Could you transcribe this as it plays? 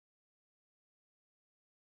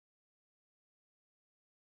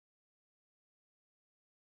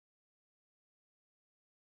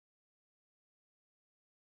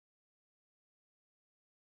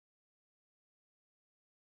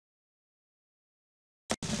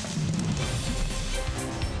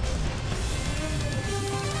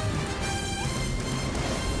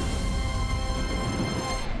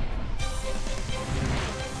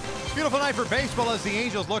beautiful night for baseball as the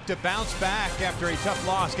Angels look to bounce back after a tough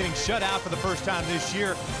loss, getting shut out for the first time this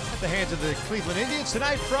year at the hands of the Cleveland Indians.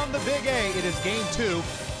 Tonight from the Big A, it is Game 2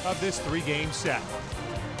 of this 3-game set.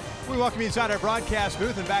 We welcome you inside our broadcast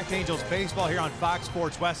booth and back to Angels baseball here on Fox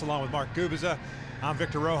Sports West along with Mark Gubiza. I'm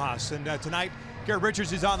Victor Rojas, and tonight Garrett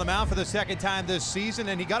Richards is on the mound for the second time this season,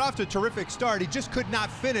 and he got off to a terrific start. He just could not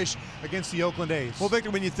finish against the Oakland A's. Well, Victor,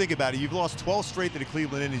 when you think about it, you've lost 12 straight to the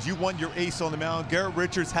Cleveland Indians. You want your ace on the mound. Garrett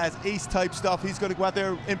Richards has ace-type stuff. He's going to go out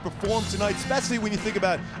there and perform tonight, especially when you think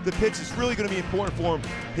about the pitch. It's really going to be important for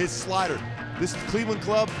him, his slider. This Cleveland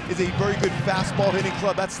club is a very good fastball hitting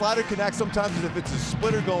club. That slider can act sometimes as if it's a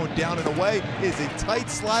splitter going down and away. It is a tight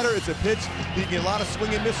slider. It's a pitch that you get a lot of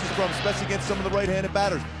swing and misses from, especially against some of the right-handed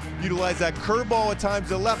batters. Utilize that curveball at times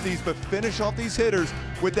to lefties, but finish off these hitters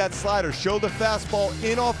with that slider. Show the fastball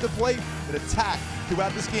in off the plate and attack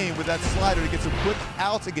throughout this game with that slider to get some quick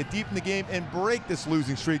outs and get deep in the game and break this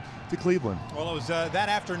losing streak to Cleveland. Well, it was that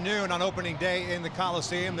afternoon on opening day in the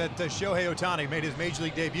Coliseum that Shohei Ohtani made his major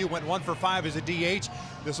league debut, went 1 for 5 as a DH.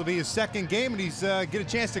 This will be his second game, and he's get a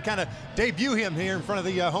chance to kind of debut him here in front of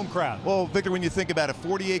the home crowd. Well, Victor, when you think about it,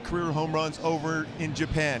 48 career home runs over in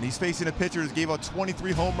Japan. He's facing a pitcher that gave out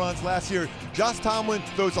 23 home runs last year. Josh Tomlin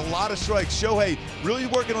throws a lot of strikes. Shohei really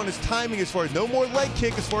working on his timing as far as no more leg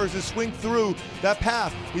kick as far as his swing through that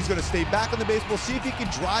path. He's going to stay back on the baseball, see if he can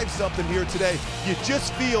drive something here today. You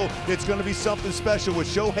just feel it's going to be something special with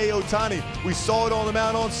Shohei Ohtani. We saw it on the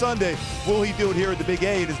mound on Sunday. Will he do it here at the Big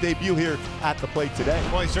A in his debut here at the plate today?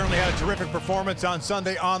 Well, he certainly had a terrific performance on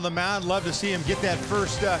Sunday on the mound. Love to see him get that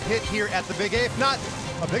first hit here at the Big A. If not,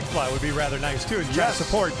 a big fly would be rather nice too. And try to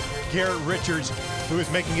support Garrett Richards, who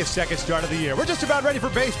is making his second start of the year. We're just about ready for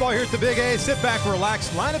baseball here at the Big A. Sit back, relax,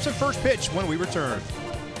 lineups and first pitch when we return.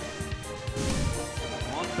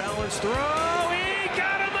 Balance throw, he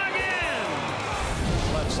got him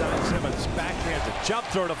again! Left side, Simmons backhand to jump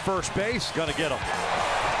throw to first base, gonna get him.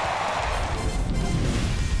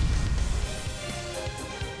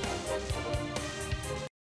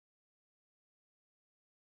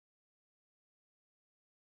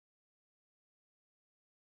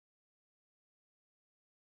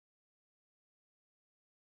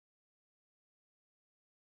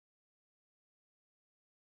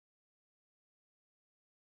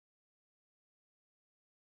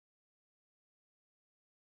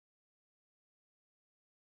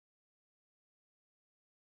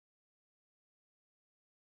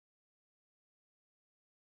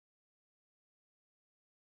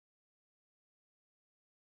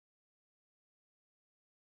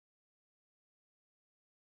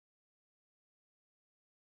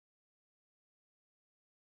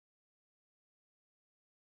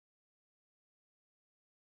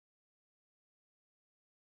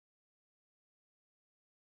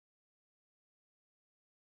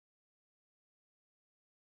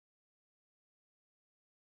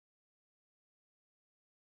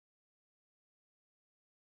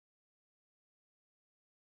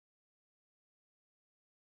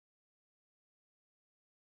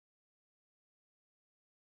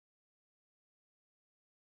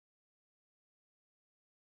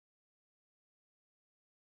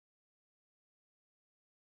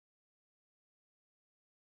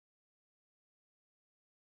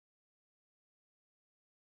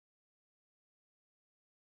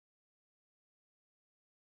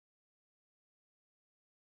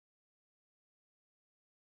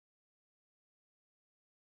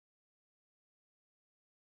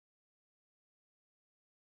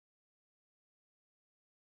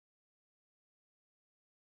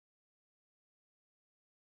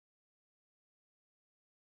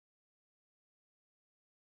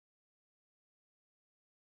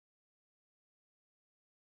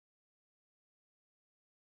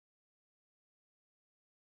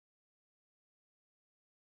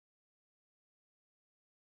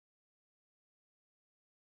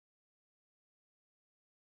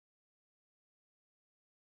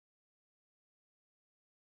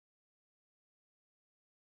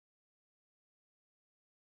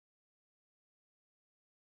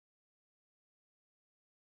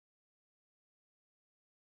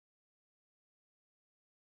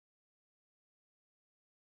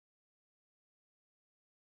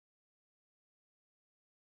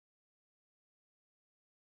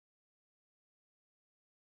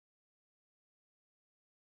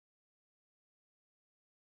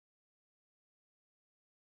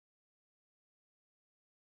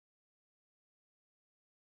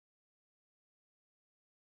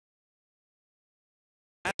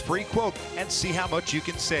 Free quote and see how much you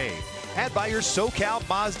can save. And by your SoCal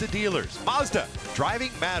Mazda dealers. Mazda,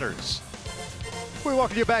 driving matters. We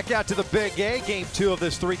welcome you back out to the Big A, game 2 of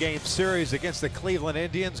this 3-game series against the Cleveland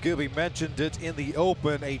Indians. Gooby mentioned it in the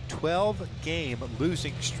open, a 12-game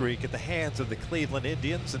losing streak at the hands of the Cleveland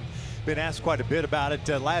Indians, and been asked quite a bit about it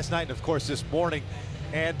last night and of course this morning.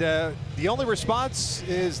 And the only response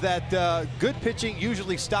is that good pitching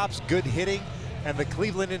usually stops good hitting. And the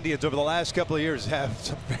Cleveland Indians over the last couple of years have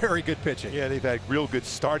some very good pitching. Yeah, they've had real good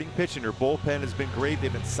starting pitching. Their bullpen has been great.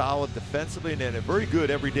 They've been solid defensively, and then a very good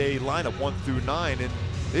everyday lineup 1 through 9. And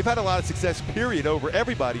they've had a lot of success, period, over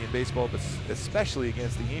everybody in baseball, but especially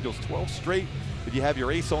against the Angels. 12 straight. But you have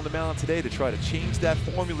your ace on the mound today to try to change that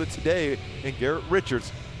formula today. And Garrett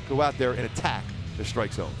Richards go out there and attack the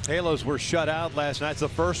strike zone. Halos were shut out last night. It's the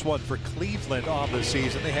first one for Cleveland on the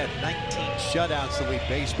season. They had 19 shutouts to lead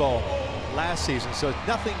baseball last season, so it's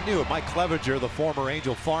nothing new. Mike Clevenger, the former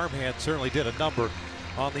Angel farmhand, certainly did a number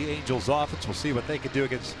on the Angels offense. We'll see what they can do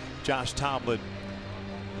against Josh Tomlin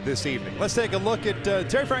this evening. Let's take a look at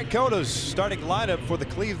Terry Francona's starting lineup for the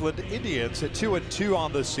Cleveland Indians at 2-2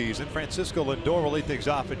 on the season. Francisco Lindor will lead things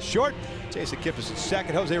off at short. Jason Kipnis at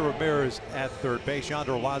second. Jose Ramirez at third base.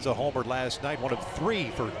 Yonder Alonso homered last night, 1 of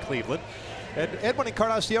 3 for Cleveland. And Edwin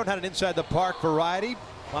Encarnacion had an inside the park variety.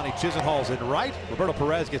 Lonnie Chisenhall's in right. Roberto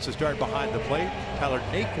Perez gets a start behind the plate. Tyler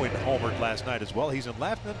Naquin homered last night as well. He's in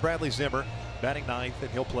left. And Bradley Zimmer batting 9th, and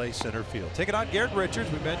he'll play center field. Taking on Garrett Richards.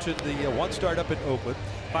 We mentioned the 1 start up in Oakland.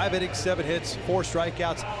 5 innings, 7 hits, 4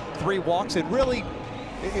 strikeouts, 3 walks. And really,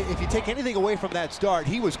 if you take anything away from that start,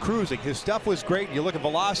 he was cruising. His stuff was great. You look at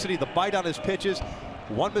velocity, the bite on his pitches.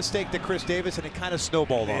 1 mistake to Chris Davis, and it kind of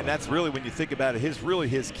snowballed on him. And that's really, when you think about it,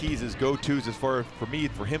 his keys, his go-tos as far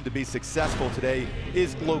for him to be successful today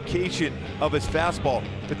is location of his fastball.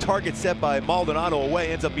 The target set by Maldonado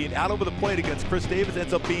away ends up being out over the plate against Chris Davis,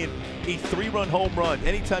 ends up being a 3-run home run.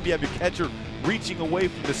 Anytime you have your catcher reaching away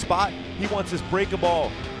from the spot, he wants this breaking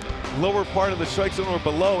ball. Lower part of the strike zone or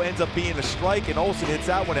below ends up being a strike, and Olsen hits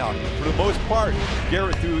that one out. For the most part,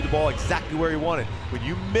 Garrett threw the ball exactly where he wanted. When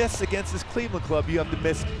you miss against this Cleveland club, you have to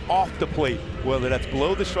miss off the plate, whether that's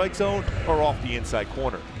below the strike zone or off the inside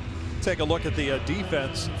corner. Take a look at the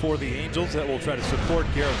defense for the Angels that will try to support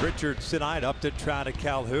Garrett Richards tonight. Upton, Trout, and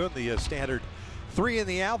Calhoun, the standard 3 in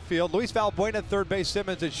the outfield. Luis Valbuena at third base,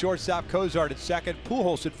 Simmons at shortstop, Cozart at second,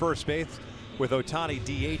 Pujols at first base, with Ohtani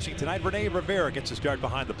DHing tonight. Rene Rivera gets a start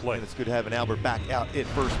behind the plate. And it's good having Albert back out at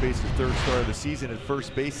first base, his 3rd start of the season at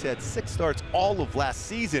first base. He had 6 starts all of last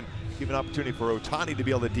season. Give an opportunity for Ohtani to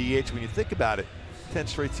be able to DH. When you think about it, 10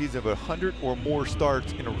 straight seasons of 100 or more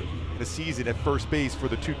starts in a season at first base for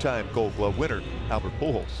the 2-time Gold Glove winner, Albert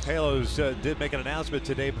Pujols. Halos did make an announcement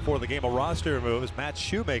today before the game, a roster move, as Matt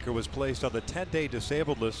Shoemaker was placed on the 10-day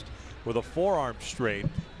disabled list with a forearm strain.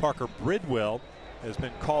 Parker Bridwell has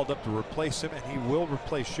been called up to replace him, and he will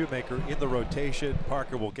replace Shoemaker in the rotation.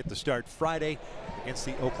 Parker will get the start Friday against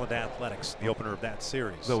the Oakland Athletics, the opener of that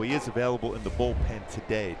series. So he is available in the bullpen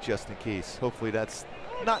today, just in case. Hopefully that's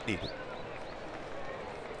not needed.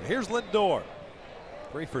 Here's Lindor,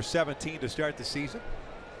 3 for 17 to start the season.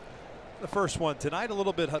 The first one tonight, a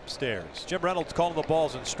little bit upstairs. Jim Reynolds calling the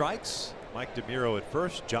balls and strikes. Mike DeMuro at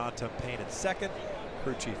first, John Tumpain at second.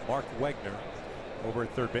 Crew chief Mark Wegner over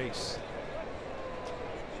at third base.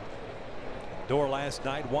 Lindor last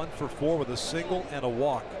night 1 for 4 with a single and a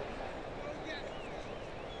walk.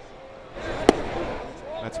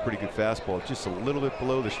 That's a pretty good fastball. Just a little bit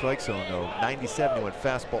below the strike zone though. 97, he went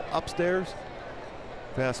fastball upstairs,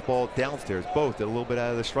 fastball downstairs, both a little bit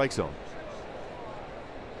out of the strike zone.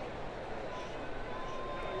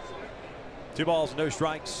 2 balls, no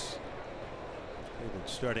strikes. Cleveland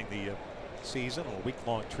starting the season on a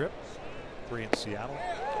week-long trip. 3 in Seattle,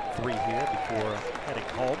 3 here before heading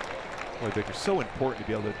home. Boy, Victor, so important to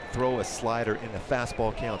be able to throw a slider in a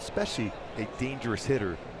fastball count, especially a dangerous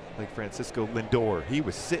hitter like Francisco Lindor. He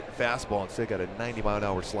was sitting fastball and still got a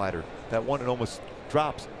 90-mile-an-hour slider. That one, it almost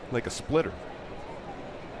drops like a splitter.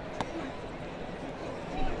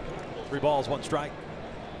 3 balls, 1 strike.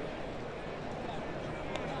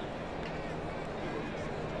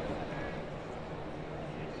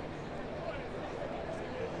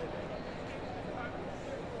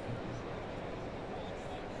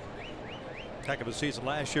 Heck of a season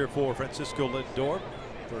last year for Francisco Lindor.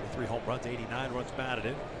 33 home runs, 89 runs batted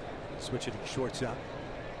in. Switching shortstop.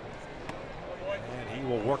 And he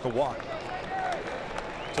will work a walk.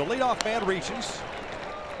 So leadoff man reaches.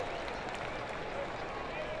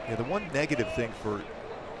 Yeah, the one negative thing for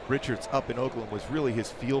Richards up in Oakland was really his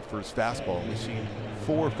feel for his fastball. We've seen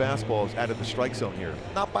 4 fastballs out of the strike zone here.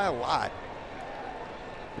 Not by a lot,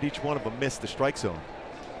 but each one of them missed the strike zone.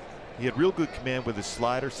 He had real good command with his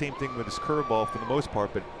slider, same thing with his curveball for the most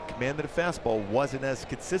part, but command of the fastball wasn't as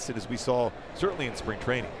consistent as we saw certainly in spring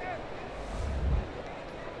training.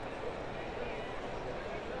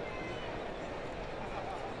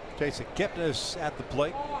 Jason Kipnis at the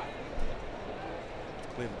plate.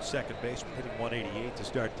 Cleveland second baseman hitting 188 to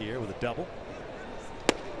start the year with a double.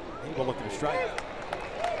 He will look at a strike.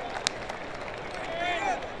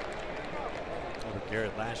 Over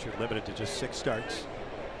Garrett last year limited to just 6 starts.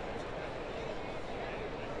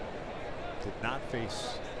 Did not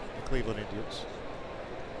face the Cleveland Indians.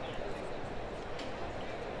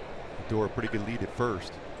 Door a pretty good lead at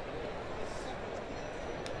first.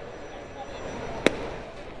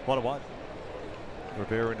 1-1.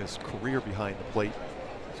 Rivera in his career behind the plate,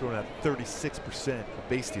 throwing out 36% of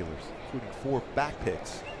base stealers, including 4 back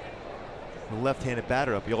picks. The left-handed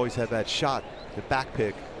batter up, he always had that shot, the back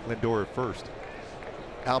pick, Lindor at first.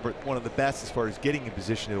 Albert, one of the best as far as getting in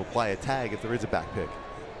position to apply a tag if there is a back pick.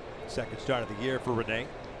 Second start of the year for Rene.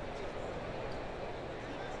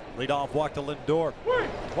 Leadoff walk to Lindor.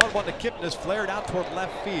 1-1 to Kipnis, flared out toward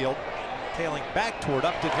left field, tailing back toward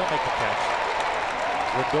Upton. He'll make the catch.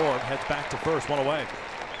 Lindor heads back to first, 1 away.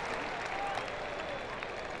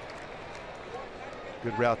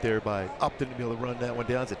 Good route there by Upton to be able to run that one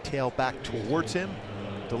down as a tail back towards him.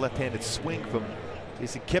 The left-handed swing from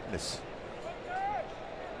Jason Kipnis.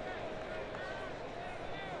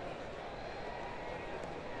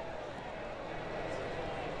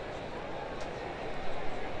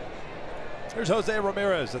 Here's Jose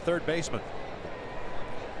Ramirez, the third baseman.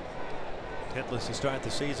 Hitless to start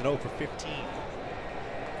the season, 0 for 15.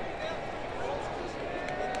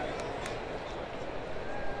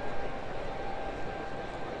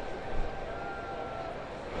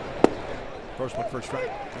 First one for a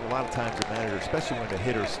strike. And a lot of times it matters, especially when the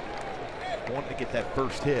hitter's wanting to get that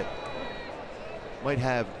first hit. Might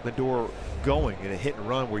have Lindor going in a hit and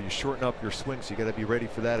run where you shorten up your swing, so you got to be ready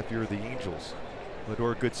for that if you're the Angels.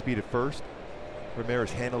 Lindor good speed at first.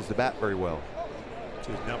 Ramirez handles the bat very well.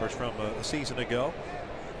 His numbers from a season ago.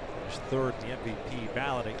 His third in the MVP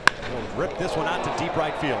balloting. He'll rip this one out to deep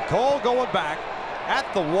right field. Cole going back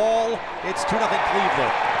at the wall. It's 2-0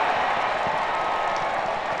 Cleveland.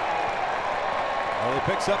 Well,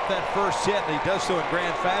 he picks up that first hit, and he does so in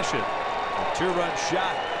grand fashion. A 2-run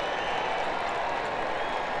shot.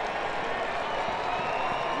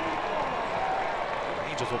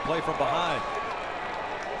 Angels will play from behind.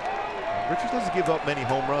 Richards doesn't give up many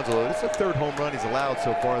home runs, although it's the 3rd home run he's allowed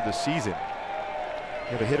so far this season.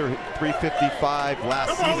 You have a hitter hit 355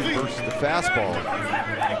 last season versus the fastball.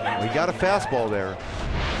 Well, he got a fastball there.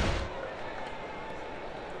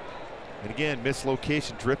 And again,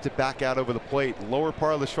 mislocation, drifted back out over the plate. Lower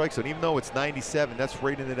part of the strike zone, even though it's 97, that's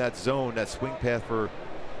right into that zone, that swing path for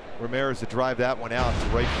Ramirez to drive that one out to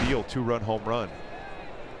right field, 2-run home run.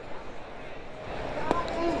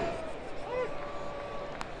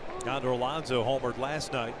 Yonder Alonso homered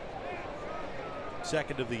last night,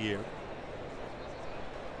 2nd of the year.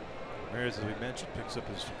 Ramirez, as we mentioned, picks up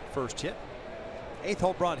his first hit. 8th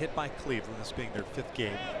home run hit by Cleveland, this being their 5th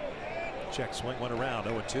game. Check swing went around,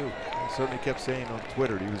 0-2. He certainly kept saying on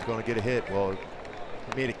Twitter he was going to get a hit. Well,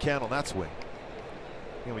 he made it count on that swing.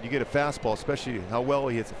 You know, when you get a fastball, especially how well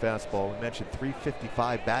he hits a fastball, we mentioned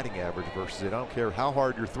 355 batting average versus it. I don't care how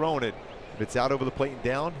hard you're throwing it. If it's out over the plate and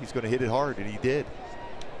down, he's going to hit it hard, and he did.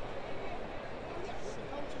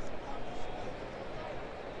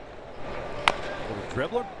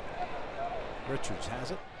 Dribbler. Richards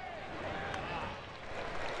has it.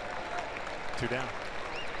 2 down.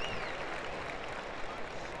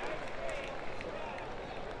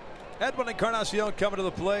 Edwin Encarnacion coming to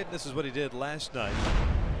the plate. This is what he did last night.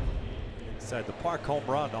 Inside the park, home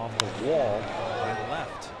run off the wall and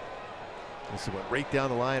left. This went right down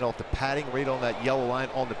the line off the padding, right on that yellow line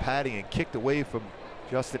on the padding, and kicked away from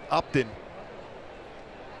Justin Upton.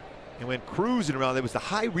 And went cruising around. There was the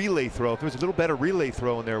high relay throw. If there was a little better relay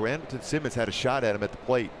throw in there, Anderson Simmons had a shot at him at the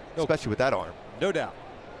plate, especially with that arm. No doubt.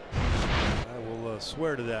 I will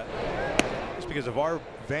swear to that. Just because of our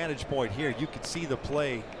vantage point here, you could see the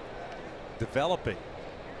play developing.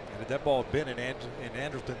 And if that ball had been in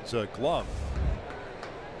Anderson's glove,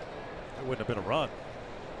 that wouldn't have been a run.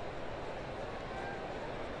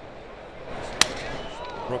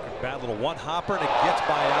 Broken bat, little one hopper, and it gets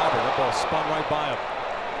by Albert. That ball spun right by him.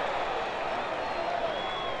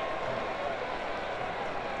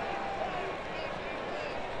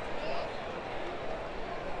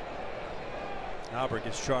 Albert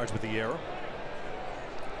gets charged with the error.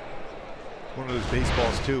 One of those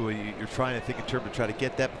baseballs too, you're trying to think in terms of try to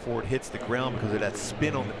get that before it hits the ground because of that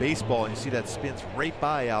spin on the baseball, and you see that spins right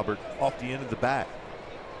by Albert off the end of the bat.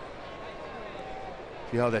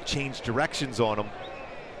 See how that changed directions on him.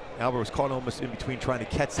 Albert was caught almost in between trying to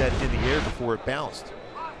catch that in the air before it bounced.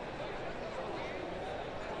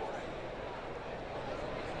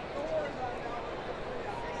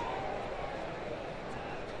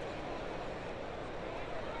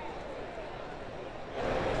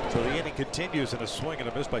 So the inning continues in a swing and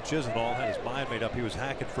a miss by Chisenhall. Had his mind made up. He was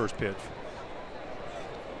hacking first pitch.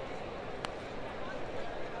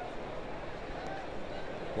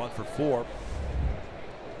 One for four.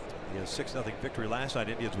 He has 6-0 victory last night.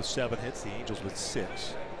 Indians with 7 hits. The Angels with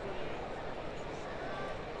 6.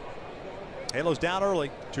 Halos down early.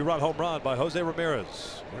 2-run home run by Jose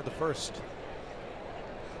Ramirez. We're in the first.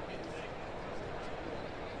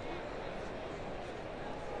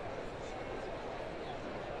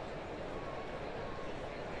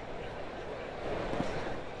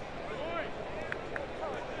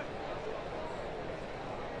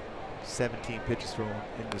 "17 pitches thrown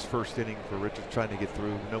in this first inning for Richards, trying to get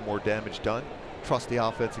through. No more damage done. Trust the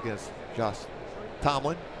offense against Josh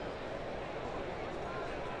Tomlin.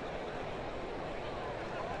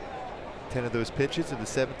 10 of those pitches of the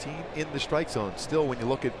 17 in the strike zone. Still, when you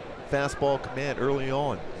look at fastball command early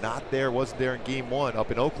on, not there, wasn't there in game 1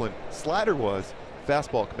 up in Oakland. Slider was.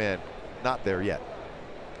 Fastball command, not there yet.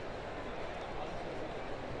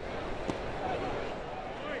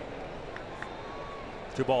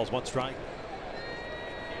 Two balls, one strike.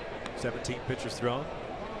 17 pitches thrown.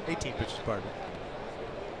 18 pitches, pardon me.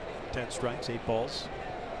 10 strikes, 8 balls.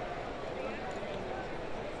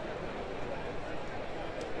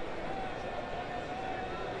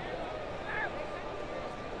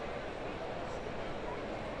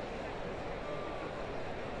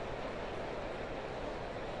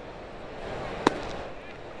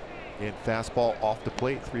 And fastball off the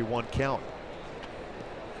plate, 3-1 count.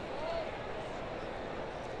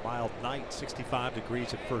 Mild night, 65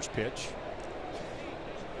 degrees at first pitch.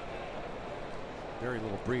 Very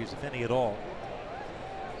little breeze, if any at all.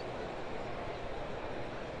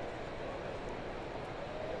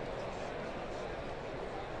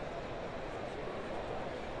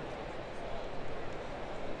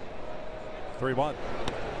 (3-1).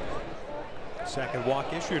 Second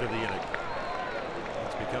walk issued of the inning.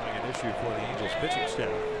 It's becoming an issue for the Angels pitching staff.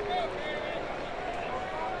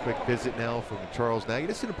 Quick visit now from Charles Nagy.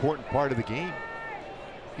 This is an important part of the game,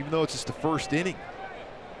 even though it's just the first inning.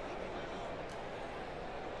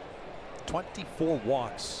 24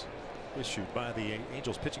 walks issued by the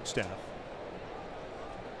Angels pitching staff.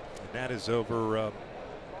 And that is over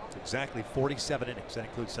exactly 47 innings. That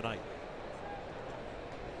includes tonight.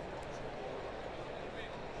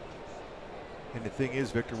 And the thing is,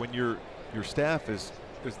 Victor, when your staff is,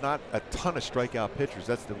 there's not a ton of strikeout pitchers.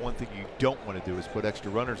 That's the one thing you don't want to do, is put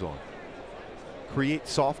extra runners on. Create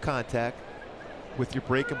soft contact with your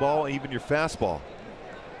breaking ball and even your fastball.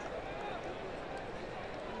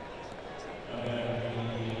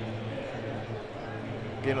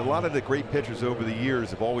 Again, a lot of the great pitchers over the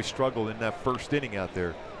years have always struggled in that first inning out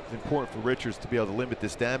there. It's important for Richards to be able to limit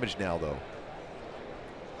this damage now, though.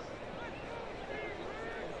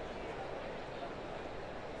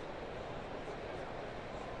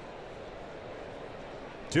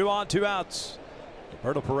 Two on, two outs.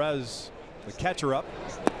 Roberto Perez, the catcher, up.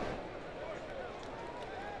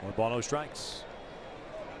 1 ball, no strikes.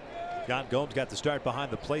 John Gomes got the start behind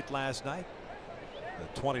the plate last night.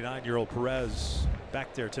 The 29-year-old Perez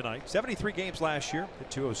back there tonight. 73 games last year. Hit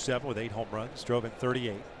 .207 with 8 home runs. Drove in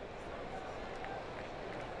 38.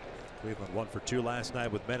 Cleveland 1 for 2 last night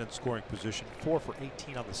with men in scoring position. 4 for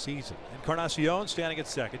 18 on the season. Encarnacion standing at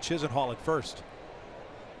second. Chisenhall at first.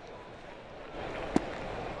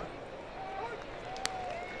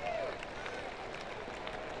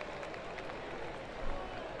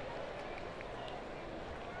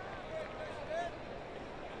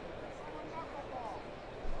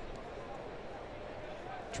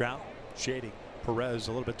 Trout shading Perez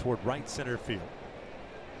a little bit toward right center field.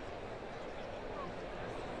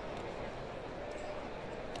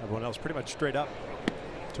 Everyone else pretty much straight up.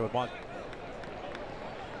 2-1.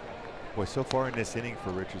 Boy, so far in this inning for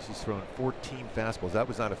Richards, he's thrown 14 fastballs. That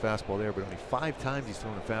was not a fastball there, but only 5 times he's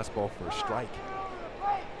thrown a fastball for a strike.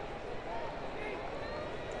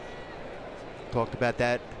 Talked about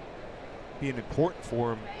that being important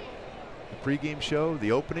for him. The pregame show,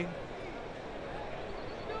 the opening.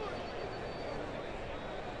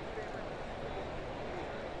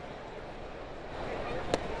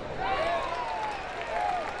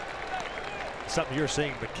 Something you're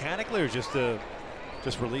seeing mechanically, or just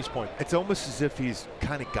release point? It's almost as if he's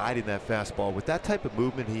kind of guiding that fastball with that type of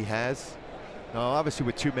movement he has. Now, obviously,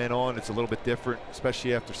 with 2 men on, it's a little bit different,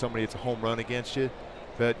 especially after somebody hits a home run against you.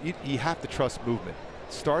 But you have to trust movement.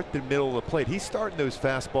 start the middle of the plate. He's starting those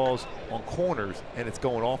fastballs on corners, and it's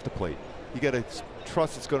going off the plate. You got to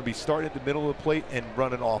trust it's going to be starting at the middle of the plate and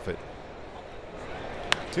running off it.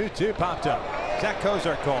 2-2 popped up. Zach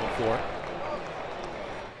Kozar calling for it.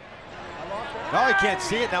 Oh, he can't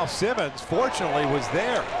see it now. Simmons, fortunately, was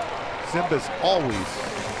there. Simba's always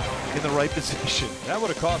in the right position. That would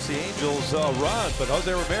have cost the Angels a run, but Jose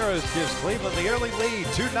Ramirez gives Cleveland the early lead,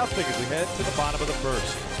 2-0 as we head to the bottom of the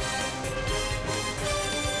first.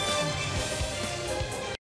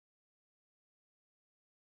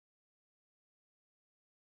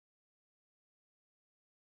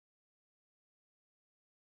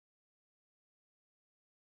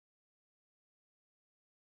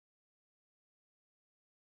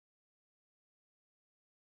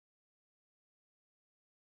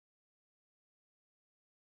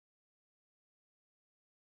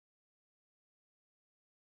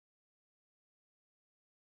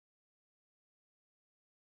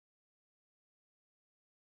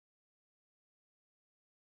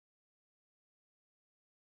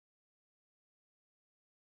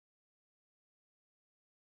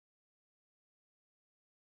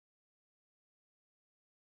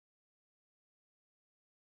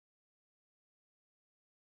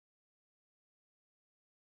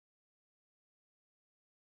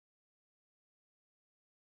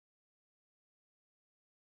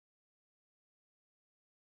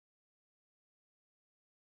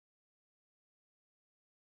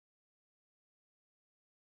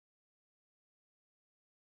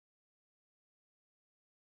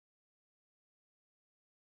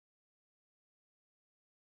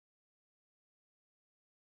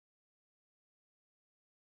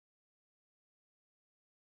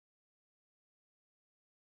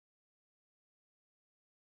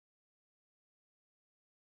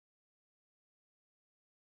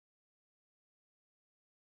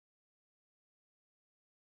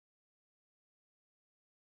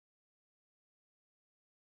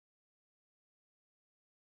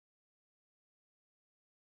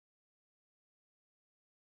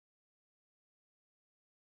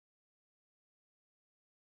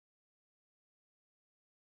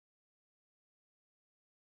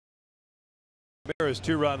 Ramirez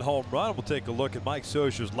 2-run home run. We'll take a look at Mike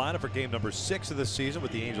Sozier's lineup for game number 6 of the season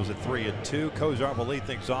with the Angels at 3-2. Kozar will lead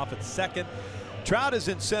things off at second. Trout is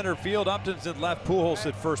in center field. Upton's in left. Pujols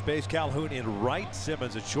at first base. Calhoun in right.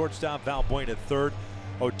 Simmons at shortstop. Valbuena at third.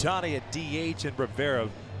 Ohtani at DH, and Rivera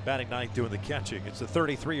batting ninth doing the catching. It's the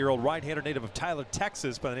 33-year-old right-hander native of Tyler,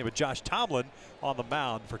 Texas by the name of Josh Tomlin on the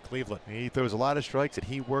mound for Cleveland. He throws a lot of strikes and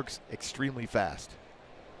he works extremely fast.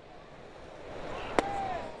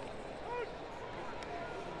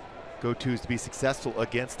 Go-tos to be successful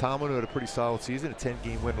against Tomlin, who had a pretty solid season, a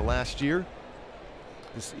 10-game win last year.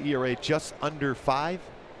 This ERA just under 5.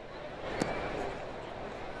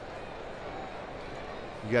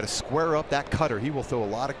 You got to square up that cutter. He will throw a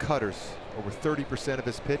lot of cutters. Over 30% of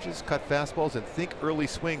his pitches, cut fastballs, and think early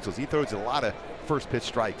swings, because he throws a lot of first pitch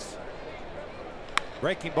strikes.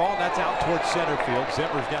 Breaking ball, that's out towards center field.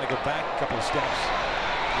 Zimmer's got to go back a couple of steps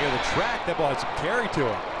near the track. That ball has some carry to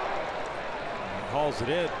it. And hauls it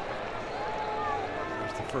in.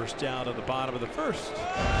 There's the first down at the bottom of the first.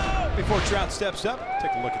 Before Trout steps up,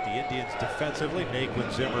 take a look at the Indians defensively.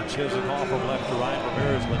 Naquin, Zimmer, Chisenhall from left to right.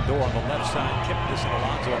 Ramirez, Lindor on the left side. Kipnis and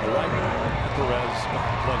Alonso on the right. Perez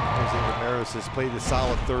behind plate. Jose Ramirez has played a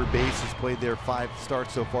solid third base. He's played there 5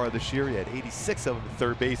 starts so far this year. He had 86 of them at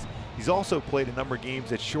third base. He's also played a number of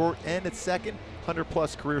games at short and at second.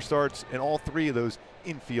 100+ career starts in all 3 of those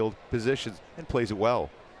infield positions and plays it well.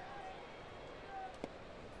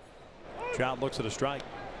 Trout looks at a strike.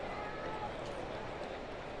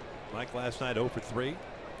 Mike last night 0 for 3,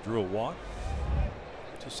 drew a walk,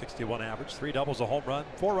 261 average, 3 doubles, a home run,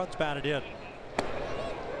 4 runs batted in.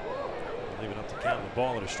 Leaving up to count the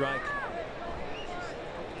ball and a strike.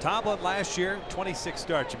 Tomlin last year, 26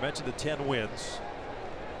 starts. You mentioned the 10 wins.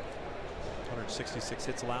 166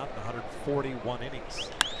 hits allowed in 141 innings.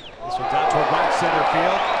 This one's out toward right center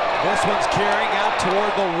field. This one's carrying out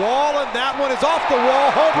toward the wall, and that one is off the wall.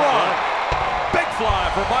 Home run. Big fly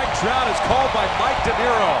for Mike Trout is called by Mike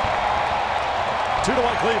DeNiro. 2-1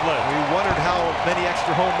 Cleveland. We wondered how many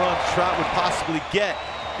extra home runs Trout would possibly get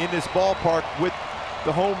in this ballpark with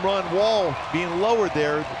the home run wall being lowered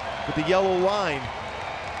there with the yellow line.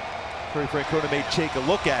 Terry Francona made take a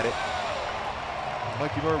look at it.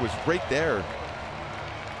 Mikey Murray was right there.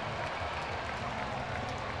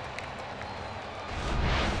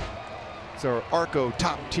 It's our Arco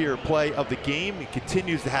top-tier play of the game. He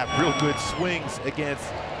continues to have real good swings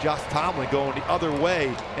against Josh Tomlin going the other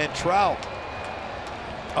way, and Trout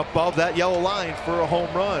above that yellow line for a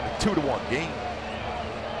home run. 2-1 game.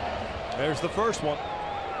 There's the first one.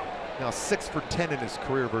 Now 6 for 10 in his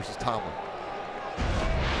career versus Tomlin.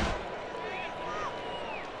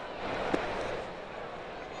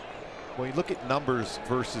 When you look at numbers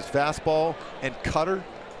versus fastball and cutter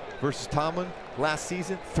versus Tomlin last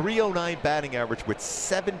season, 309 batting average with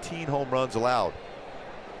 17 home runs allowed.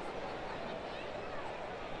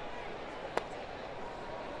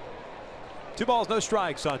 Two balls, no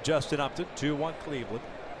strikes on Justin Upton. 2-1 Cleveland.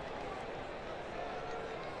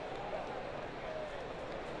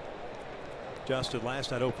 Justin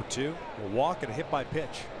last night 0 for 2. A walk and a hit by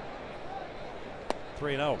pitch.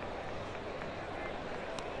 3-0.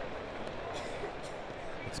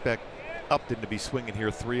 Expect Upton to be swinging here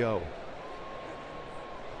 3-0.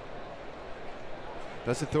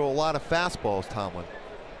 Doesn't throw a lot of fastballs, Tomlin.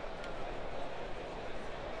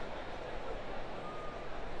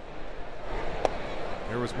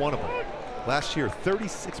 There was one of them. Last year,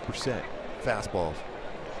 36% fastballs.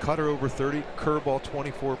 Cutter over 30, curveball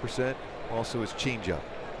 24%. Also his changeup.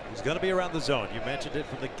 He's going to be around the zone. You mentioned it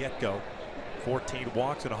from the get-go. 14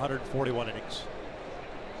 walks in 141 innings.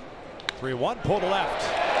 3-1, pull to left.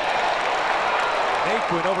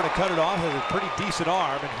 Nate went over to cut it off. Has a pretty decent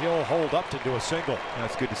arm, and he'll hold up to do a single.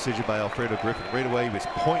 That's a good decision by Alfredo Griffin. Right away, he was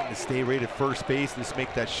pointing to stay right at first base. Just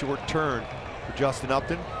make that short turn for Justin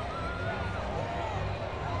Upton.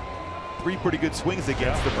 3 pretty good swings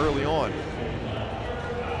against him early on.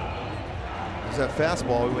 There's that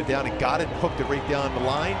fastball. He went down and got it, hooked it right down the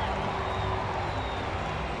line.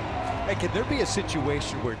 Hey, can there be a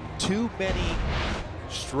situation where too many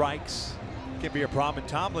strikes can be a problem? And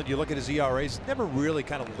Tomlin, you look at his ERAs, never really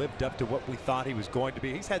kind of lived up to what we thought he was going to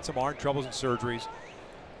be. He's had some arm troubles and surgeries.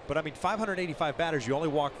 But I mean, 585 batters, you only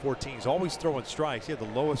walk 14. He's always throwing strikes. He had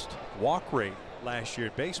the lowest walk rate last year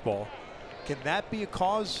in baseball. Can that be a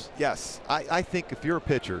cause? Yes, I think if you're a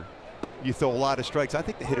pitcher, you throw a lot of strikes. I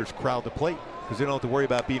think the hitters crowd the plate because they don't have to worry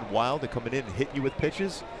about being wild and coming in and hitting you with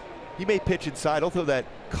pitches. He may pitch inside. He'll throw that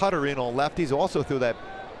cutter in on lefties. He'll also throw that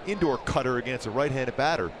indoor cutter against a right-handed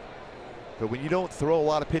batter. But when you don't throw a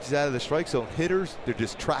lot of pitches out of the strike zone, hitters, they're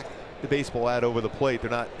just track the baseball out over the plate. They're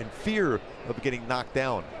not in fear of getting knocked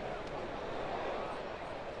down.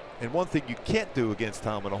 And one thing you can't do against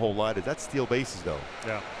Tomlin a whole lot is that steal bases, though.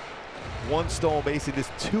 Yeah. 1 stolen base in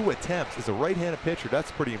just 2 attempts. As a right-handed pitcher, that's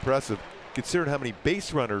pretty impressive considering how many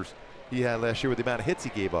base runners he had last year with the amount of hits he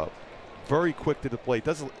gave up. Very quick to the plate,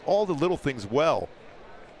 does all the little things well.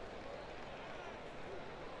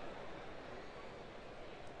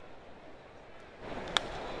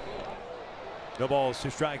 No balls, 2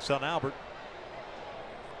 strikes on Albert.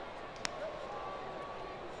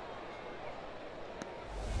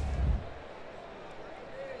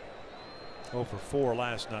 Oh for 4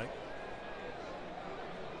 last night.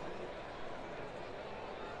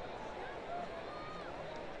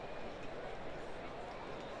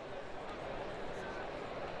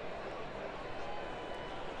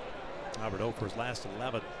 Albert 0 for his last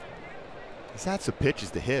 11. He's had some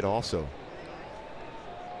pitches to hit also.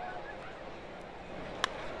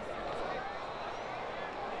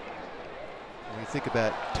 When you think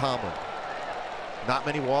about Tomlin, not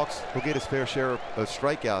many walks, he'll get his fair share of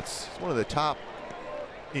strikeouts. He's one of the top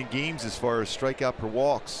in games as far as strikeout per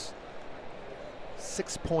walks.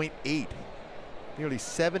 6.8, nearly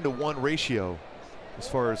 7-to-1 ratio as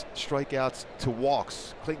far as strikeouts to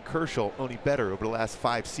walks. Clayton Kershaw only better over the last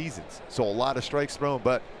 5 seasons. So a lot of strikes thrown,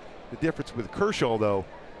 but the difference with Kershaw, though,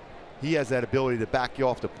 he has that ability to back you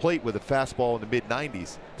off the plate with a fastball in the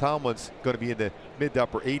mid-90s. Tomlin's going to be in the mid to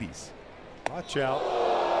upper 80s. Watch out.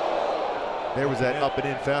 There was that up and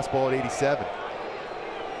in fastball at 87.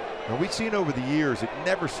 Now we've seen over the years, it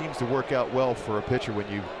never seems to work out well for a pitcher when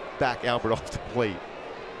you back Albert off the plate.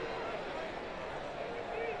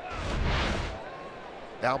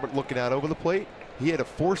 Albert looking out over the plate. He had to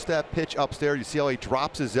force that pitch upstairs. You see how he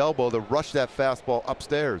drops his elbow to rush that fastball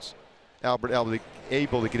upstairs. Albert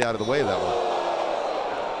able to get out of the way of that one.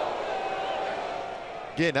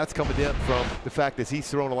 Again, that's coming down from the fact that he's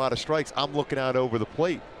throwing a lot of strikes. I'm looking out over the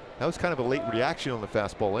plate. That was kind of a late reaction on the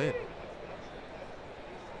fastball in.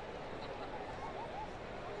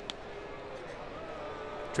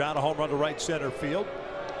 Trout a home run to right center field.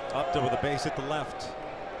 Upton with a base at the left.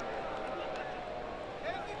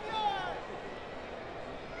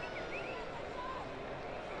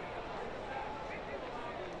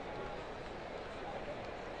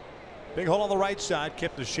 Big hole on the right side.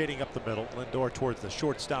 Kipnis shading up the middle. Lindor towards the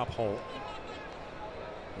shortstop hole.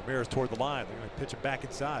 Ramirez toward the line. They're going to pitch it back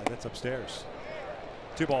inside. That's upstairs.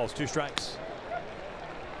 2 balls, 2 strikes.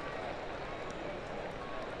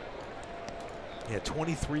 Yeah,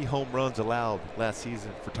 23 home runs allowed last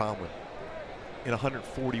season for Tomlin. in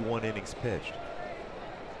 141 innings pitched.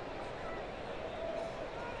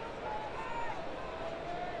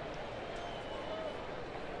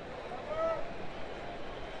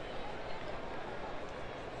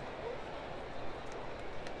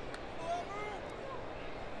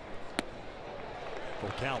 Full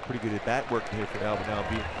count. Pretty good at bat work here for Albert now.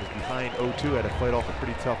 Was behind 0-2, had to fight off a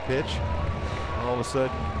pretty tough pitch. All of a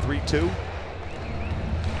sudden, 3-2.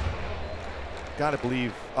 Got to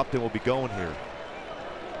believe Upton will be going here.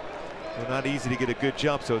 Well, not easy to get a good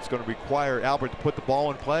jump, so it's going to require Albert to put the ball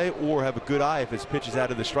in play or have a good eye if his pitch is out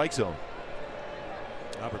of the strike zone.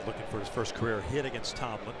 Albert looking for his first career hit against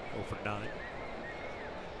Tomlin, 0 for 9.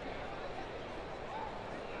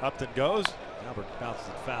 Upton goes. Albert bounces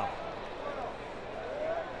it foul.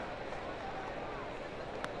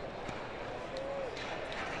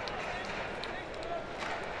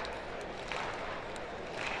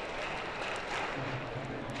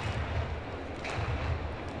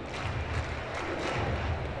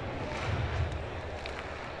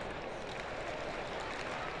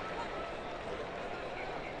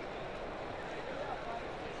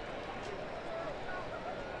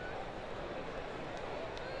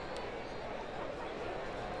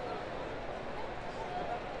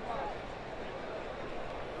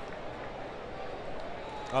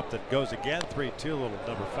 Upton goes again, 3-2, little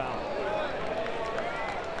number foul.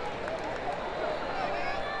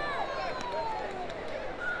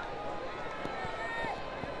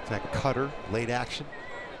 That cutter, late action.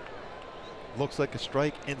 Looks like a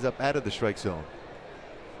strike, ends up out of the strike zone.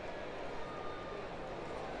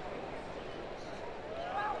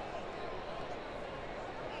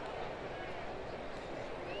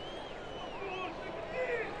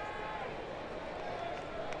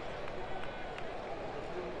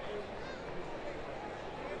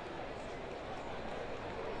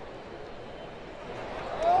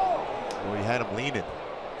 Had him leaning.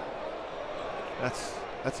 That's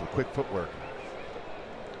some quick footwork.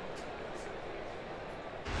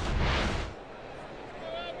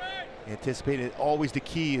 Anticipated, always the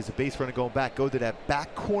key is a base runner going back. Go to that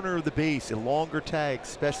back corner of the base, a longer tag,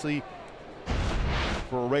 especially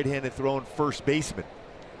for a right-handed throwing first baseman.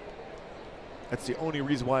 That's the only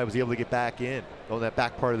reason why I was able to get back in on that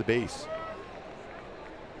back part of the base.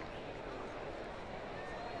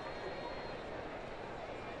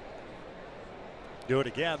 Do it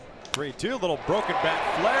again. 3-2. Little broken bat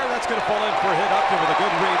flare. That's going to fall in for a hit. Upton with a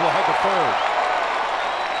good read. Will head to third.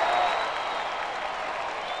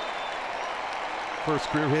 First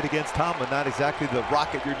career hit against Tomlin. Not exactly the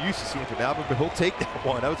rocket you're used to seeing from Albert, but he'll take that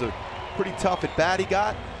one. That was a pretty tough at bat he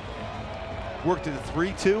got. Worked to the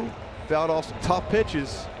 3-2. Fouled off some tough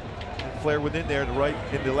pitches. And Flair went in there to right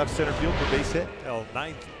into left center field for base hit.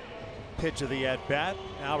 Ninth pitch of the at bat.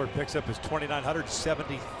 Albert picks up his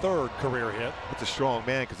 2,973rd career hit. That's a strong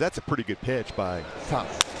man, because that's a pretty good pitch by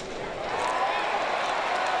Tomlin.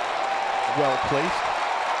 Well placed.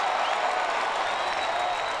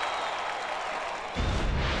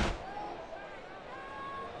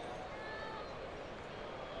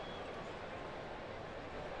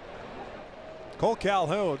 Cole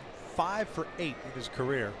Calhoun, 5 for 8 in his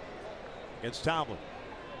career against Tomlin.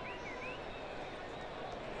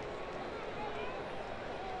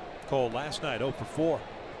 Cole last night 0 for 4.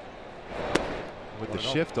 With the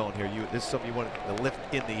shift on here, this is something you want to lift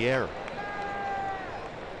in the air.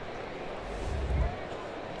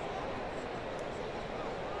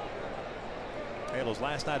 Halos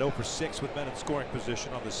last night 0 for 6 with men in scoring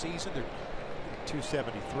position on the season. They're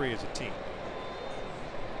 273 as a team.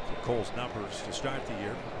 So Cole's numbers to start the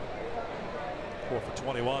year: 4 for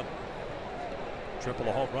 21. Triple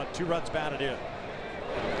a home run, 2 runs batted in.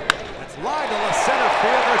 That's line to left center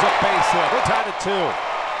field. There's a base hit. We're tied at 2.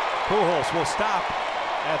 Pujols will stop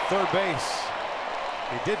at third base.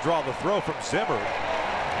 He did draw the throw from Zimmer.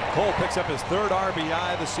 And Cole picks up his 3rd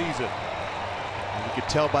RBI of the season. And you can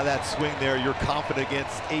tell by that swing there, you're confident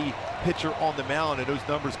against a pitcher on the mound, and those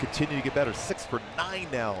numbers continue to get better. 6 for 9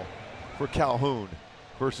 now for Calhoun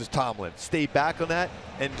versus Tomlin. Stayed back on that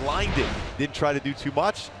and lined it. Didn't try to do too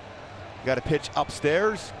much. Got a pitch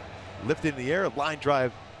upstairs, lift in the air, line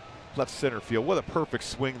drive left center field. What a perfect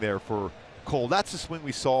swing there for Cole. That's the swing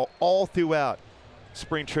we saw all throughout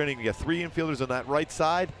spring training. You got 3 infielders on that right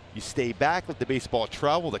side. You stay back, let the baseball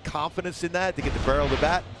travel. The confidence in that to get the barrel of the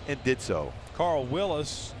bat, and did so. Carl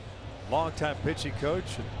Willis, longtime pitching coach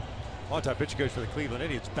for the Cleveland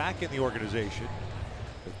Indians, back in the organization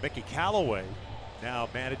with Mickey Callaway now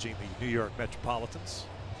managing the New York Metropolitans.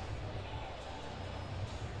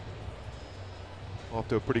 Off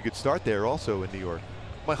to a pretty good start there also in New York.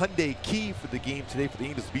 my Hyundai key for the game today for the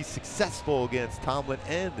Angels to be successful against Tomlin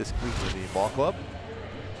and this Cleveland Indian Ball Club.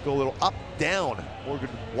 Go a little up, down. Morgan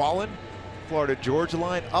Wallen, Florida Georgia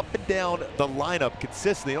line, up and down the lineup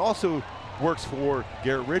consistently. It also works for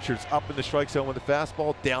Garrett Richards, up in the strike zone with the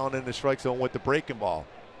fastball, down in the strike zone with the breaking ball.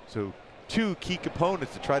 So 2 key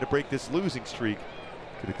components to try to break this losing streak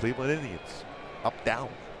to the Cleveland Indians. Up, down.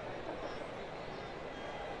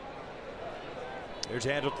 There's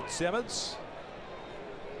Andrelton Simmons.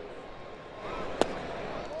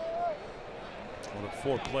 One of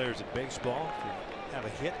 4 players in baseball to have a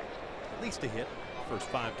hit, at least a hit, first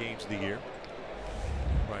 5 games of the year.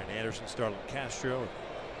 Brian Anderson, Starlin Castro, and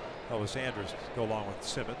Elvis Andrus go along with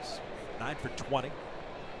Simmons. 9 for 20.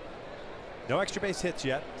 No extra base hits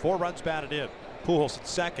yet. 4 runs batted in. Pujols at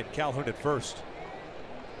second, Calhoun at first.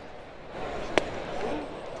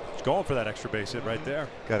 He's going for that extra base hit right there.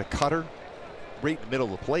 Got a cutter right in the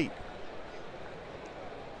middle of the plate.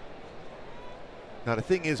 Now the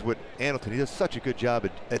thing is with Andrelton, he does such a good job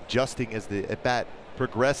at adjusting as the at bat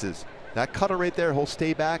progresses. That cutter right there, he'll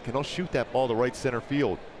stay back and he'll shoot that ball to right center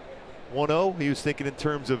field. 1-0, he was thinking in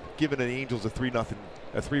terms of giving the Angels a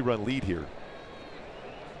 3-run lead here.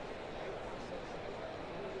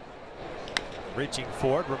 Reaching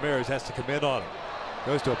for it, Ramirez has to come in on him.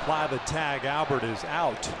 Goes to apply the tag. Albert is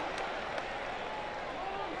out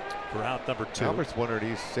for out number 2. Albert's wondering,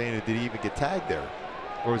 he's saying, did he even get tagged there?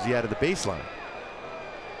 Or was he out of the baseline?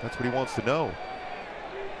 That's what he wants to know.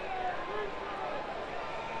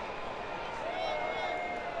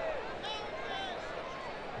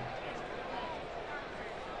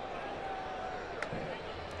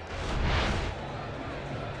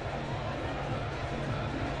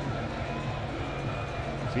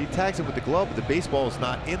 So he tags him with the glove, but the baseball is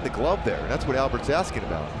not in the glove there. That's what Albert's asking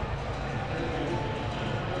about.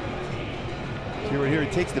 See right here, he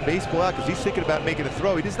takes the baseball out because he's thinking about making a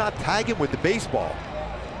throw. He does not tag him with the baseball.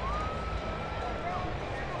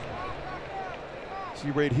 See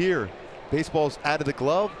right here, baseball's out of the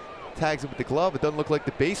glove, tags him with the glove. It doesn't look like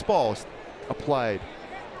the baseball is applied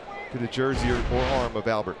to the jersey or arm of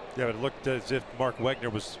Albert. Yeah, but it looked as if Mark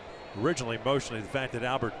Wegner was originally motioning. The fact that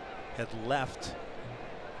Albert had left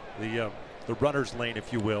the runner's lane,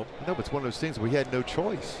 if you will. No, but it's one of those things where he had no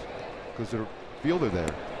choice because the fielder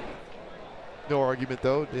there. No argument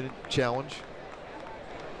though, they didn't challenge.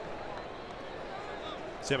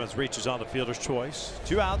 Simmons reaches on the fielder's choice.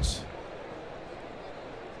 2 outs.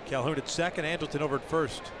 Calhoun at second, Andrelton over at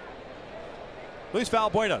first. Luis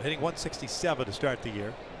Valbuena hitting 167 to start the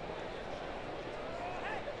year.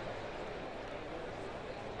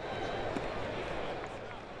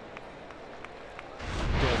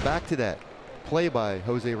 Going back to that play by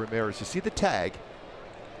Jose Ramirez, you see the tag.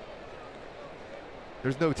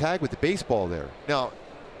 There's no tag with the baseball there. Now,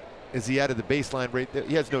 is he out of the baseline right there?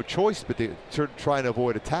 He has no choice but to try and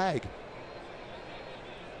avoid a tag.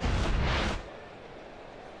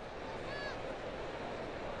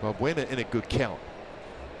 Valbuena in a good count.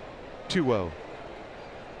 2-0.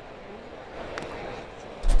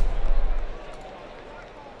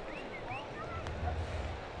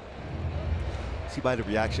 See by the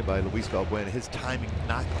reaction by Luis Valbuena, his timing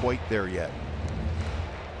not quite there yet.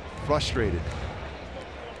 Frustrated.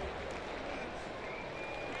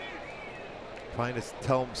 Trying to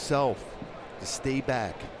tell himself to stay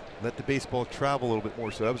back, let the baseball travel a little bit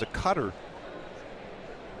more. So that was a cutter.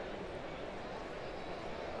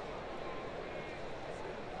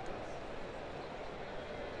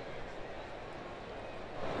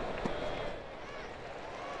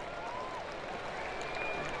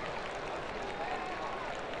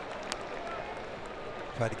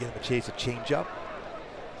 Try to get him a chase, a changeup.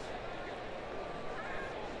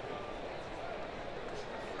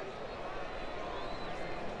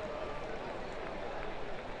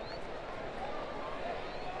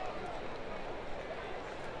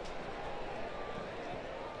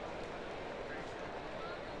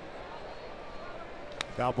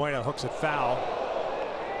 Valbuena hooks it foul.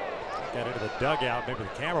 Got into the dugout, maybe the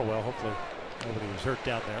camera well. Hopefully nobody was hurt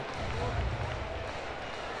down there.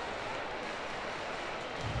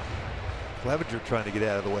 Clevenger trying to get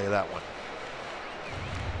out of the way of that one.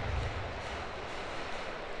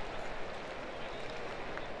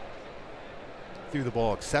 Threw the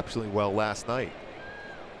ball exceptionally well last night.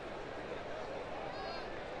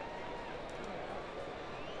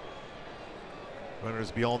 Runners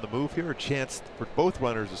beyond the move here. A chance for both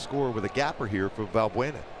runners to score with a gapper here for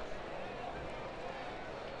Valbuena.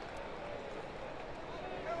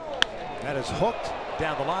 That is hooked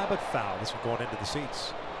down the line, but foul. This one going into the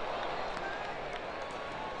seats.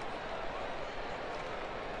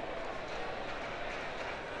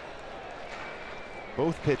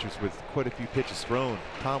 Both pitchers with quite a few pitches thrown.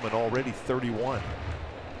 Tomlin already 31.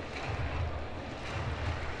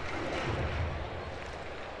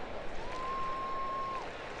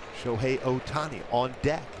 Shohei Ohtani on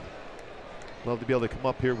deck. Love to be able to come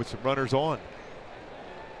up here with some runners on.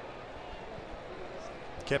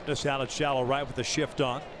 Kipnis out at shallow right with the shift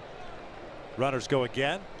on. Runners go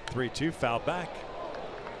again. 3-2, foul back.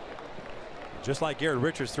 Just like Garrett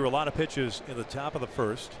Richards threw a lot of pitches in the top of the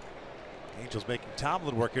first. Angels making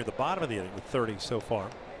Tomlin work here at the bottom of the inning with 30 so far.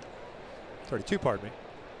 32, pardon me.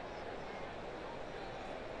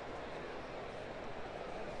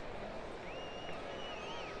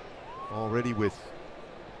 Already with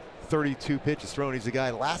 32 pitches thrown. He's a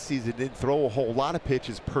guy last season didn't throw a whole lot of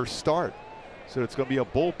pitches per start. So it's going to be a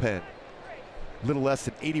bullpen. A little less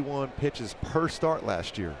than 81 pitches per start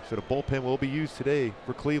last year. So the bullpen will be used today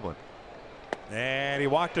for Cleveland. And he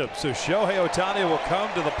walked him. So Shohei Ohtani will come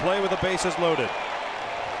to the play with the bases loaded.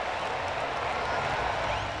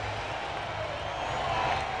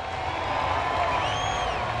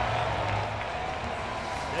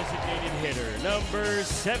 Designated hitter number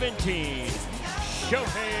 17,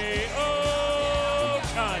 Shohei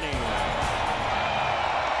Ohtani.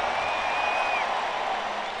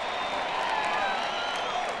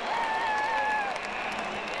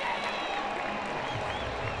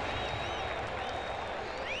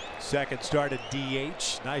 Second start at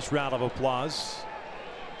DH. Nice round of applause.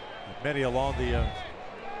 Many along the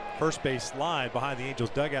first base line behind the Angels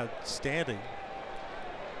dugout standing.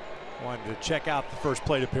 Wanted to check out the first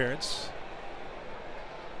plate appearance.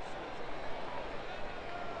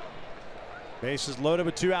 Bases loaded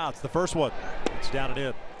with 2 outs. The first one. It's down and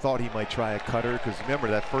in. Thought he might try a cutter because remember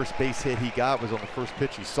that first base hit he got was on the first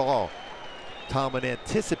pitch he saw. Tomlin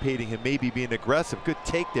anticipating him maybe being aggressive. Good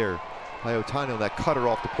take there by Ohtani on that cutter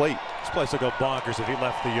off the plate. This place will go bonkers if he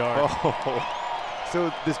left the yard. Oh,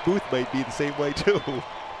 so this booth might be the same way too.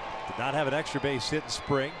 Did not have an extra base hit in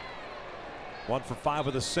spring. 1 for 5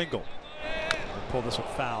 with a single. We'll pull this one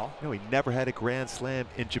foul. No, he never had a grand slam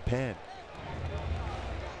in Japan.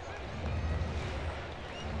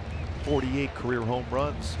 48 career home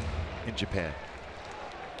runs in Japan.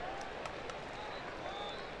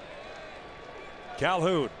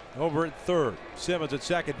 Calhoun over at third. Simmons at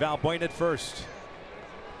second. Valbuena at first.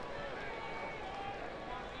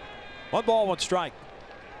 1 ball, 1 strike.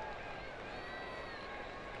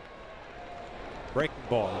 Breaking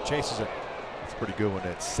ball. He chases it. That's pretty good one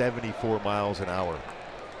at 74 miles an hour.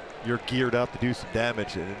 You're geared up to do some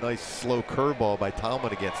damage, and a nice slow curveball by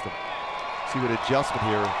Tomlin against him. See what adjustment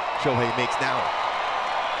here Shohei makes now.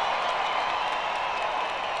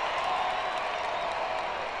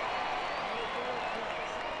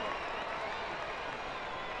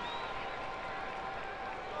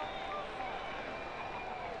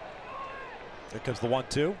 There comes the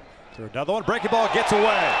 1-2. So another one. Breaking ball gets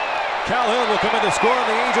away. Calhoun will come in to score, and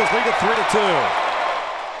the Angels lead it 3-2.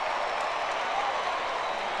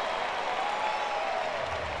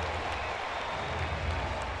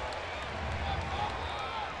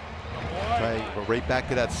 Right back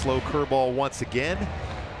to that slow curveball once again.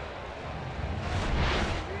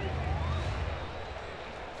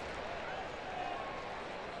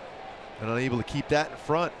 And unable to keep that in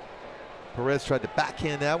front. Perez tried to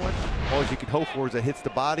backhand that one. All you can hope for is it hits the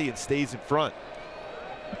body and stays in front.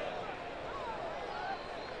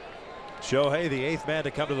 Shohei, the 8th man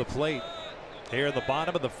to come to the plate here in the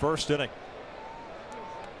bottom of the first inning.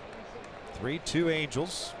 3-2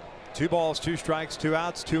 Angels. 2 balls, 2 strikes, 2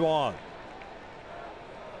 outs, 2 on.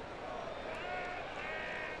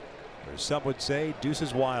 Or some would say, deuce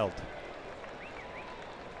is wild.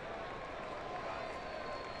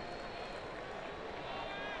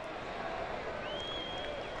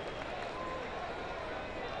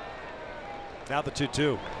 Now the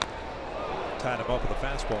 2-2. Tied him up with a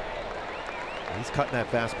fastball. He's cutting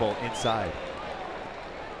that fastball inside.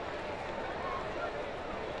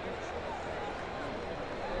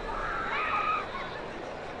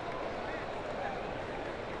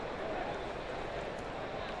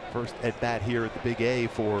 First at bat here at the Big A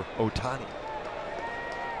for Ohtani.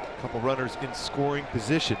 A couple runners in scoring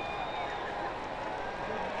position.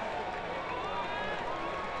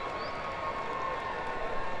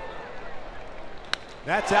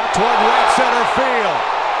 That's out toward right center field.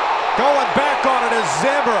 Going back on it is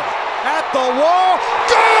Zimmer. At the wall.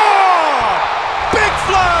 Gone! Big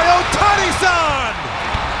fly, Ohtani-san!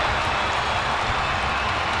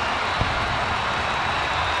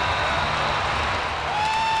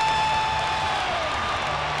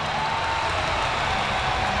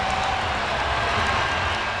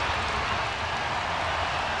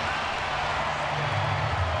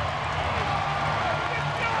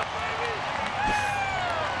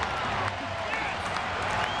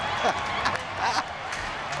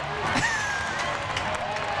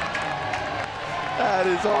 That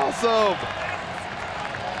is awesome.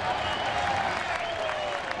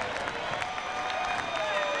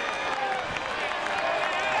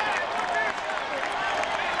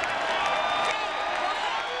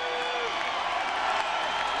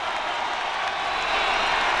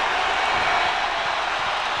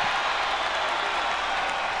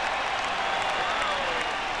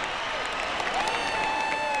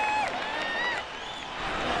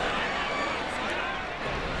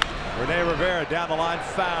 Rene Rivera down the line,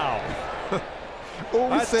 foul.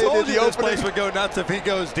 I told you this place would go nuts if he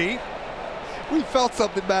goes deep. We felt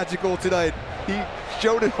something magical tonight. He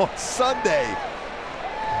showed it on Sunday.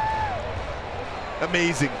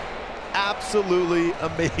 Amazing. Absolutely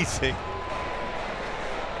amazing.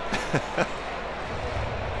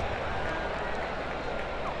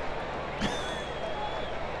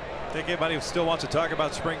 Think anybody still wants to talk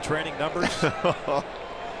about spring training numbers?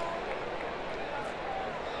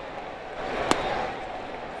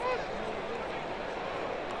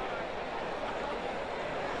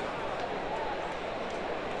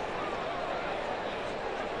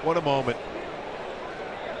 What a moment.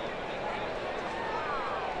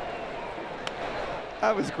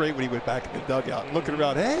 That was great when he went back in the dugout and looking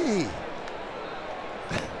around. Hey,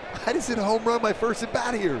 I just hit a home run my first at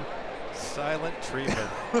bat here. Silent treatment.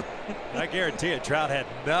 I guarantee it, Trout had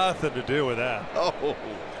nothing to do with that. Oh.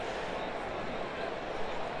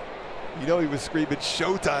 You know he was screaming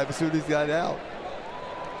showtime as soon as he got out.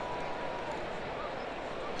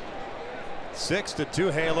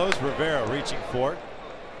 6-2 Halos. Rivera reaching for it.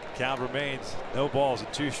 Count remains no balls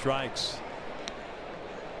and 2 strikes.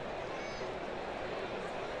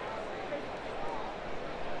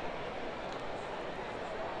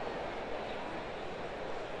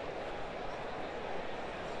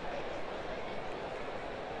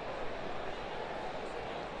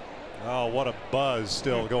 Oh, what a buzz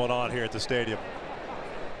still going on here at the stadium.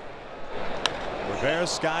 Rivera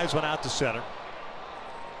skies one out to center.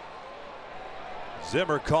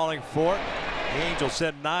 Zimmer calling for it. The Angels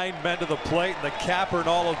send 9 men to the plate, and the capper in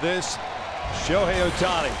all of this, Shohei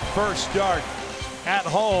Ohtani. First start at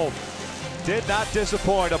home. Did not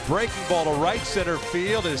disappoint. A breaking ball to right center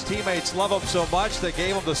field. His teammates love him so much they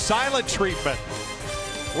gave him the silent treatment.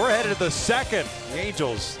 We're headed to the second. The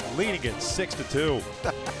Angels leading it 6-2.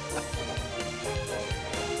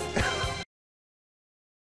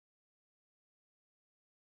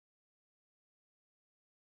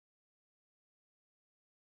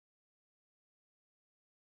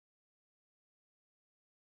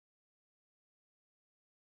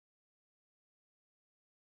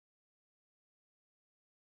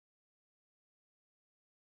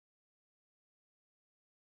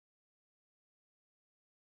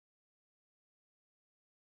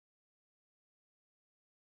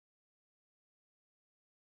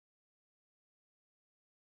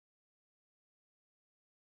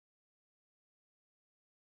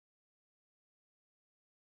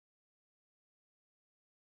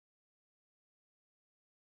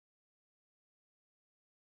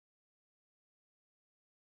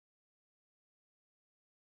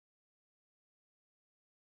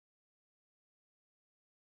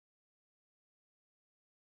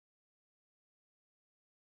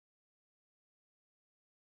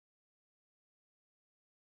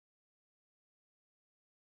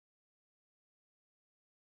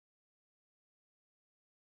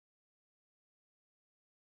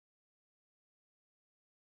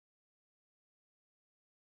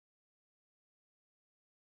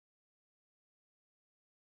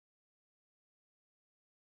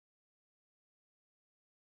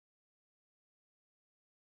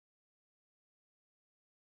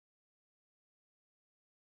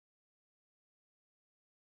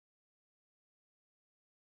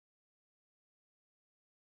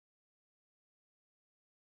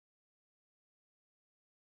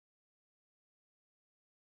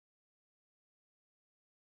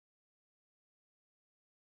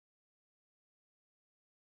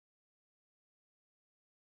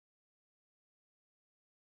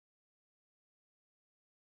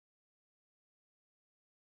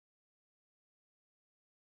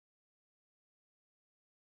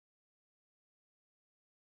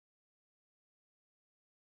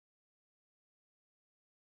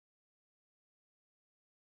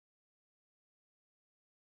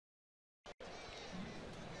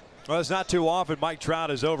 Well, it's not too often Mike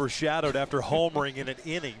Trout is overshadowed after homering in an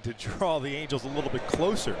inning to draw the Angels a little bit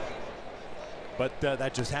closer. But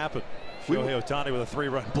that just happened. Shohei Ohtani with a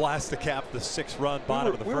 3-run blast to cap the 6-run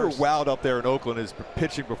bottom of the first. We were wowed up there in Oakland, his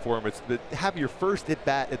pitching performance. But have your first at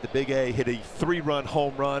bat at the Big A, hit a 3-run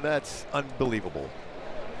home run, that's unbelievable.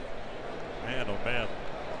 Man, oh man.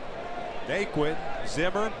 Naquin,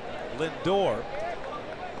 Zimmer, Lindor.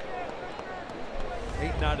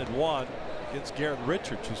 8-9-1 against Garrett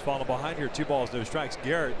Richards, who's fallen behind here. 2 balls, no strikes.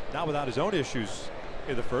 Garrett not without his own issues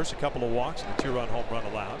in the first. A couple of walks and a 2-run home run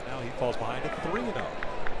allowed. Now he falls behind at 3-0.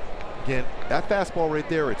 Again, that fastball right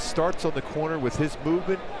there, it starts on the corner with his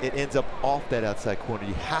movement. It ends up off that outside corner.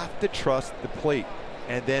 You have to trust the plate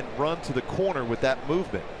and then run to the corner with that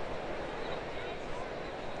movement.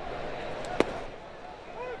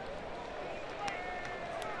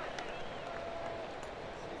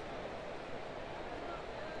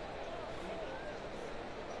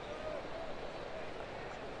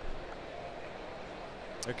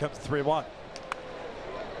 Here comes the 3-1.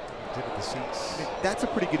 The seats. I mean, that's a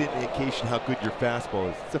pretty good indication how good your fastball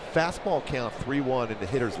is. It's a fastball count 3-1 and the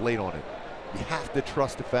hitter's late on it. You have to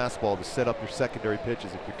trust the fastball to set up your secondary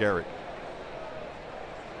pitches if you're Garrett.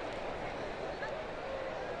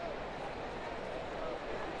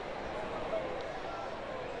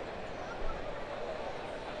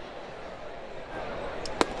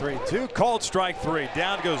 Three-two, called strike 3.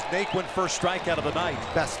 Down goes Naquin, first strikeout of the night.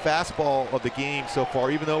 Best fastball of the game so far,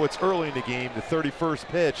 even though it's early in the game. The 31st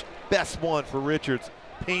pitch, best one for Richards.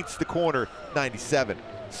 Paints the corner, 97.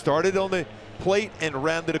 Started on the plate and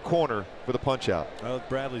rounded a corner for the punch out. Well,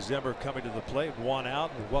 Bradley Zimmer coming to the plate, 1 out.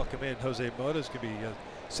 We welcome in Jose Mota's going to be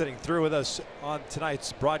sitting through with us on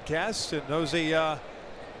tonight's broadcast. And Jose,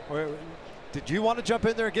 did you want to jump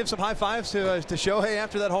in there and give some high fives to Shohei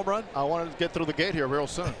after that home run? I wanted to get through the gate here real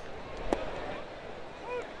soon.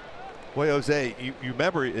 Boy, Jose, you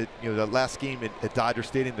remember it, that last game at Dodger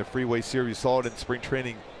Stadium, the Freeway Series, you saw it in spring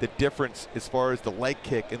training, the difference as far as the leg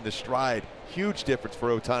kick and the stride, huge difference for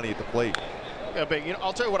Ohtani at the plate. Yeah, but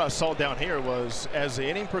I'll tell you what I saw down here was as the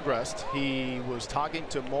inning progressed, he was talking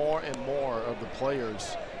to more and more of the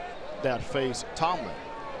players that face Tomlin.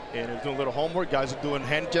 And he was doing a little homework. Guys are doing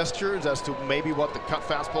hand gestures as to maybe what the cut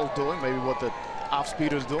fastball is doing, maybe what the off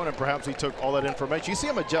speeder is doing, and perhaps he took all that information. You see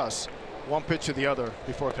him adjust one pitch to the other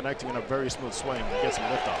before connecting in a very smooth swing and get some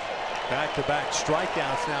liftoff. Back-to-back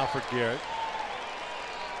strikeouts now for Garrett.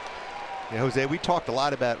 Yeah, Jose, we talked a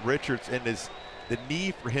lot about Richards and the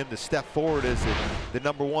need for him to step forward as the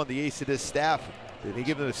number one, the ace of this staff. They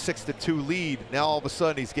give him a 6-2 lead. Now all of a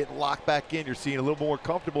sudden he's getting locked back in. You're seeing a little more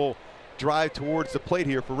comfortable drive towards the plate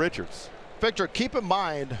here for Richards. Victor, keep in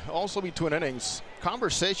mind also between innings,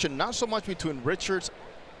 conversation not so much between Richards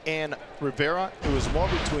and Rivera. It was more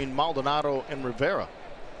between Maldonado and Rivera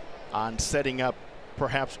on setting up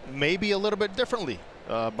perhaps maybe a little bit differently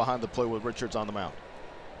behind the plate with Richards on the mound.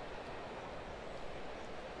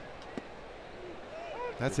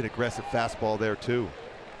 That's an aggressive fastball there too.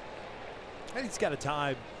 And he's got a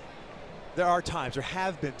time. There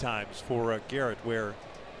have been times for Garrett where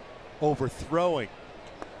overthrowing,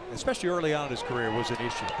 especially early on in his career, was an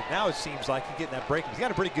issue. But now it seems like he's getting that breaking. He's got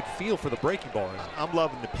a pretty good feel for the breaking ball. I'm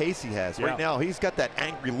loving the pace he has. Yeah. Right now, he's got that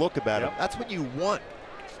angry look about him. That's what you want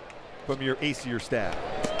from your ace of your staff.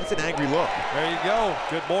 That's an angry look. There you go.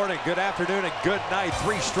 Good morning, good afternoon, and good night.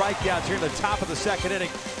 3 strikeouts here in the top of the 2nd inning.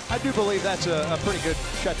 I do believe that's a pretty good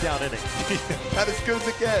shutdown inning. Not as good as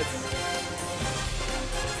it gets.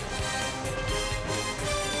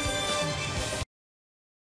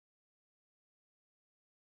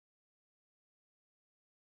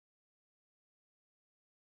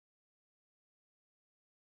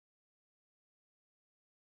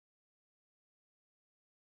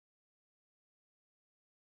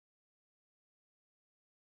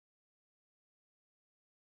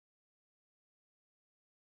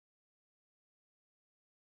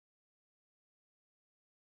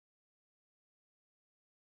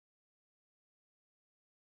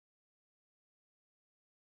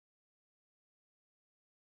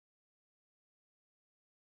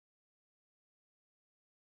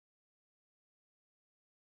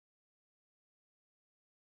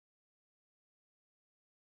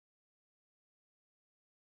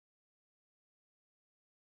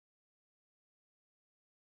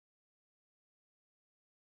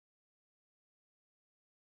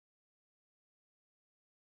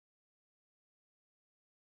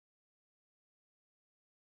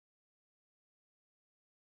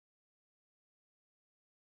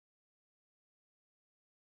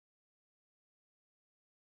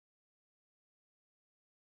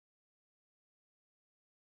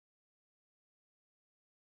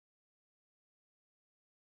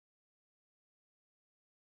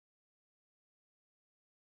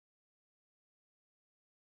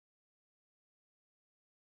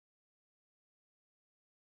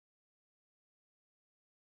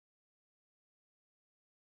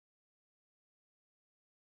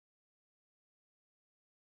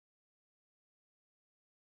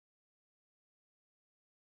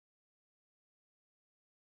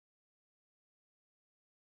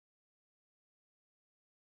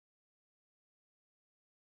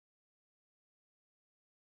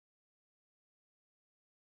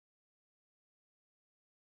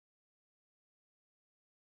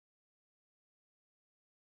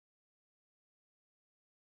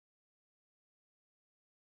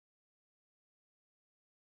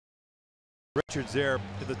 Richards there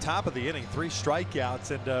at the top of the inning, 3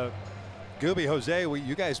 strikeouts, and Gooby, Jose,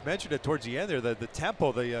 you guys mentioned it towards the end there, the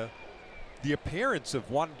tempo, the appearance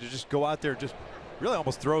of wanting to just go out there and just really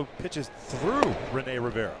almost throw pitches through Rene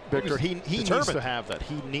Rivera. Victor, he needs to have that.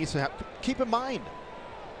 He needs to have. Keep in mind,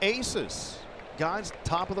 aces, guys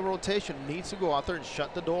top of the rotation, needs to go out there and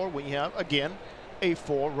shut the door when you have, again, a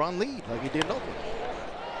 4-run lead like he did in Oakland.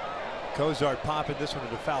 Cozart popping this one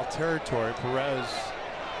into foul territory. Perez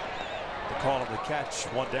the call on the catch,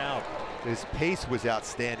 1 down. His pace was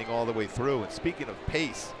outstanding all the way through. And speaking of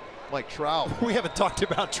pace, Mike Trout. We haven't talked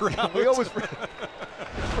about Trout. We always pretty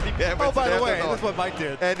bad. Oh, by the way, that's what Mike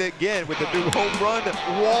did. And again, with the new home run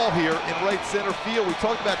wall here in right center field, we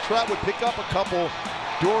talked about Trout would pick up a couple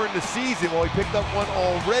during the season. Well, he picked up one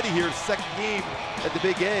already here, his 2nd game at the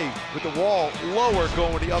Big A, with the wall lower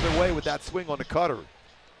going the other way with that swing on the cutter.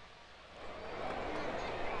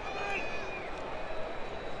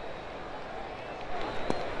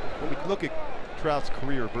 When we look at Trout's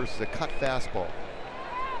career versus a cut fastball,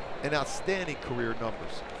 an outstanding career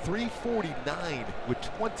numbers. 349 with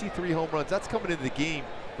 23 home runs. That's coming into the game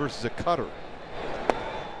versus a cutter.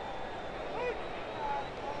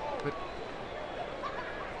 But,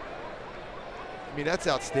 I mean, that's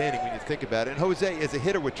outstanding when you think about it. And Jose, as a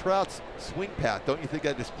hitter with Trout's swing path, don't you think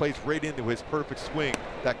that just plays right into his perfect swing,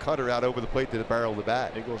 that cutter out over the plate to the barrel of the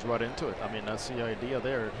bat? It goes right into it. I mean, that's the idea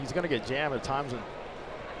there. He's going to get jammed at times, and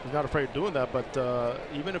he's not afraid of doing that, but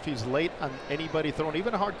even if he's late on anybody throwing,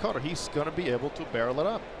 even a hard cutter, he's going to be able to barrel it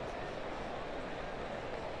up.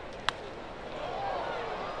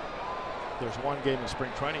 There's one game in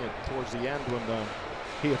spring training towards the end when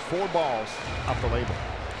he had 4 balls off the label.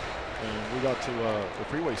 And we got to the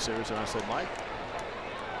freeway series, and I said, Mike,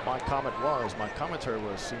 my commentary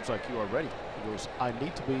was, seems like you are ready. He goes, I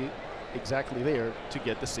need to be exactly there to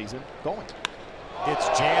get the season going. It's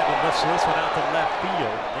jammed and lifts this one out to left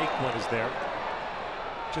field. Naquin is there.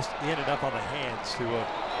 Just in enough on the hands to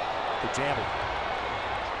jam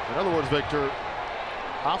it. In other words, Victor,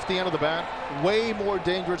 off the end of the bat, way more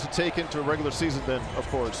dangerous to take into a regular season than, of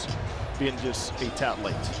course, being just a tad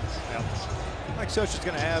late. Yep. Mike Scioscia's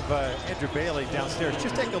going to have Andrew Bailey downstairs.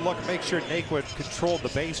 Just take a look and make sure Naquin controlled the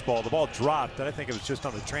baseball. The ball dropped, and I think it was just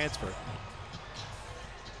on the transfer.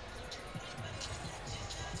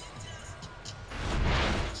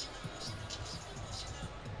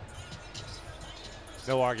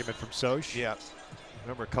 No argument from Soch. Yeah,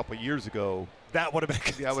 remember a couple years ago. That would have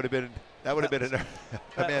been. That would have been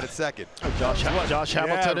a man at second. Josh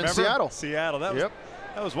Hamilton in Seattle. Seattle. That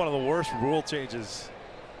was one of the worst rule changes.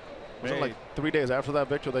 Was it like 3 days after that,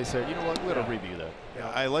 Victor? They said, you know what, we got to review that. Yeah,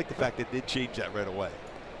 I like the fact that they did change that right away.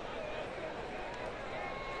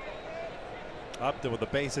 Upton with a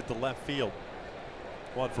base at the left field.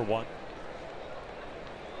 1 for 1.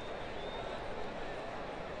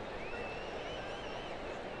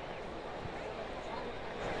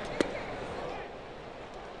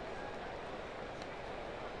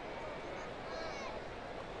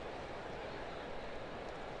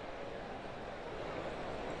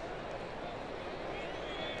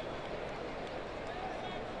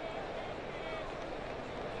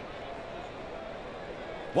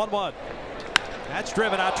 One. That's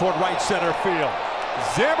driven out toward right center field.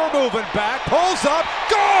 Zimmer moving back, pulls up,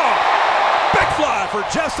 gone! Big fly for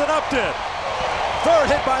Justin Upton. 3rd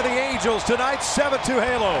hit by the Angels tonight, 7-2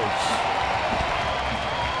 Halos.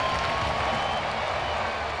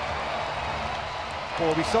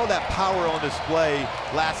 Well, we saw that power on display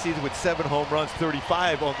last season with 7 home runs,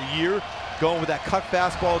 35 on the year. Going with that cut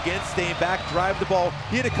fastball again, staying back, drive the ball.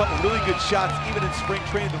 He had a couple really good shots, even in spring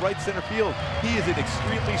training, the right center field. He is an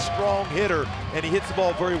extremely strong hitter, and he hits the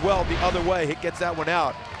ball very well the other way. He gets that one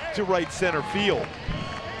out to right center field.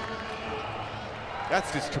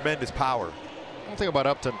 That's just tremendous power. One thing about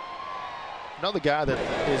Upton, another guy that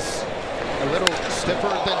is a little stiffer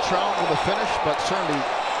than Trout with the finish, but certainly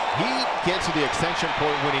he gets to the extension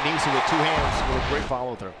point when he needs to with 2 hands with a great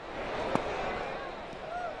follow through.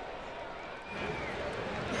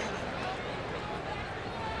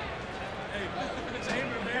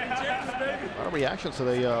 A lot of reactions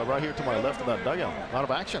today right here to my left of that dugout. A lot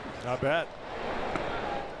of action. Not bad.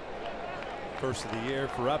 First of the year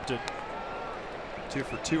for Upton. 2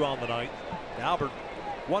 for 2 on the night. Albert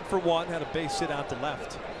 1 for 1, had a base hit out to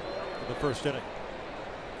left in the 1st inning.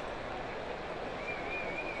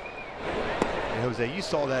 And Jose, you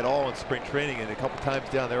saw that all in spring training and a couple times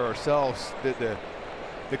down there ourselves.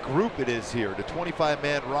 The group it is here, the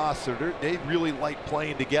 25-man roster, they really like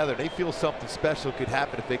playing together. They feel something special could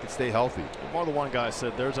happen if they could stay healthy. More than one guy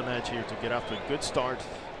said there's an edge here to get after a good start,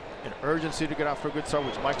 an urgency to get after a good start,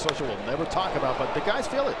 which Mike Scioscia will never talk about, but the guys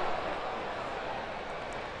feel it.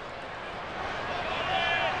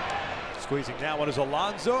 Squeezing now one is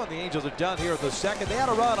Alonso, and the Angels are done here at the second. They had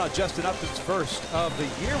a run on Justin Upton's first of the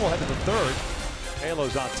year. We'll head to the third.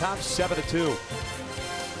 Halos on top, 7-2.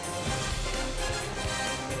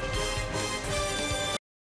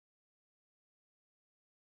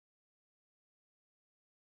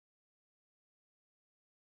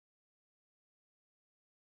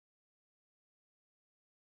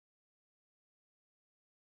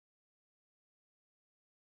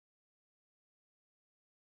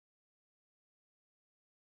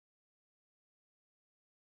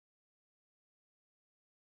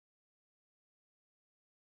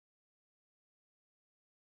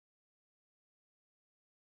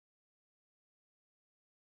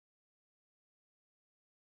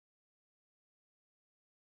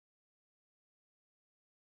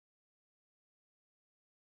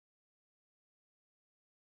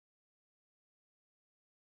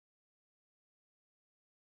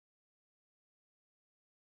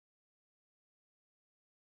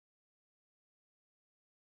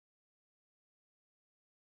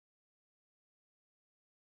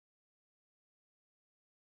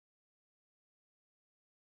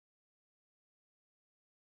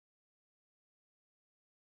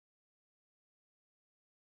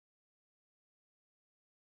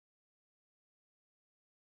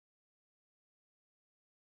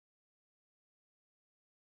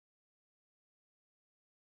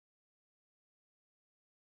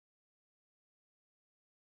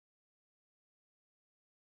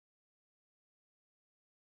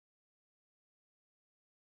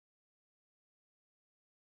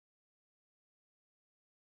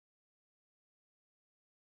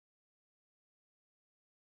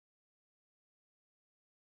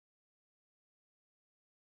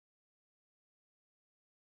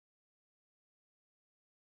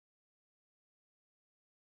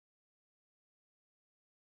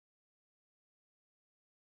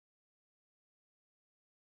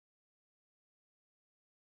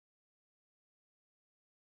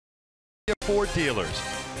 Ford dealers.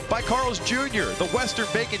 By Carl's Jr., the Western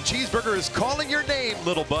Bacon Cheeseburger is calling your name,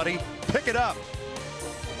 little buddy. Pick it up.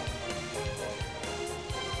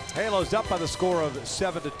 Halos up by the score of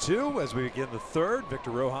 7-2 as we begin the third. Victor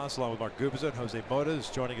Rojas along with Mark Gubicza and Jose Mota is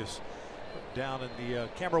joining us down in the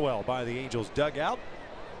camera well by the Angels dugout.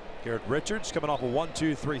 Garrett Richards coming off a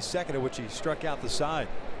 1-2-3 second in which he struck out the side.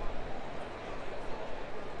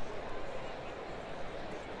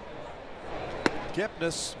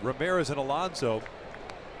 Kipnis, Ramirez, and Alonso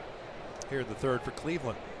here in the third for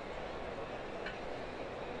Cleveland.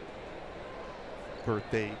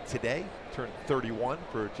 Birthday today, turned 31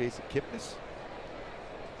 for Jason Kipnis.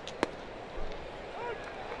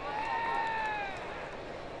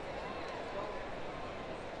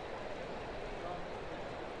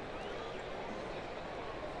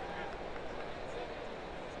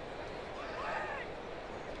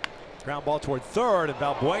 Ground ball toward third, and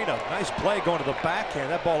Valbuena, nice play going to the backhand.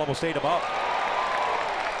 That ball almost ate him up.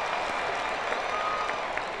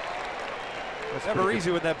 It's never easy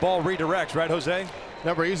when that ball redirects, right, Jose?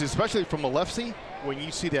 Never easy, especially from a lefty. When you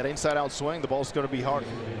see that inside-out swing, the ball's going to be hard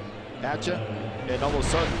at you, and all of a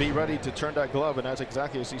sudden be ready to turn that glove, and that's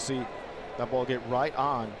exactly as you see that ball get right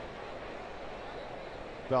on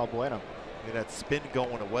Valbuena. And that spin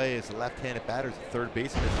going away as the left-handed batter's at third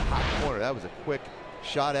baseman. It's a hot corner. That was a quick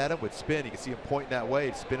shot at him with spin. You can see him pointing that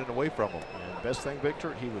way, spinning away from him. And best thing,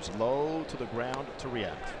 Victor, he was low to the ground to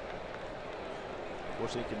react.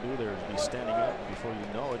 Worst thing you can do there is be standing up, and before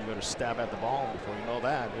you know it, you better stab at the ball. And before you know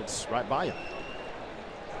that, it's right by you.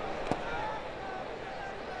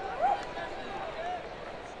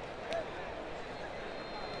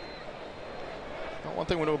 Now, one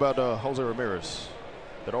thing we know about Jose Ramirez,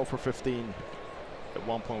 that 0 for 15 at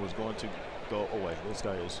one point was going to go away. This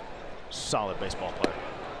guy is a solid baseball player.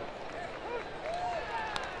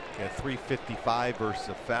 He had 355 versus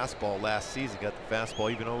a fastball last season. Got the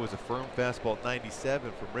fastball, even though it was a firm fastball at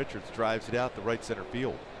 97 from Richards, drives it out the right center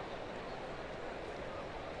field.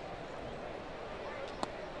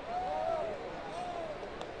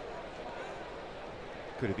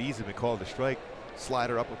 Could have easily been called a strike.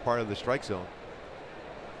 Slider upper part of the strike zone.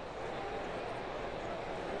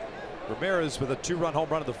 Ramirez with a 2-run home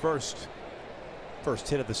run of the first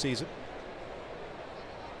hit of the season.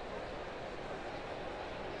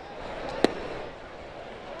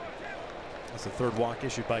 That's the third walk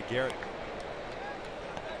issued by Garrett.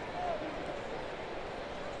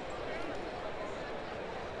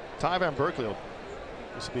 Ty Van Berkeley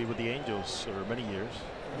used to be with the Angels for many years.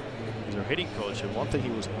 He's our hitting coach, and one thing he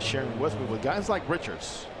was sharing with me, with guys like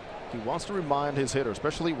Richards, he wants to remind his hitter,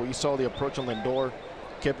 especially when you saw the approach on Lindor,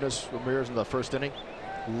 Kipnis, Ramirez in the first inning,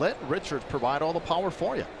 let Richards provide all the power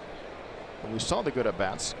for you. And we saw the good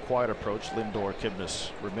at-bats, quiet approach, Lindor, Kipnis,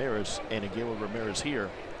 Ramirez, and again with Ramirez here,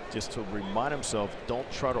 just to remind himself, don't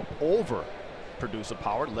try to overproduce the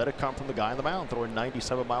power. Let it come from the guy on the mound throwing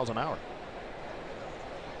 97 miles an hour.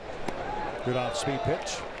 Good off-speed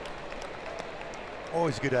pitch.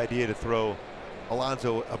 Always a good idea to throw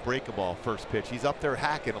Alonso a breaking ball first pitch. He's up there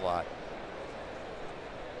hacking a lot.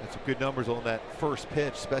 That's some good numbers on that first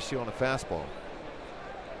pitch, especially on a fastball.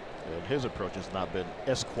 And his approach has not been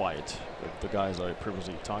as quiet with the guys I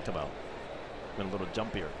previously talked about. Been a little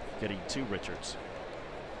jumpier, getting to Richards.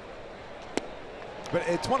 But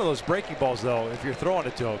it's one of those breaking balls, though, if you're throwing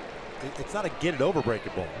it to him, it's not a get it over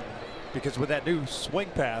breaking ball. Because with that new swing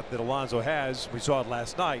path that Alonso has, we saw it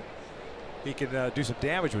last night, he can do some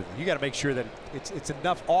damage with it. You got to make sure that it's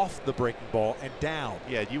enough off the breaking ball and down.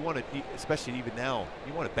 Yeah, you want to, especially even now,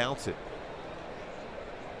 you want to bounce it.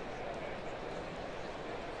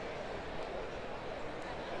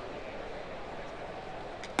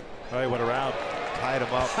 All right, went around. Tied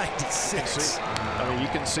him up. 96. I mean, you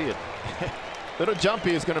can see it. Little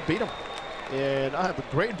jumpy is going to beat him. And I have a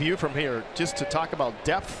great view from here just to talk about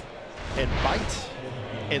depth and bite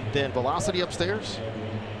and then velocity upstairs.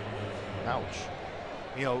 Ouch.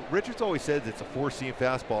 You know, Richards always says it's a four-seam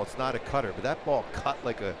fastball. It's not a cutter, but that ball cut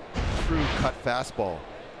like a true cut fastball.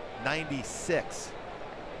 96.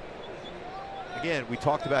 Again, we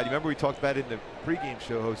talked about, you remember we talked about in the pregame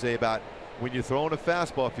show, Jose, about when you're throwing a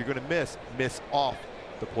fastball, if you're going to miss off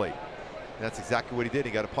the plate. And that's exactly what he did.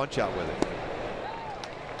 He got a punch out with it.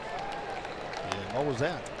 And what was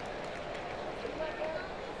that?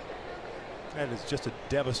 That is just a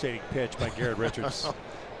devastating pitch by Garrett Richards.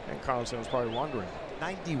 And Carlson was probably wondering.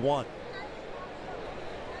 91.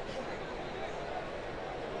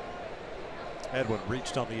 Edwin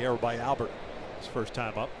reached on the air by Albert. His first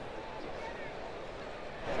time up.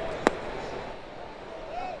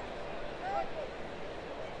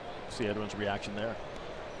 See Edwin's reaction there.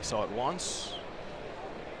 He saw it once,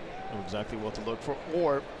 knew exactly what to look for,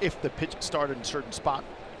 or if the pitch started in a certain spot,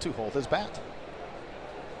 to hold his bat.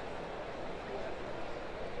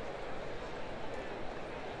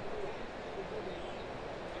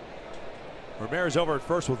 Ramirez over at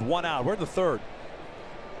first with 1 out. We're in the third.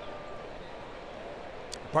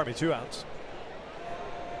 Pardon me, 2 outs.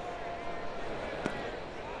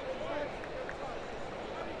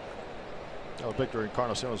 Oh, Victor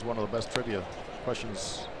Encarnacion is one of the best trivia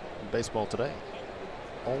questions in baseball today.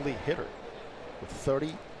 Only hitter with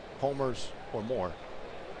 30 homers or more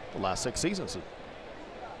the last 6 seasons.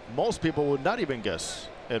 Most people would not even guess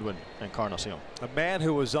Edwin Encarnacion. A man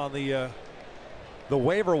who was on the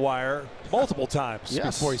waiver wire multiple times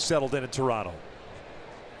before he settled in Toronto.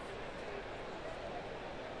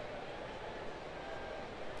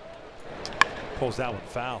 Pulls that one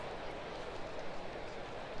foul.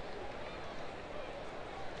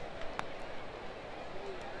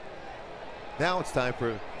 Now it's time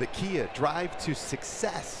for the Kia Drive to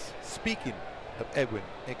Success. Speaking of Edwin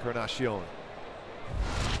Encarnacion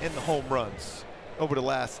and the home runs over the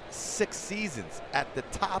last 6 seasons, at the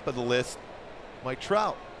top of the list, Mike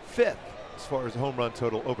Trout, 5th as far as home run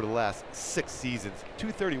total over the last 6 seasons.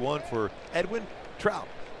 231 for Edwin. Trout,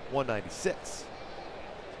 196.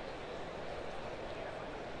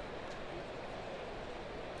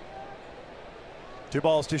 Two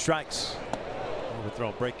balls, 2 strikes.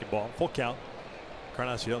 Overthrown breaking ball. Full count.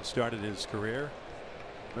 Encarnacion started his career.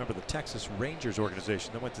 Remember the Texas Rangers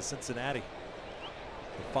organization that went to Cincinnati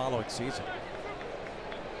the following season.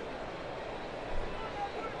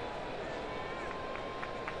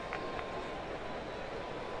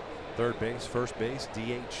 Third base, first base,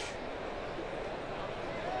 DH.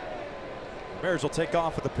 Ramirez will take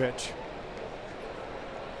off with the pitch.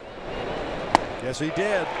 Yes, he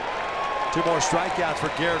did. 2 more strikeouts for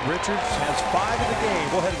Garrett Richards. Has 5 in the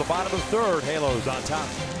game. We'll head to the bottom of the third. Halos on top.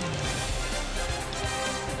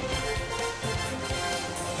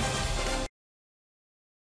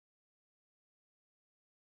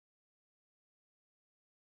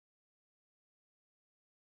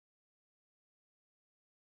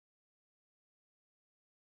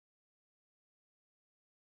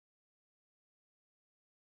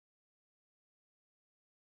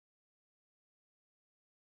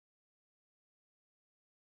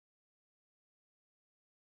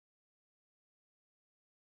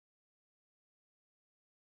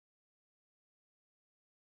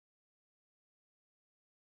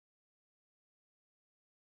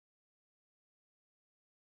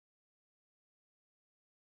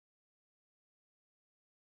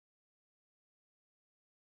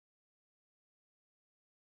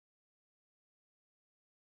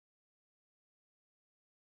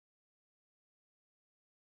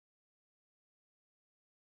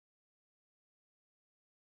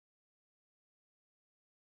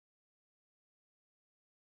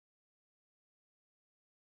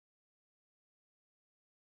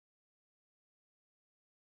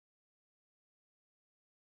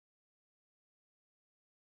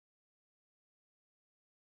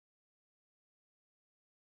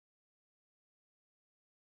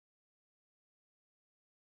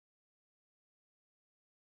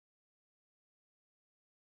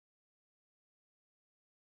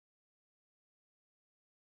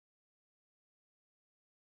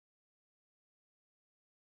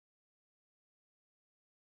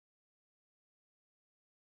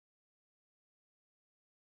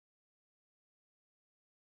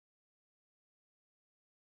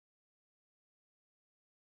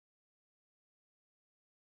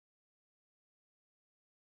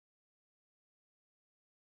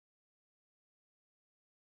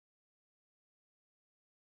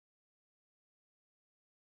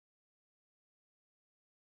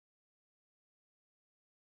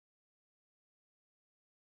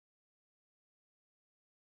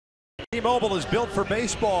 T-Mobile is built for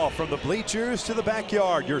baseball. From the bleachers to the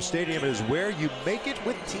backyard, your stadium is where you make it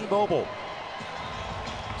with T-Mobile.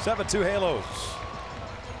 7-2 Halos.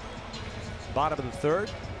 Bottom of the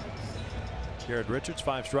third. Garrett Richards,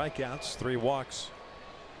 5 strikeouts, 3 walks,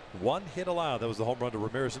 1 hit allowed. That was the home run to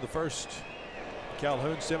Ramirez in the first.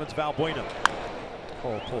 Calhoun, Simmons, Valbuena.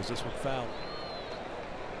 Cole pulls this one foul.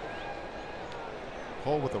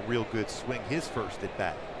 Cole with a real good swing, his first at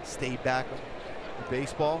bat. Stayed back on the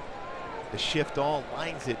baseball. The shift on,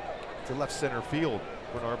 lines it to left center field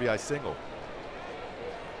for an RBI single.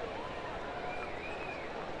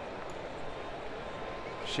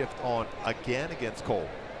 Shift on again against Cole.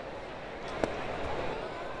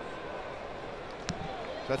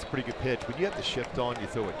 That's a pretty good pitch. When you have the shift on, you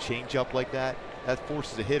throw a changeup like that, that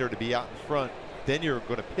forces a hitter to be out in front. Then you're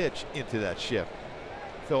going to pitch into that shift.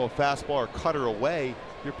 Throw a fastball or cutter away,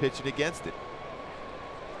 you're pitching against it.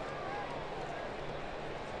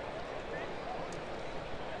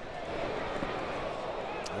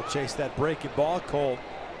 They'll chase that breaking ball. Cole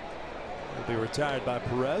will be retired by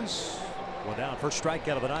Perez. 1 down. First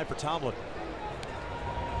strikeout of the night for Tomlin.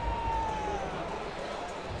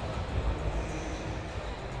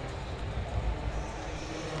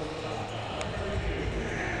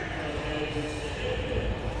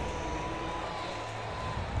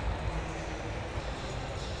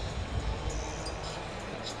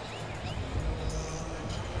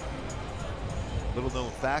 Little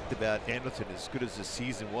known fact about Anderson, as good as this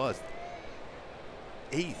season was,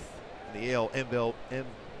 8th in the AL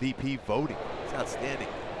MVP voting. It's outstanding.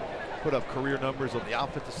 Put up career numbers on the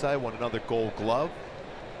offensive side, won another Gold Glove.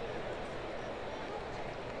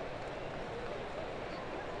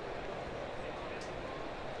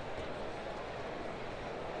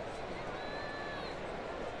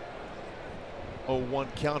 Oh, 1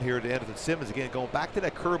 count here to Anderson. Simmons again going back to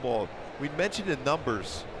that curveball. We mentioned the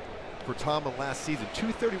numbers for Tomlin last season.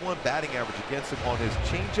 231 batting average against him on his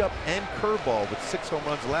changeup and curveball with 6 home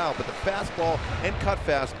runs allowed. But the fastball and cut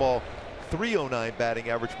fastball, 309 batting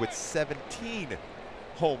average with 17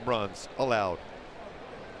 home runs allowed.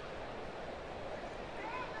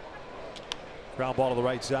 Ground ball to the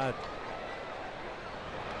right side.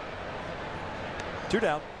 2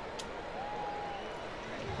 down.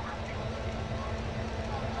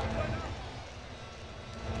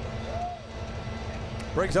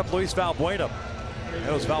 Brings up Luis Valbuena.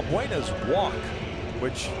 It was Valbuena's walk,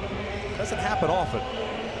 which doesn't happen often.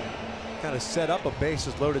 Kind of set up a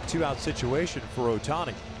bases loaded 2-out situation for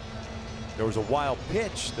Ohtani. There was a wild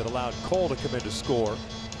pitch that allowed Cole to come in to score.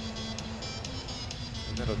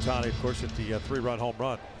 And then Ohtani, of course, hit the 3-run home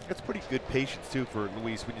run. That's pretty good patience, too, for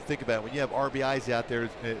Luis. When you think about it, when you have RBIs out there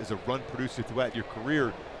as a run producer throughout your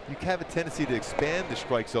career, you have a tendency to expand the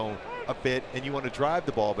strike zone a bit, and you want to drive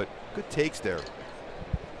the ball, but good takes there.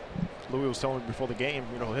 Louis was telling me before the game,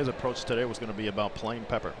 you know, his approach today was going to be about plain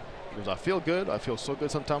pepper. He goes, I feel good. I feel so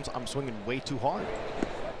good sometimes. I'm swinging way too hard.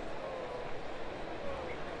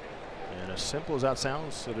 And as simple as that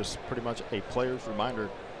sounds, it is pretty much a player's reminder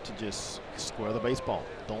to just square the baseball.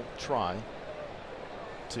 Don't try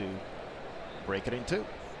to break it in 2.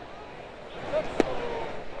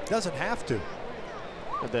 Doesn't have to.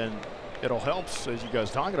 And then it'll help, as you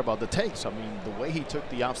guys talking about, the takes. I mean, the way he took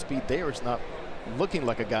the off speed there is not looking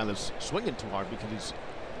like a guy that's swinging too hard because he's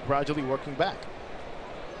gradually working back.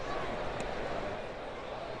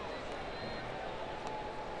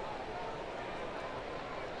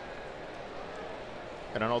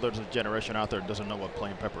 And I know there's a generation out there that doesn't know what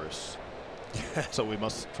plain pepper is. So we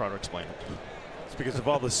must try to explain it. It's because of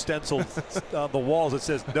all the stencils on the walls that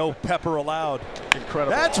says no pepper allowed. Incredible.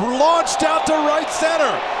 That's launched out to right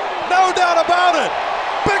center. No doubt about it.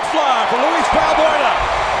 Big fly for Luis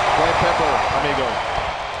Valbuena. Plain pepper, amigo.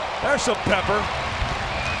 There's some pepper.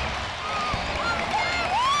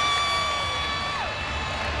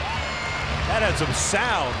 That had some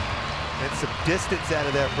sound. And some distance out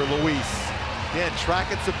of there for Luis. Again,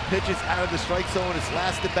 tracking some pitches out of the strike zone. His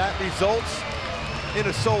last at-bat results in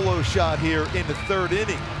a solo shot here in the 3rd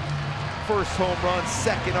inning. First home run,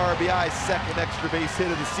 2nd RBI, 2nd extra base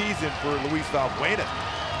hit of the season for Luis Valbuena.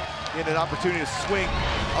 Getting an opportunity to swing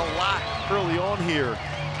a lot early on here.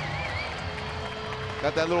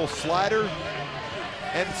 Got that little slider,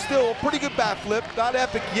 and still a pretty good bat flip. Not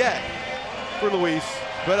epic yet for Luis,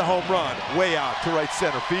 but a home run way out to right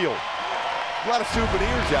center field. A lot of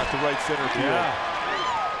souvenirs out to right center field. Yeah.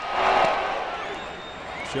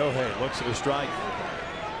 Shohei looks at a strike.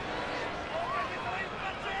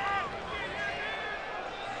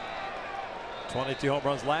 .22 home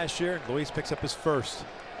runs last year. Luis picks up his first.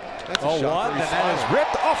 That's a 0-1, shot and that is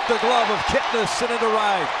ripped off the glove of Kitness and into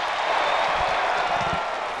right.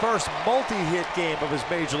 first multi-hit game of his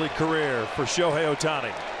major league career for Shohei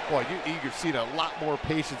Ohtani. Well, you're seeing a lot more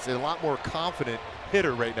patience and a lot more confident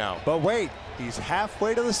hitter right now. But wait, he's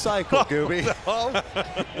halfway to the cycle, Gooby.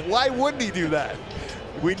 Why wouldn't he do that?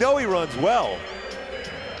 We know he runs well.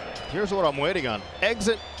 Here's what I'm waiting on.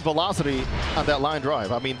 Exit velocity on that line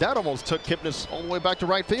drive. I mean, that almost took Kipnis all the way back to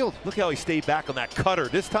right field. Look how he stayed back on that cutter.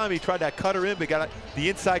 This time he tried that cutter in, but got the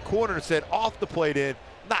inside corner and said off the plate in,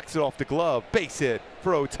 knocks it off the glove. Base hit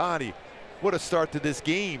for Ohtani. What a start to this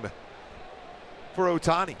game for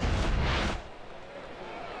Ohtani.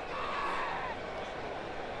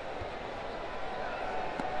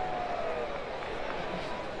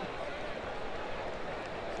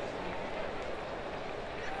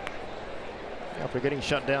 After getting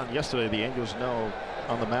shut down yesterday, the Angels know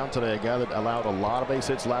on the mound today a guy that allowed a lot of base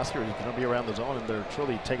hits last year. He's going to be around the zone, and they're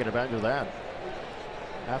truly taking advantage of that.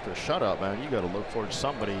 After a shutout, man, you got to look for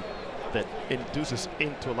somebody that induces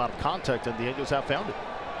into a lot of contact, and the Angels have found it.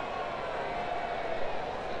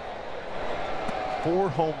 4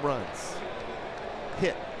 home runs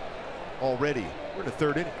hit already. We're in the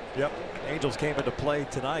 3rd inning. Yep. Angels came into play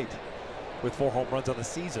tonight with 4 home runs on the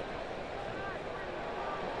season.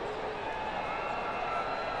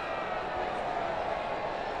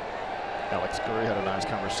 Alex Curry had a nice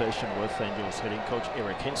conversation with Angels hitting coach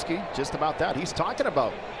Eric Hinsky just about that. He's talking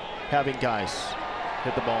about having guys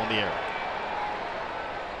hit the ball in the air.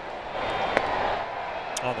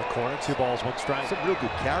 On the corner, 2 balls, 1 strike. Some real good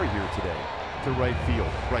carry here today to right field,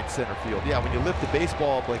 right center field. Yeah, when you lift the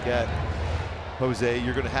baseball up like that, Jose,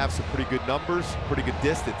 you're going to have some pretty good numbers, pretty good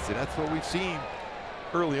distance, and that's what we've seen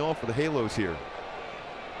early on for the Halos here.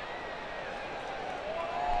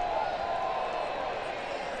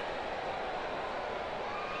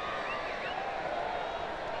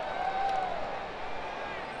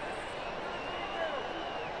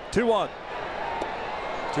 Two 2-1.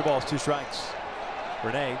 2 balls, 2 strikes.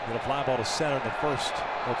 Renee with a fly ball to center in the first.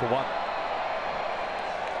 0 for 1.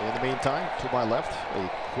 In the meantime, to my left, a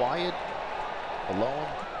quiet, alone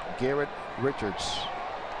Garrett Richards.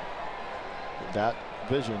 That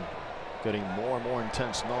vision getting more and more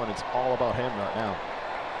intense, knowing it's all about him right now.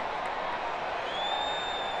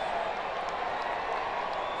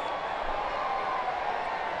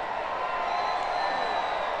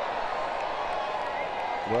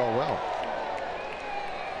 Well.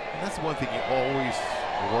 And that's one thing you always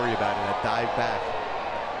worry about in that dive back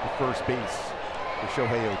to first base for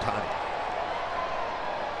Shohei Ohtani.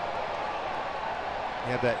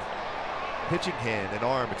 You have that pitching hand and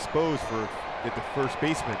arm exposed for the first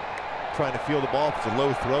baseman trying to feel the ball. If it's a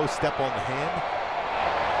low throw, step on the hand.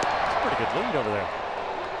 It's a pretty good lead over there.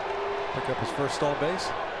 Pick up his first stolen base.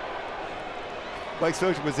 Mike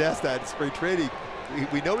Scioscia was asked that in spring training.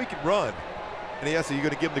 We know he can run. And he asked, are you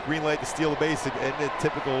going to give him the green light to steal the base? And the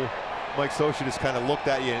typical Mike Scioscia just kind of looked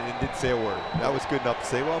at you and didn't say a word. That was good enough to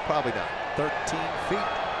say, well, probably not. 13 feet.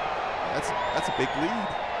 That's a big lead.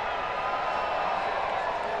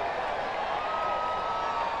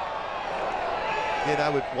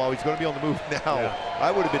 And while he's going to be on the move now, yeah,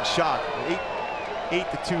 I would have been shocked. An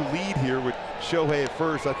 8-2 lead here with Shohei at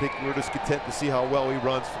first. I think we're just content to see how well he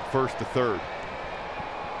runs from first to third.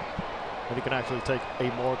 But he can actually take a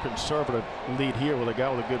more conservative lead here with a guy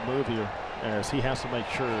with a good move here, as he has to make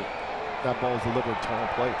sure that ball is delivered to home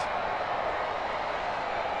plate.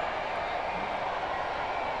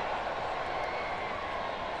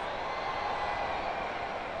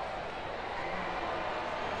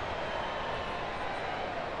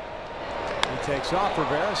 He takes off.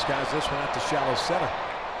 Rivera skies this one out to shallow center.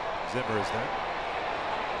 Zimmer is there.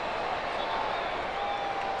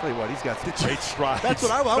 Tell you what, he's got some great strides. That's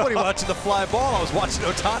what I wasn't watching the fly ball. I was watching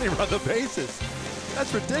Ohtani run the bases.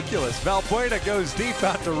 That's ridiculous. Valbuena goes deep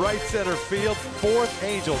out to right center field. 4th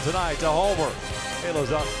Angel tonight to homer.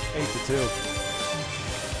 Halos up 8-2.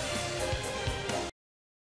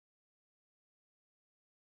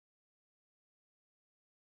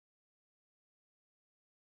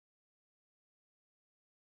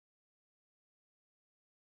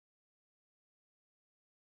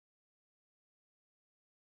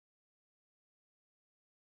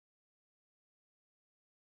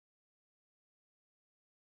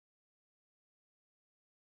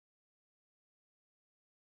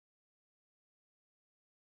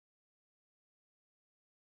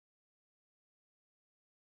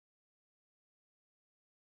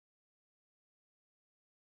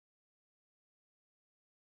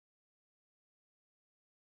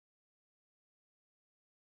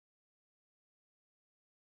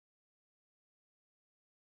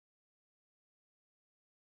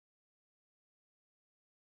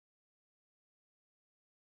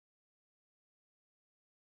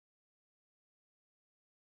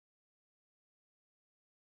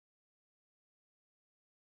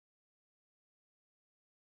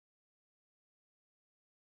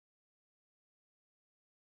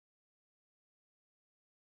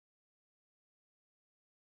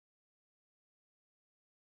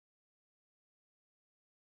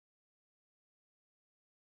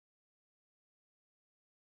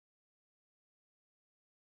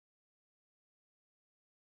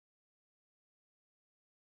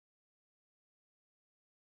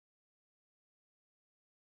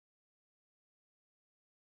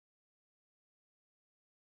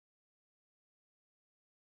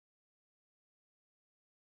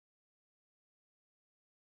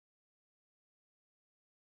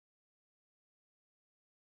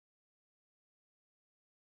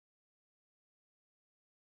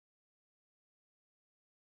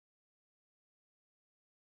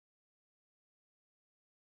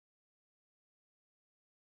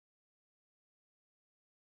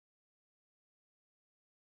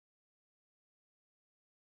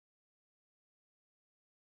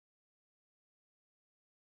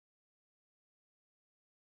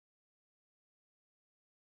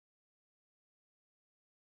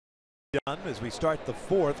 done as we start the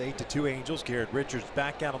fourth. 8-2 Angels. Garrett Richards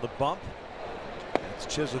back out on the bump. That's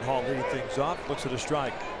Chisenhall leading things off. Looks at a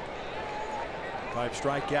strike. 5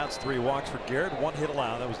 strikeouts, 3 walks for Garrett. 1 hit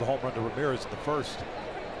allowed. That was the home run to Ramirez in the first.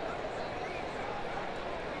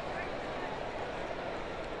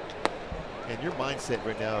 And your mindset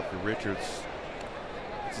right now for Richards,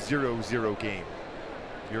 it's a 0-0 game.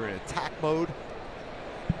 You're in attack mode.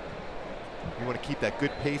 You want to keep that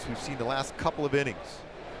good pace we've seen the last couple of innings.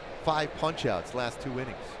 5 punch-outs last 2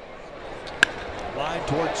 innings. Line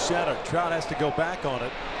towards center. Trout has to go back on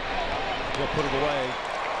it. He'll put it away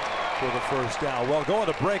for the first out. Well, going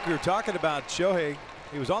to break, we were talking about Shohei.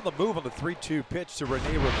 He was on the move on the 3-2 pitch to Rene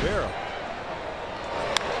Rivera.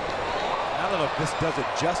 I don't know if this does it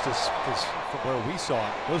justice, because from where we saw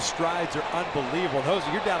it, those strides are unbelievable. Those,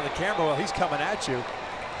 you're down in the camera while he's coming at you.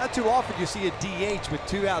 Not too often you see a DH with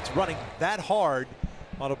 2 outs running that hard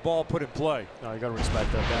on a ball put in play. No, you got to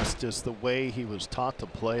respect that. That's just the way he was taught to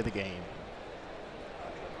play the game.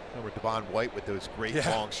 Remember Devon White with those great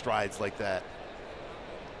long strides like that.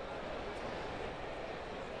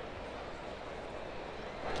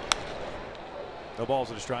 No balls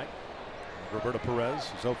and a strike. Roberto Perez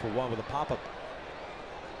is 0 for 1 with a pop-up.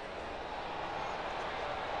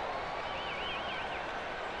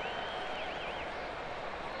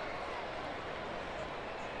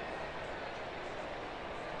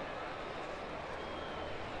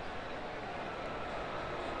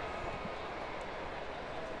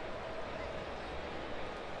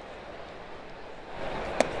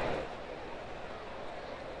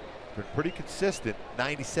 Been pretty consistent,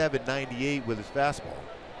 97, 98 with his fastball.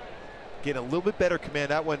 Getting a little bit better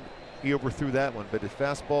command. That one, he overthrew that one, but his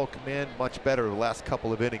fastball command much better the last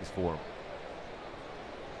couple of innings for him.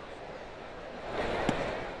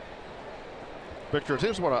 Victor,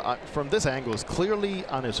 here's what from this angle is clearly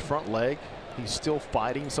on his front leg. He's still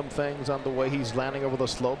fighting some things on the way he's landing over the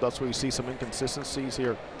slope. That's where you see some inconsistencies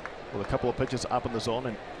here with a couple of pitches up in the zone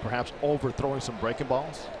and perhaps overthrowing some breaking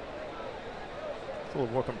balls. A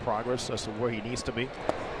little work in progress as to where he needs to be.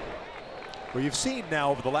 Well, you've seen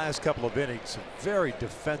now over the last couple of innings some very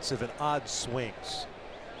defensive and odd swings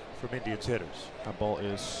from Indians hitters. That ball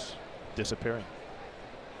is disappearing.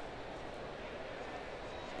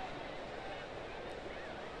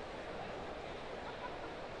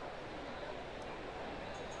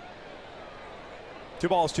 Two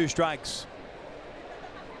balls, 2 strikes.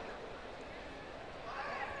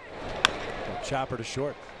 Chopper to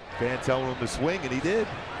short. Fan telling him to swing, and he did.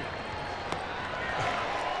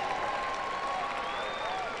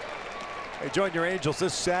 Hey, join your Angels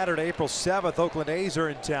this Saturday, April 7th. Oakland A's are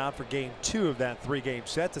in town for Game 2 of that 3-game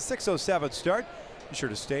set. It's a 6:07 start. Be sure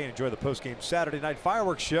to stay and enjoy the post-game Saturday night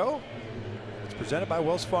fireworks show. It's presented by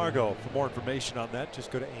Wells Fargo. For more information on that,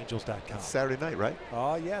 just go to angels.com. It's Saturday night, right?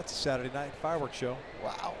 Oh, yeah, it's a Saturday night fireworks show.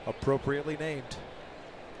 Wow. Appropriately named.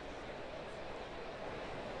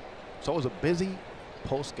 So it was a busy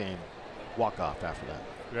post-game walk-off after that.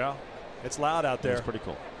 Yeah, it's loud out there. It's pretty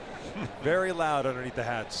cool. Very loud underneath the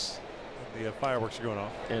hats. The fireworks are going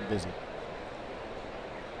off. And busy.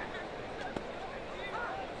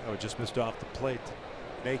 Oh, just missed off the plate.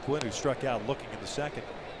 Naquin, who struck out looking in the second.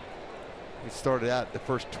 He started out the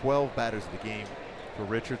first 12 batters of the game for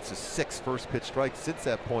Richards. His 6 first pitch strikes. Since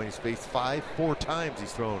that point, he's faced 4 times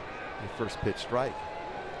he's thrown a first pitch strike.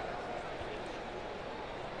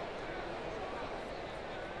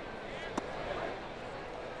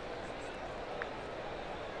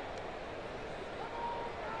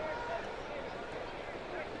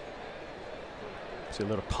 See a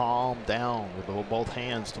little calm down with both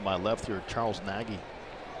hands to my left here, Charles Nagy,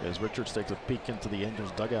 as Richards takes a peek into the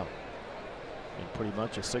Angels dugout. And pretty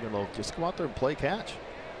much a signal of just go out there and play catch.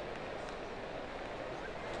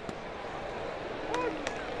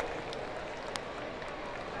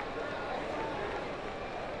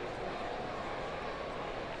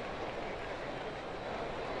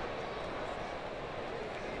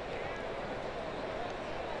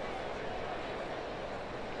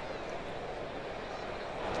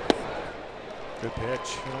 Good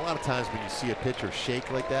pitch. And a lot of times when you see a pitcher shake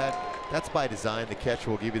like that, that's by design. The catcher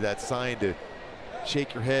will give you that sign to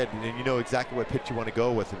shake your head, and you know exactly what pitch you want to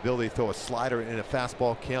go with. The ability to throw a slider in a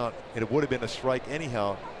fastball count, and it would have been a strike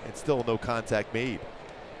anyhow, and still no contact made.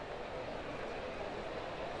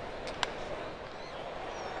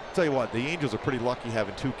 Tell you what, the Angels are pretty lucky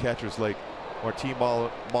having 2 catchers like Martin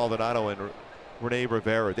Maldonado and Rene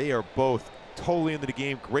Rivera. They are both totally into the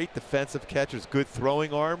game. Great defensive catchers, good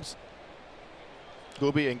throwing arms.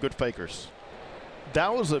 Gooby and good fakers.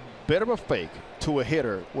 That was a bit of a fake to a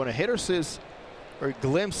hitter. When a hitter says or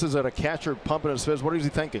glimpses at a catcher pumping his fist, what is he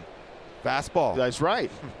thinking? Fastball. That's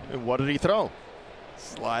right. And what did he throw?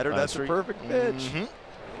 Slider. That's a perfect pitch.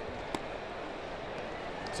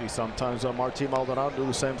 See sometimes Martin Maldonado do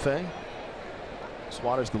the same thing.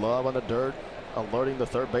 Swatter's glove on the dirt, alerting the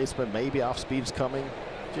third baseman maybe off speed's coming,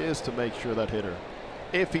 just to make sure that hitter,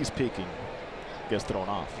 if he's peaking, gets thrown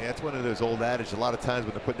off. Yeah, it's one of those old adages. A lot of times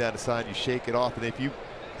when they put down a sign, you shake it off, and if you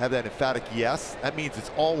have that emphatic yes, that means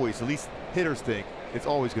it's always, at least hitters think, it's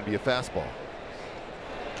always going to be a fastball.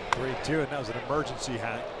 3-2, and that was an emergency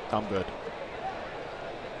hack. I'm good.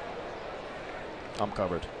 I'm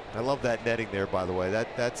covered. I love that netting there, by the way. That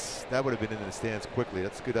would have been into the stands quickly.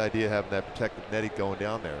 That's a good idea, having that protective netting going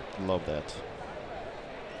down there. Love that.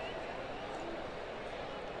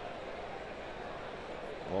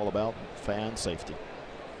 All about fan safety.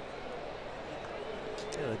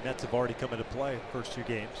 Yeah, the Nets have already come into play in the first 2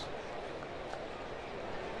 games.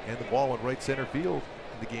 And the ball went right center field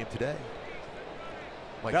in the game today.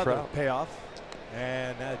 Mike Another Trout. payoff,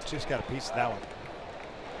 and that just got a piece of that one.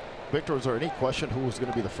 Victor, is there any question who was going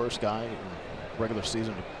to be the first guy in regular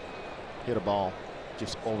season to hit a ball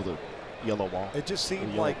just over the yellow wall? It just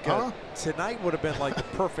seemed yellow- like tonight would have been like the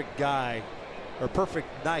perfect guy or perfect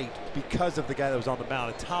night because of the guy that was on the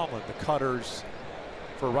mound. Tomlin, the cutters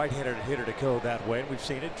for a right-handed hitter to go that way. And we've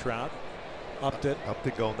seen it. Trout upped it.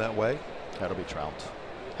 Going that way. Had to be Trout.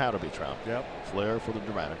 Had to be Trout. Yep. Flair for the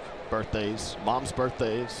dramatic. Birthdays, mom's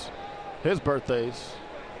birthdays, his birthdays.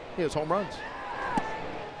 He has home runs.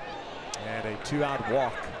 And a 2-out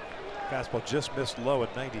walk. Fastball just missed low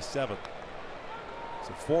at 97.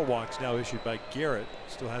 So 4 walks now issued by Garrett.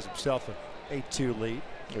 Still has himself an 8-2 lead.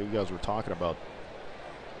 You guys were talking about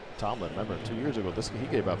Tomlin. Remember 2 years ago, he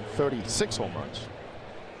gave up 36 home runs.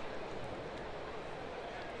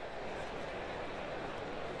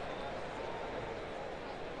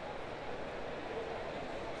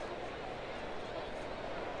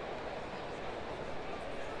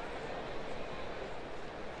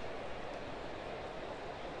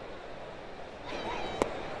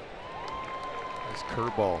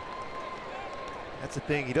 Curveball. That's the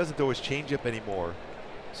thing. He doesn't throw his changeup anymore.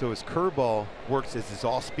 So his curveball works as his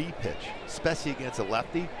all-speed pitch, especially against a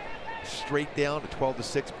lefty. Straight down, a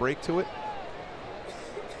 12-6 break to it.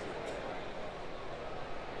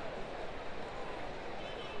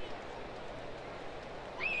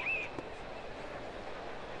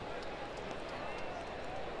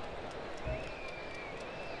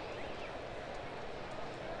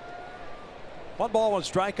 One ball, 1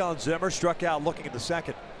 strike on Zimmer. Struck out looking at the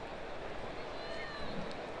second.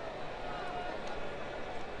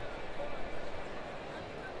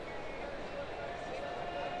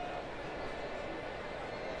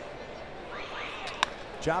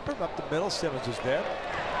 Chopper up the middle. Simmons is there.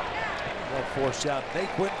 Well forced out. Naquin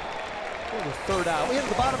for the 3rd out. Into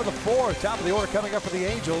the bottom of the 4th. Top of the order coming up for the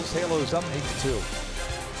Angels. Halos up 8-2.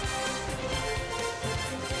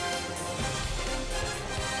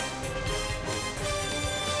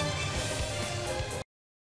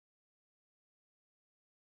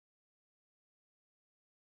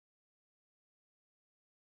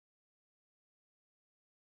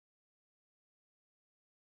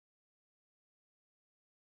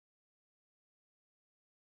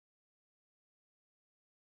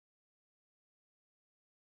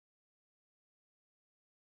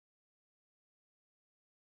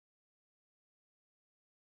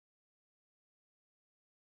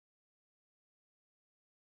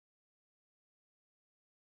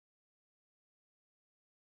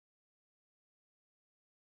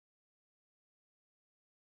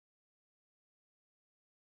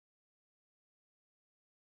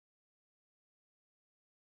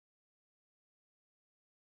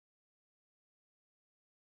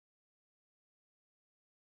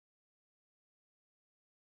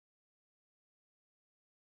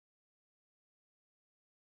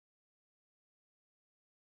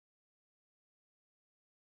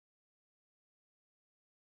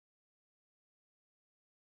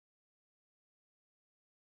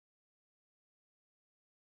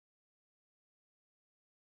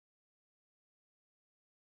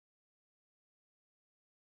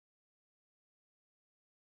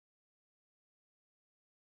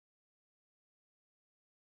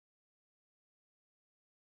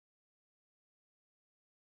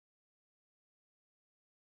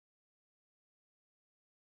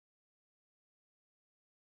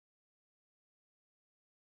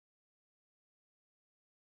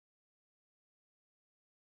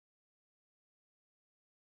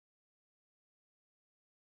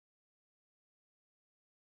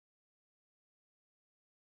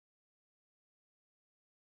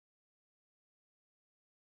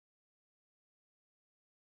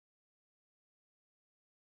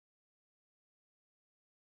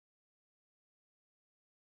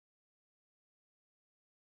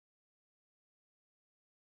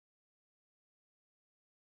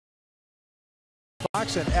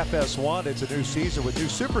 Fox and FS1. It's a new season with new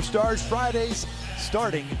superstars. Fridays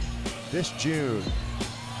starting this June.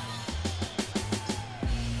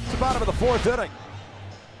 It's the bottom of the fourth inning.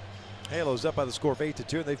 Halos up by the score of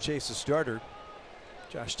 8-2, and they've chased the starter,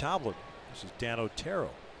 Josh Tomlin. This is Dan Otero.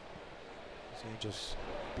 The Angels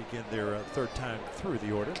begin their third time through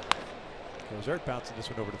the order. Cozart bouncing this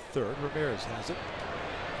one over to third. Ramirez has it.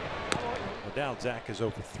 Well, down, Zach is 0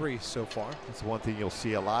 for 3 so far. That's one thing you'll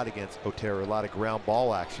see a lot against Otero, a lot of ground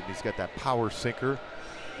ball action. He's got that power sinker,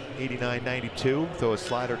 89-92, throw a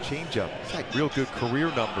slider changeup. He's had real good career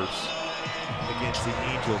numbers against the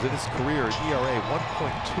Angels. In his career, ERA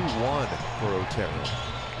 1.21 for Otero.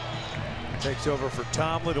 Takes over for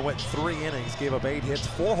Tomlin, who went 3 innings, gave up 8 hits,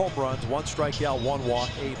 4 home runs, 1 strikeout, 1 walk,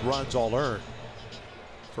 8 runs all earned.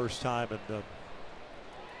 First time in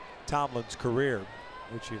Tomlin's career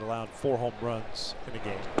which he'd allowed 4 home runs in a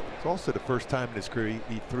game. It's also the first time in his career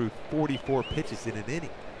he threw 44 pitches in an inning.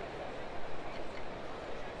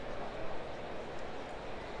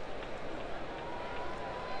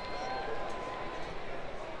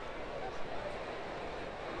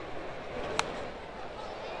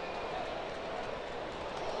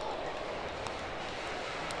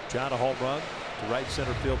 John, a home run to right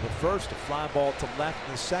center field in the first, a fly ball to left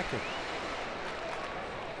in the second.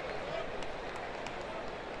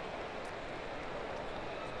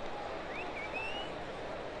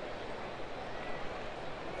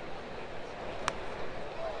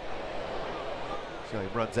 So he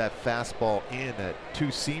runs that fastball in, that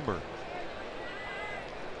two-seamer.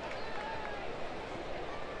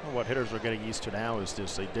 Well, what hitters are getting used to now is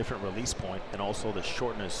just a different release point and also the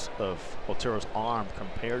shortness of Otero's arm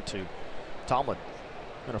compared to Tomlin.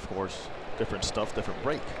 And of course, different stuff, different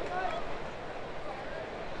break.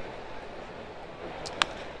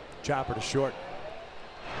 Chopper to short.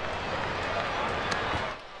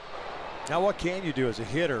 Now what can you do as a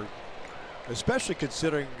hitter, especially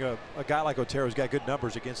considering a guy like Otero's got good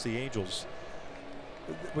numbers against the Angels?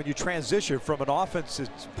 When you transition from an offense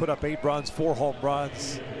that's put up 8 runs, 4 home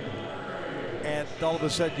runs, and all of a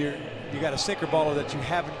sudden you got a sinker baller that you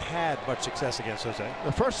haven't had much success against, Jose.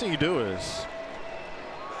 The first thing you do is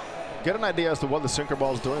get an idea as to what the sinker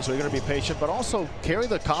ball is doing, so you're going to be patient, but also carry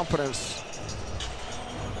the confidence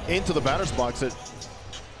into the batter's box that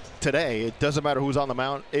today, it doesn't matter who's on the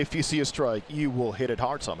mound. If you see a strike, you will hit it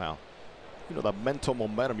hard somehow. You know, the mental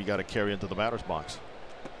momentum you got to carry into the batter's box.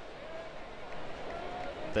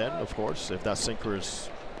 Then, of course, if that sinker is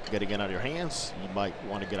getting in out of your hands, you might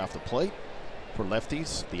want to get off the plate. For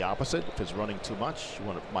lefties, the opposite. If it's running too much,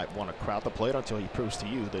 you might want to crowd the plate until he proves to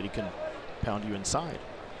you that he can pound you inside.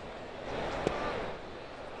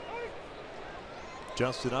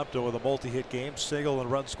 Justin Upton with a multi-hit game, single and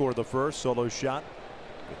run scored the first, solo shot.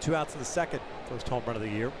 With 2 outs in the second, first home run of the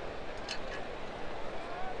year.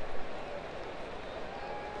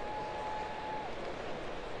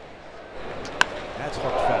 That's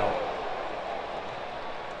hooked foul.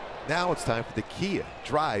 Now it's time for the Kia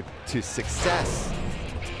drive to success.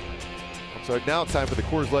 I'm sorry, now it's time for the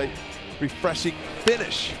Coors Light refreshing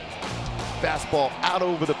finish. Fastball out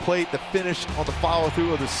over the plate, the finish on the follow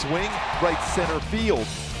through of the swing, right center field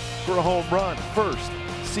for a home run. First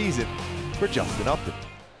season for Justin Upton.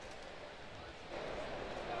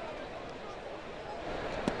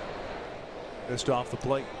 Missed off the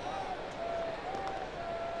plate.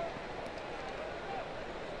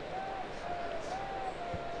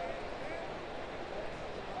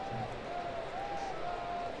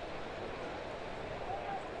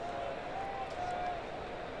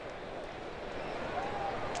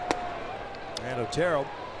 And Otero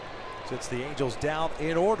sets the Angels down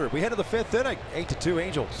in order. We head to the 5th inning, 8-2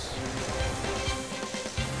 Angels.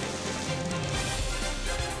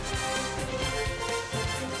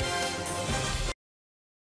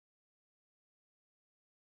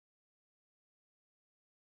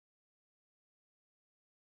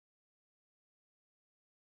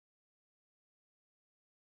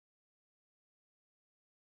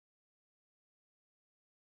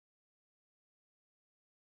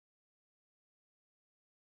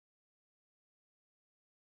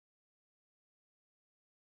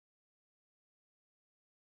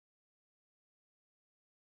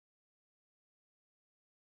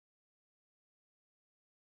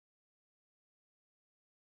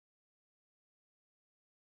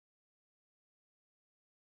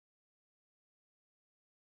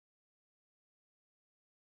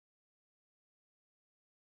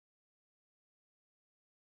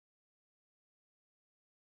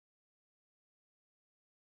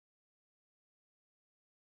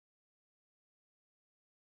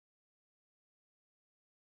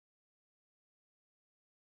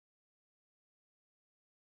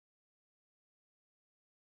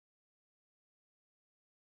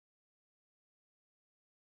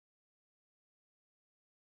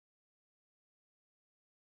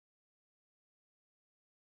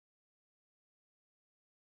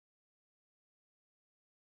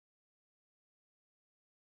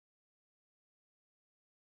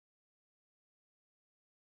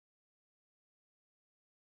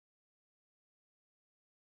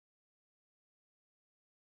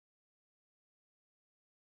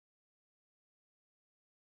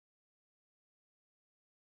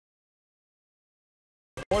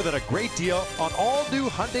 More than a great deal on all new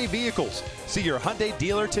Hyundai vehicles. See your Hyundai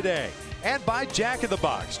dealer today. And by Jack in the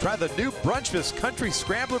Box. Try the new Brunchfest Country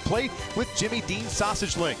Scrambler Plate with Jimmy Dean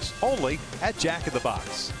sausage links. Only at Jack in the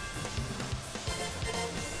Box.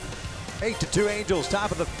 8-2 Angels,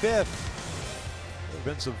 top of the 5th. There have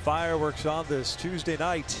been some fireworks on this Tuesday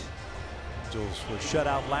night. Angels were shut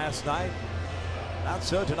out last night. Not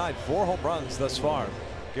so tonight. 4 home runs thus far.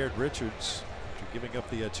 Garrett Richards, after giving up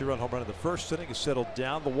the 2-run home run in the first inning, has settled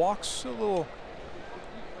down. The walks a little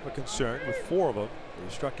of a concern with 4 of them.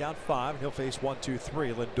 He struck out 5, and he'll face 1, 2,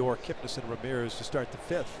 3. Lindor, Kipnis, and Ramirez to start the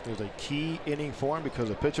 5th. There's a key inning for him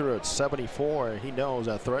because a pitcher at 74, he knows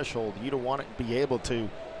that threshold. You don't want to be able to.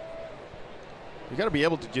 You got to be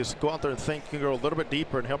able to just go out there and think you can go a little bit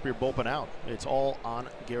deeper and help your bullpen out. It's all on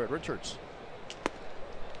Garrett Richards.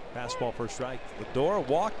 Fastball for a strike. Lindor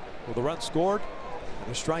walk with a run scored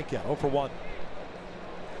and a strikeout. 0 for 1.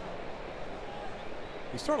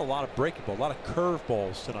 He's thrown a lot of breaking ball, a lot of curve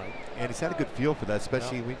balls tonight. And he's had a good feel for that,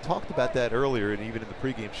 especially we talked about that earlier and even in the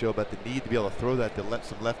pregame show about the need to be able to throw that to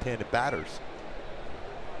some left-handed batters.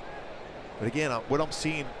 But again, what I'm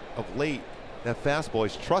seeing of late, that fastball,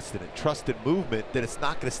 is trusted it, trusted movement, that it's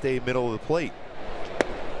not going to stay middle of the plate.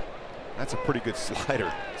 That's a pretty good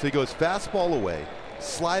slider. So he goes fastball away,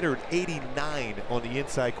 slider at 89 on the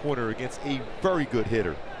inside corner against a very good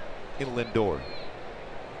hitter in Lindor.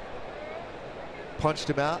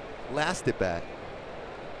 Punched him out, last at bat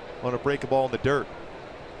on a break ball in the dirt.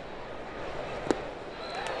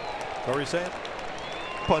 What were you saying?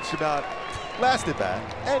 Punched him out, last at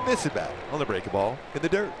bat, and miss at bat on the break ball in the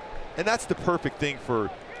dirt. And that's the perfect thing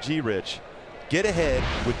for G-Rich. Get ahead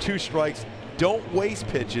with 2 strikes. Don't waste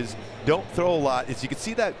pitches. Don't throw a lot. As you can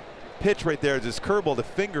see, that pitch right there is this curveball. The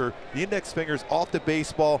finger, the index finger is off the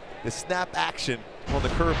baseball. The snap action on the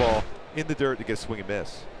curveball in the dirt to get a swing and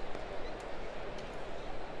miss.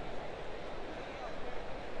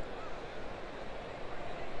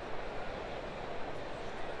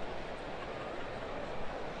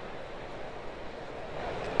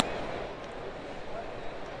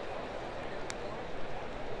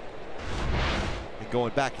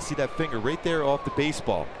 Going back, you see that finger right there off the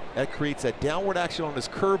baseball. That creates that downward action on this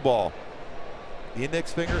curveball. The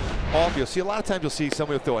index finger off. You'll see a lot of times, you'll see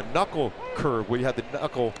somebody throw a knuckle curve where you have the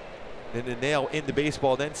knuckle and the nail in the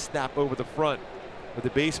baseball, then snap over the front of the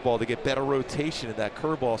baseball to get better rotation in that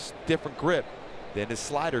curveball, different grip than his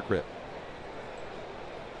slider grip.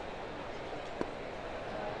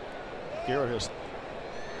 Garrett has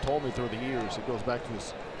told me through the years, it goes back to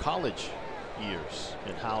his college years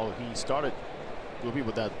and how he started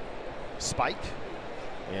with that spike,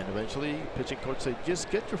 and eventually pitching coach said,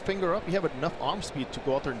 just get your finger up. You have enough arm speed to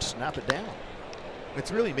go out there and snap it down.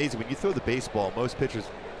 It's really amazing when you throw the baseball. Most pitchers,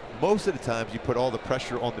 most of the times, you put all the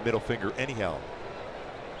pressure on the middle finger anyhow.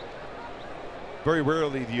 Very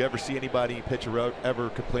rarely do you ever see anybody pitcher ever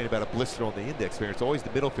complain about a blister on the index finger. It's always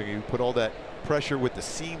the middle finger. You put all that pressure with the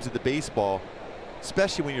seams of the baseball,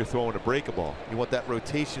 especially when you're throwing a break ball. You want that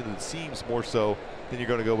rotation of the seams more so than you're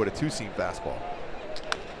going to go with a 2-seam fastball.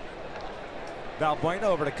 Valbuena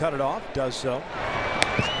over to cut it off, does so.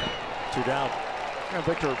 2 down. And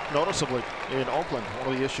Victor, noticeably in Oakland,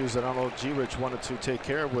 one of the issues that I know G-Rich wanted to take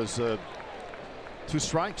care of was 2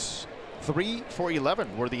 strikes. 3 for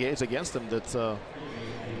 11 were the A's against him. That's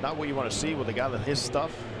not what you want to see with a guy that his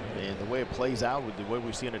stuff and the way it plays out, with the way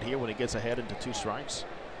we've seen it here when he gets ahead into 2 strikes.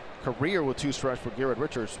 Career with 2 strikes for Garrett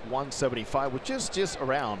Richards, 175, which is just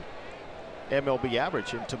around MLB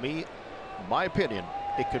average. And to me, in my opinion,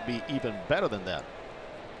 it could be even better than that.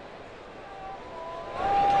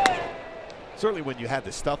 Certainly when you have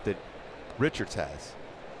the stuff that Richards has.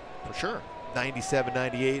 For sure. 97,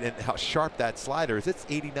 98, and how sharp that slider is. It's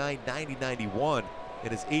 89, 90, 91,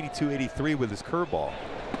 and it's 82, 83 with his curveball.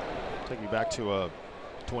 Take me back to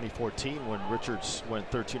 2014 when Richards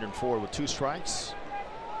went 13-4 with 2 strikes.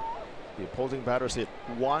 The opposing batters hit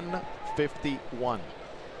 151.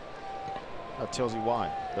 That tells you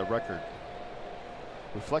why. The record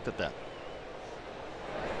reflected that.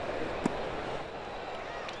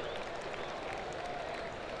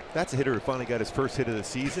 That's a hitter who finally got his first hit of the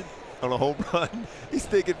season on a home run. He's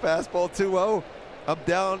thinking fastball 2-0. I'm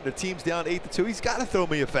down. The team's down 8-2. He's got to throw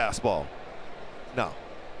me a fastball. No,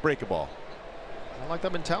 break a ball. I like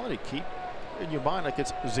that mentality. Keep in your mind like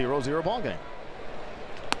it's 0-0 ball game.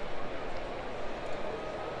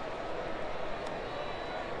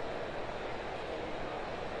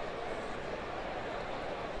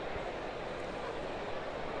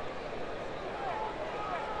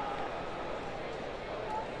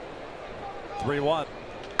 Three-1.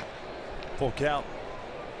 Full count.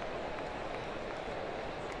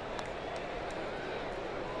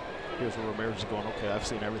 Here's where Ramirez is going, okay, I've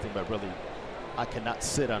seen everything, but really, I cannot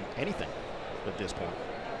sit on anything at this point.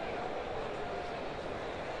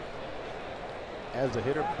 As a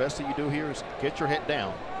hitter, best thing you do here is get your head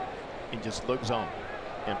down and just look zone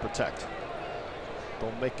and protect.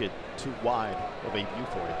 Don't make it too wide of a view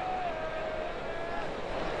for you.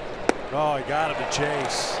 Oh, he got him to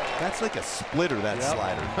chase. That's like a splitter, that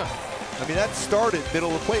slider. I mean, that started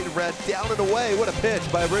middle of the plate and ran down and away. What a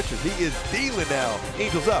pitch by Richards. He is dealing now.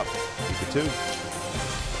 Angels up. 2-2.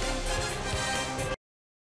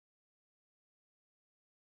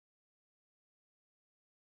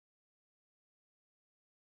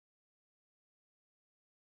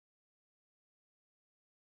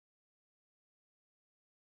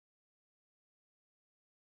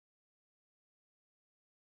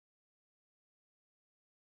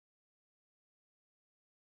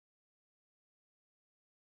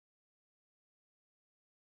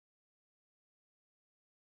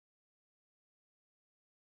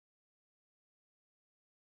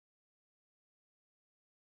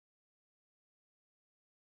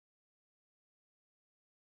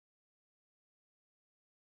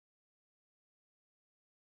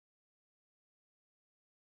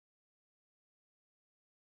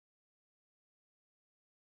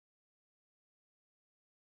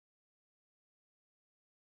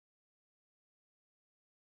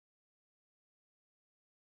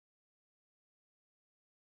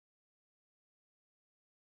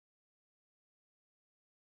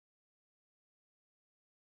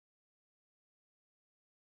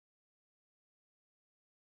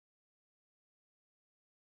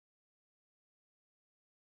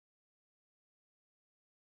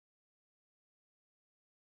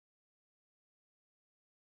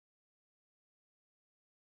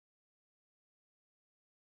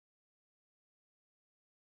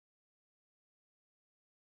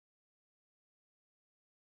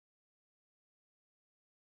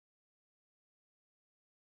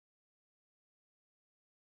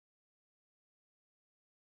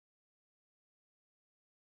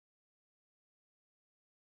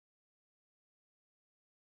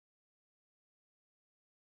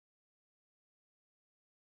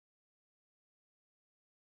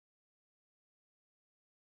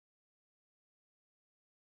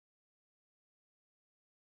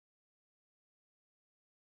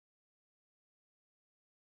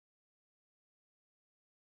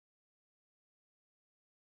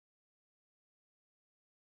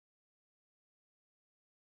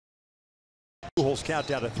 Pujols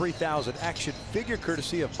countdown to 3,000 action figure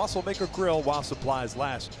courtesy of Muscle Maker Grill while supplies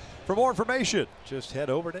last. For more information, just head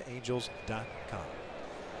over to angels.com.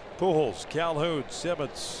 Pujols, Calhoun,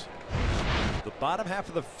 Simmons. The bottom half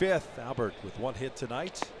of the fifth. Albert with one hit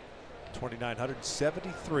tonight.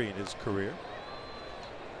 2,973 in his career.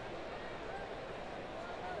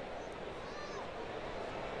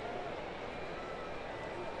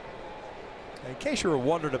 In case you were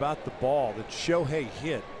wondering about the ball that Shohei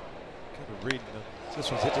hit, kind of reading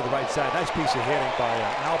this one's hit to the right side. Nice piece of hitting by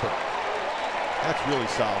Albert. That's really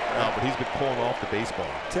solid for Albert. He's been pulling off the baseball.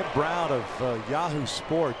 Tim Brown of Yahoo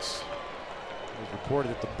Sports has reported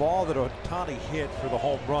that the ball that Ohtani hit for the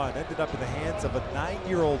home run ended up in the hands of a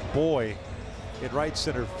 9-year-old boy in right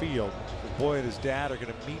center field. The boy and his dad are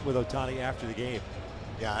going to meet with Ohtani after the game.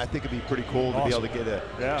 Yeah, I think it'd be pretty cool to be able to get a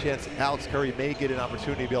chance. Alex Curry may get an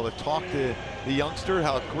opportunity to be able to talk to the youngster.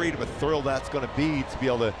 How great of a thrill that's going to be be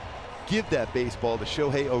able to give that baseball to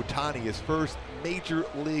Shohei Ohtani, his first major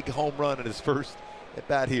league home run and his first at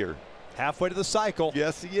bat here. Halfway to the cycle.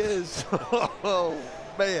 Yes, he is. Oh,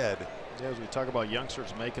 man. Yeah, as we talk about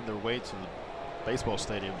youngsters making their way to the baseball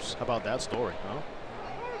stadiums, how about that story, huh?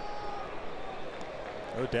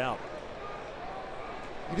 No doubt.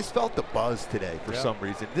 You just felt the buzz today for some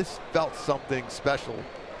reason. This felt something special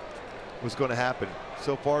was going to happen.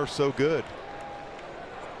 So far, so good.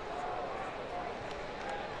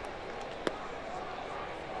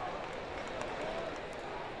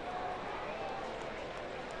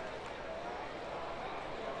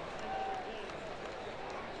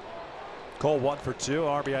 Cole 1 for 2.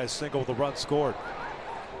 RBI single with a run scored.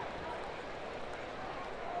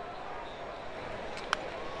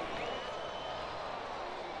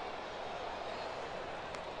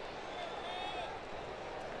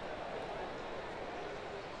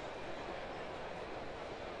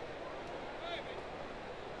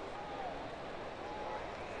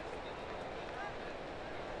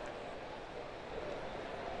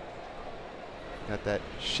 Got that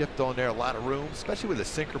shift on there, a lot of room, especially with a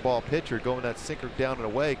sinker ball pitcher going that sinker down and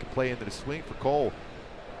away, can play into the swing for Cole.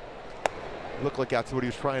 Looked like that's what he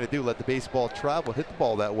was trying to do, let the baseball travel, hit the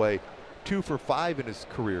ball that way. 2 for 5 in his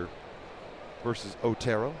career. versus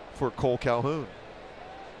Otero for Cole Calhoun.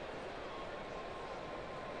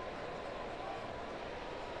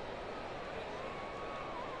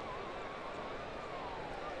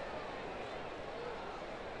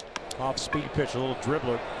 Off-speed pitch, a little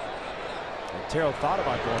dribbler. Otero thought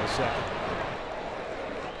about going to second.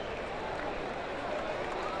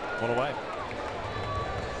 One away.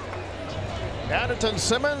 Andrelton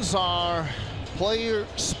Simmons, our player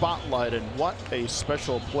spotlight, and what a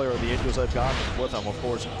special player the Angels have gotten with him. Of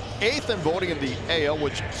course, 8th in voting in the AL,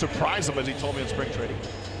 which surprised him, as he told me in spring training.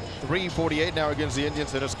 348 now against the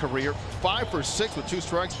Indians in his career. 5 for 6 with 2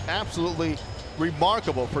 strikes. Absolutely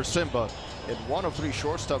remarkable for Simba. In 1 of 3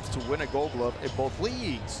 shortstops to win a Gold Glove in both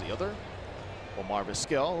leagues. The other, Omar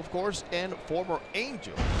Vizquel, of course, and former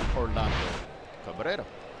Angel Orlando Cabrera.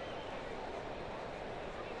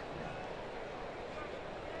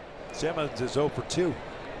 Simmons is 0 for 2.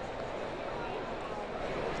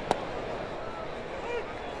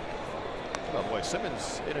 By the way,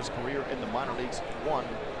 Simmons in his career in the minor leagues won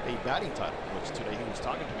a batting title, which today he was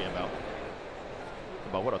talking to me about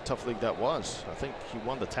what a tough league that was. I think he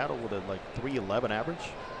won the title with a like 311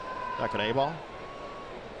 average back in A-ball.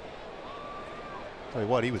 Tell you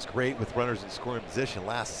what, he was great with runners in scoring position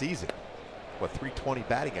last season. What, 320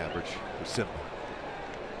 batting average for Simba.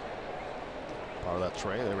 Part of that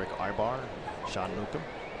trade, Eric Ibar, Sean Newcomb,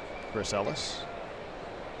 Chris Ellis.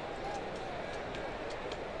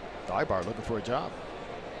 Ibar looking for a job.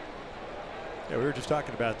 Yeah, we were just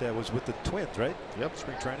talking about that. Was with the Twins, right? Yep.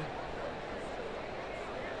 Spring training.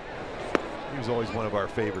 He was always one of our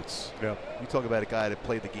favorites. Yeah. You talk about a guy that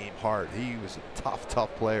played the game hard. He was a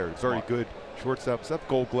tough player. Very good shortstop himself,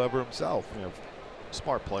 Gold Glover himself. Yeah,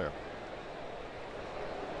 smart player.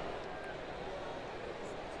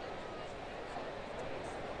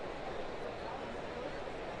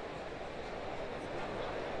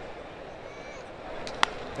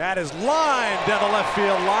 That is lined down the left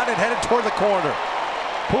field line and headed toward the corner.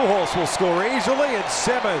 Pujols will score easily, and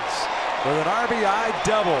Simmons with an RBI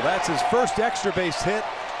double. That's his first extra base hit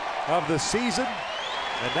of the season,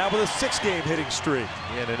 and now with a 6-game hitting streak.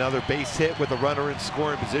 And another base hit with a runner in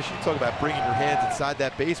scoring position. You talk about bringing your hands inside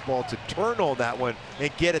that baseball to turn on that one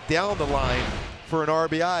and get it down the line for an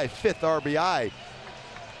RBI, 5th RBI.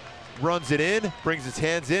 Runs it in, brings his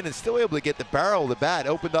hands in, and still able to get the barrel of the bat,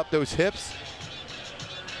 opened up those hips.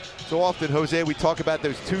 So often, Jose, we talk about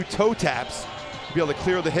those 2 toe taps. Be able to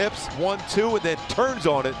clear the hips, 1, 2, and then turns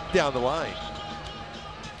on it down the line.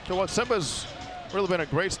 So what, Simba's really been a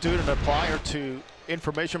great student and applier to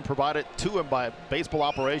information provided to him by baseball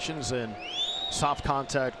operations and soft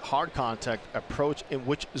contact, hard contact approach in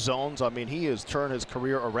which zones. I mean, he has turned his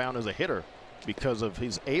career around as a hitter because of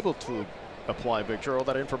he's able to apply, Victor, all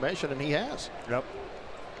that information, and he has. Yep.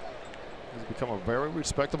 He's become a very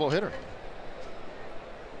respectable hitter.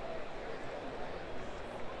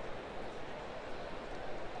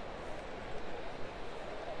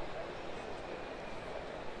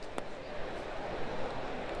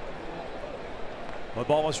 One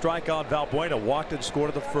ball, 1 strike on Valbuena. Walked and scored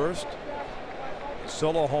at the first.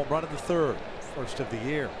 Solo home run in the third. First of the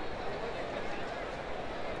year.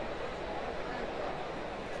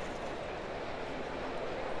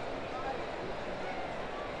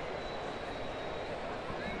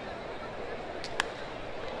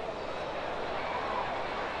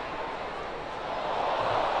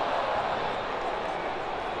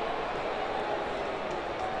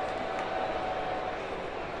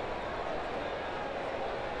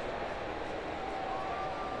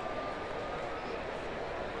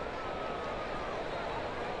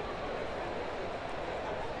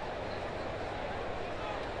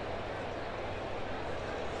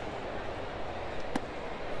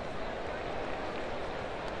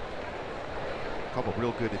 Couple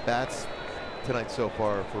real good at bats tonight so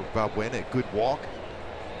far for Valbuena. Good walk.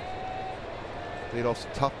 Played off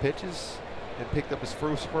some tough pitches and picked up his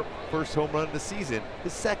first home run of the season,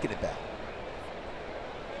 his 2nd at bat.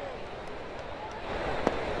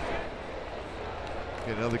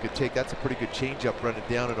 Get another good take. That's a pretty good changeup running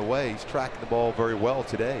down and away. He's tracking the ball very well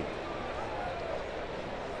today.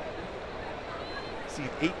 Seen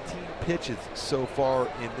 18 pitches so far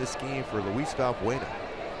in this game for Luis Valbuena.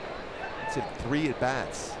 It's in 3 at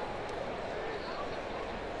bats.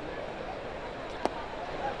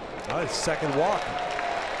 His 2nd walk.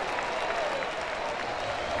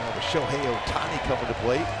 Oh, the Shohei Ohtani coming to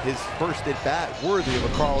plate. His 1st at bat, worthy of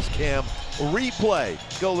a Carl's Cam replay.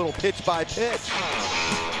 Go a little pitch by pitch.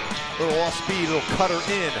 Little off speed, little cutter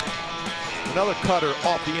in. Another cutter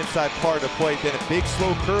off the inside part of the plate. Then a big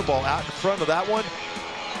slow curveball out in front of that one.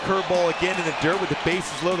 Curveball again in the dirt with the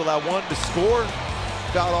bases loaded. That one to score.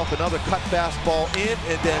 fouled off another cut fastball in,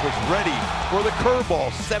 and then was ready for the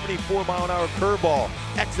curveball. 74-mile-an-hour curveball.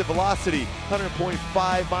 Exit velocity,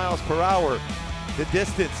 100.5 miles per hour. The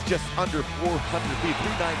distance just under 400 feet,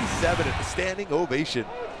 397, and a standing ovation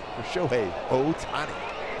for Shohei Ohtani.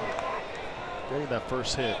 Getting that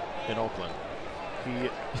first hit in Oakland, he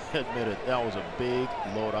admitted that was a big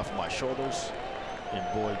load off of my shoulders. And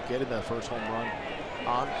boy, getting that first home run,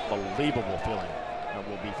 unbelievable feeling that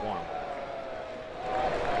will be for him.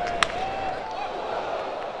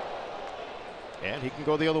 And he can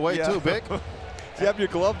go the other way too, Vic. You have your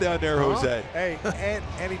glove down there, Jose. Hey,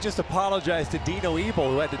 and he just apologized to Dino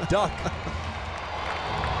Ebel, who had to duck.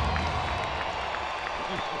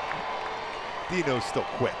 Dino's still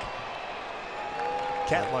quick.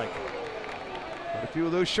 Cat-like. Got a few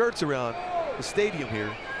of those shirts around the stadium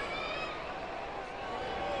here.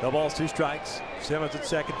 No balls, 2 strikes. Simmons at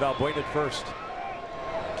second, Valbuena at first.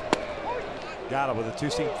 Got him with a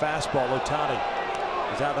 2-seam fastball. Ohtani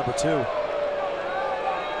is out number 2.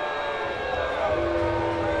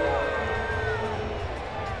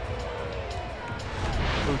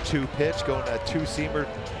 0-2 pitch, going that 2-seamer,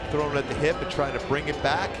 throwing it at the hip and trying to bring it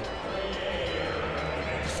back.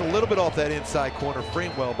 Just a little bit off that inside corner,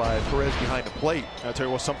 framed well by Perez behind the plate. I'll tell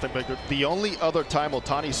you what, something bigger. The only other time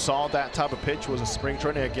Ohtani saw that type of pitch was in spring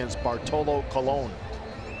training against Bartolo Colon.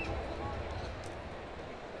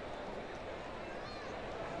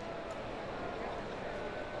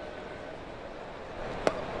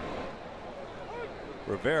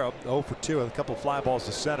 Rivera 0 for 2 with a couple of fly balls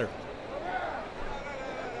to center.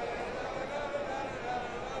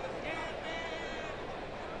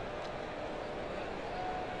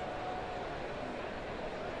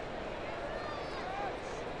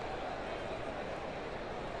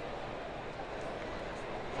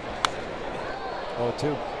 Oh,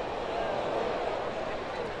 2.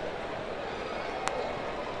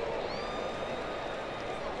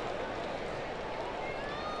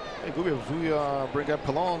 Hey, Gooby, we bring up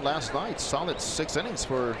Colon last night. Solid 6 innings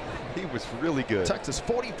for He was really good. Texas,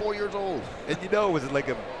 44 years old. And you know, it was like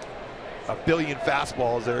a billion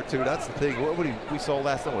fastballs there too. That's the thing. What we saw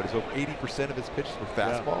last night, what is over 80% of his pitches were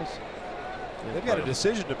fastballs? Yeah, they've got a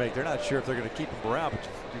decision to make. They're not sure if they're going to keep him around, but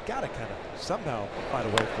you got to kind of somehow find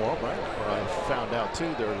a way for him, right? Well, I found out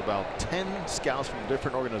too, there's about 10 scouts from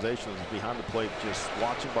different organizations behind the plate just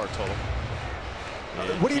watching Bartolo.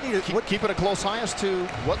 What do you need? Keeping a close eye as to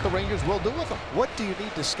what the Rangers will do with him. What do you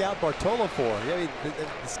need to scout Bartolo for? I mean,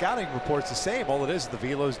 the scouting report's the same. All it is the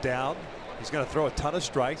velo's down. He's going to throw a ton of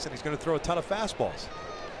strikes, and he's going to throw a ton of fastballs.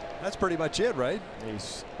 That's pretty much it, right?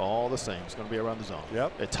 He's all the same. He's going to be around the zone.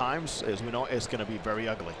 Yep. At times, as we know, it's going to be very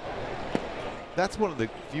ugly. That's one of the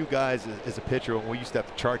few guys as a pitcher when we used to have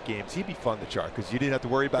to chart games. He'd be fun to chart because you didn't have to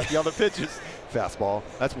worry about the other pitches. Fastball.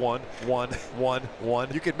 That's 1, 1, 1,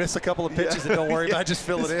 1. You could miss a couple of pitches and don't worry about it. Just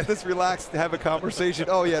fill it in. Just relax, have a conversation.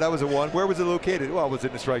 Oh, yeah, that was a 1. Where was it located? Well, it was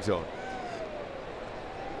in the strike zone.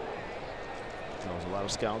 There was a lot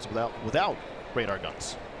of scouts without radar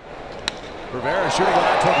guns. Rivera shooting one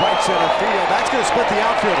out to right center field. That's going to split the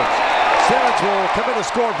outfielders. Simmons will come in to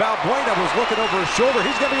score. Valbuena was looking over his shoulder.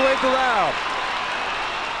 He's going to be waved around.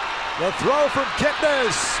 The throw from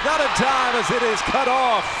Kipnis, not in time as it is cut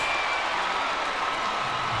off.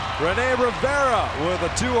 Rene Rivera with a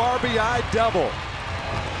 2 RBI double.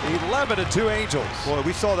 11-2 Angels. Boy,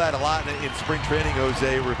 we saw that a lot in spring training.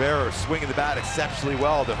 Jose Rivera swinging the bat exceptionally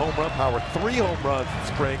well. The home run power, 3 home runs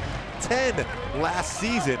in spring, 10 last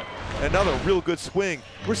season. Another real good swing.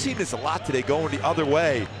 We're seeing this a lot today, going the other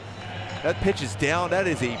way. That pitch is down. That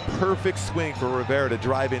is a perfect swing for Rivera to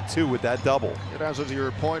drive in 2 with that double. It answers to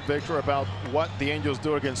your point, Victor, about what the Angels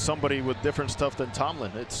do against somebody with different stuff than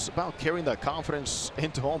Tomlin. It's about carrying that confidence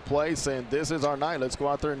into home plate, saying this is our night. Let's go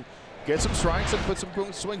out there and get some strikes and put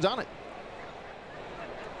some swings on it.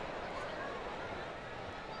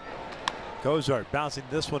 Cozart bouncing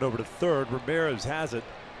this one over to third. Ramirez has it.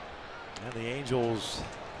 And the Angels,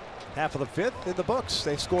 half of the 5th in the books.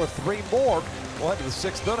 They score 3 more. We'll head to the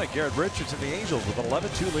 6th inning. Garrett Richards and the Angels with an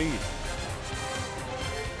 11-2 lead.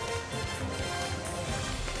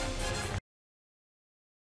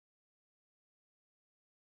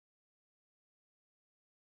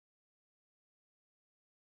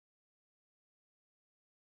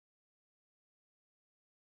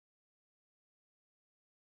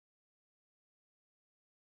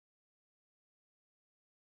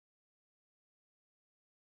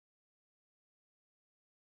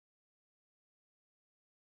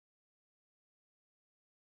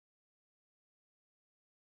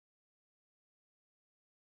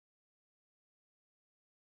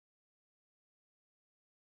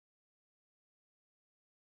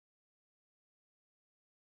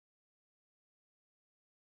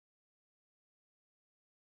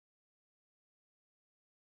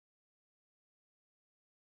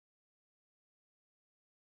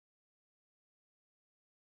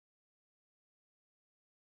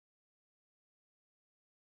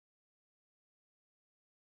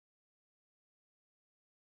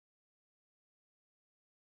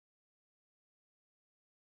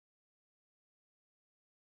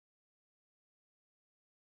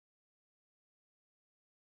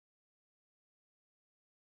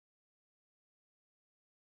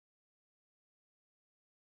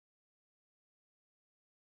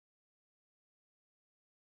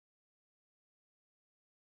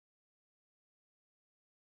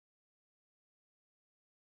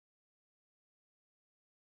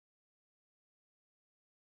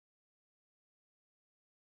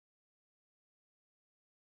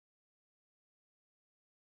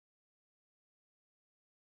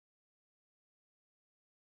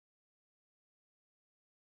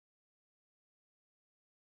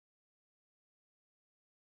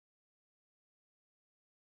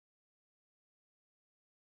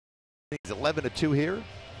 He's 11-2 here,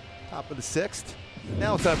 top of the 6th.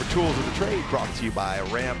 Now it's time for Tools of the Trade, brought to you by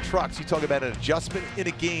Ram Trucks. You talk about an adjustment in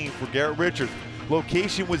a game for Garrett Richards.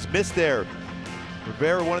 Location was missed there.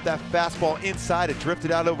 Rivera wanted that fastball inside. It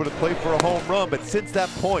drifted out over the plate for a home run, but since that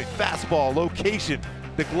point, fastball, location,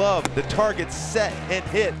 the glove, the target set and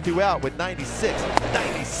hit throughout with 96,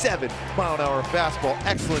 97 mile-an-hour fastball.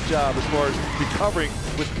 Excellent job as far as recovering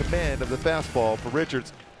with command of the fastball for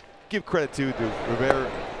Richards. Give credit to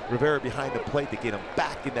Rivera behind the plate to get him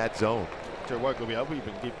back in that zone. Tell you what, we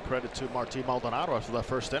even give credit to Martin Maldonado after that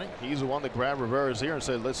first inning. He's the one that grabbed Rivera's ear and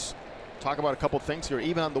said, let's talk about a couple things here,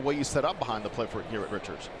 even on the way you set up behind the plate for Garrett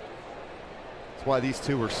Richards. That's why these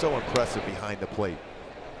two are so impressive behind the plate.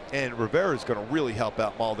 And Rivera is going to really help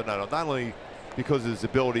out Maldonado, not only because of his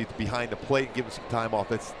ability to behind the plate and give him some time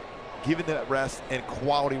off, it's giving that rest and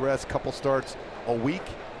quality rest, couple starts a week.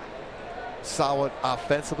 Solid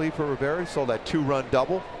offensively for Rivera. Saw that 2-run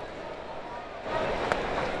double.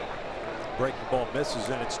 Breaking ball misses,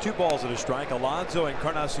 and it's 2 balls and a strike. Alonso,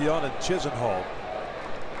 Encarnacion, and Chisenhall.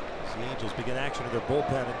 As the Angels begin action in their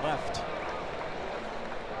bullpen and left.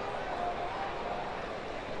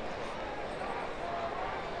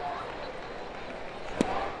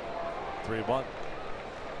 Three one.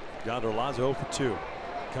 Yonder Alonso 0 for 2.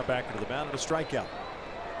 Come back into the mound and a strikeout.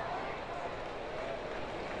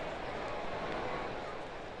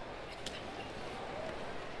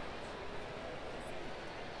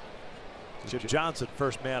 Chip Johnson,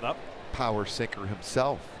 first man up. Power sinker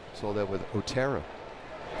himself. Saw that with Otero.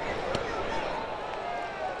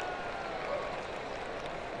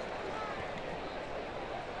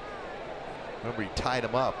 Remember, he tied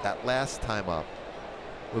him up that last time up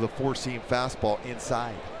with a 4-seam fastball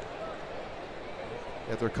inside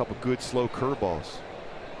after a couple good slow curveballs.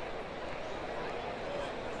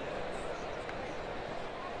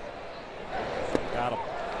 Got him.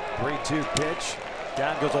 3-2 pitch.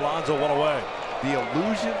 Down goes Alonso, 1 away. The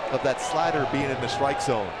illusion of that slider being in the strike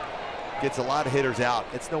zone gets a lot of hitters out.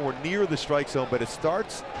 It's nowhere near the strike zone, but it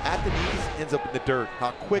starts at the knees, ends up in the dirt.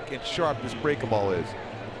 How quick and sharp this breaking ball is.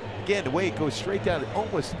 Again, the way it goes straight down, it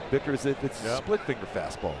almost, Victor, as if it's a split finger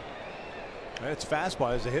fastball. It's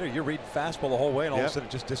fastball. As a hitter, you're reading fastball the whole way, and all of a sudden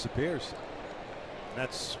it just disappears. And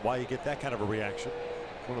that's why you get that kind of a reaction.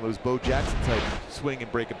 One of those Bo Jackson type swing and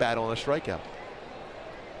break a bat on a strikeout.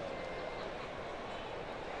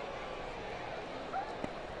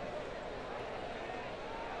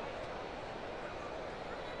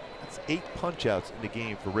 That's 8 punch-outs in the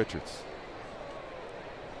game for Richards.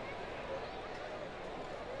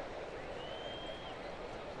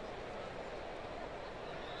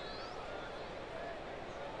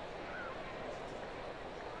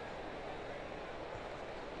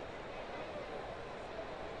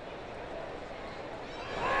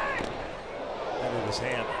 His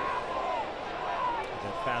hand. And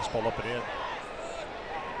that fastball up and in.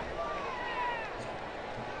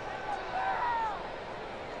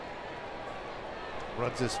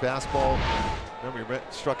 Runs his fastball. Remember, he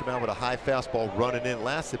struck him out with a high fastball running in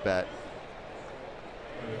last at bat.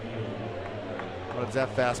 Runs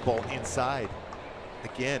that fastball inside.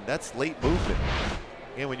 Again, that's late movement.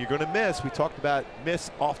 And when you're going to miss, we talked about miss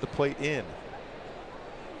off the plate in.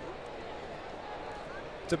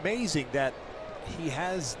 It's amazing that he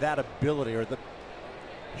has that ability, or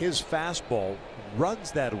his fastball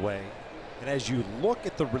runs that way, and as you look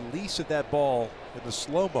at the release of that ball in the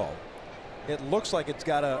slow-mo, it looks like it's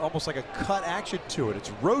got almost like a cut action to it. It's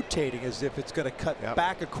rotating as if it's going to cut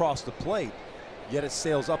back across the plate, yet it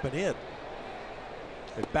sails up and in.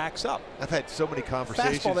 It backs up. I've had so many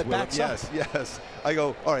conversations Fastball that with backs him. up. Yes. I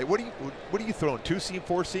go, all right, what are you throwing? 2-seam,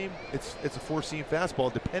 4-seam? It's a 4-seam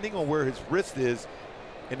fastball. Depending on where his wrist is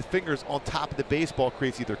and the fingers on top of the baseball,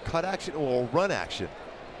 creates either cut action or run action.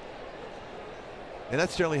 And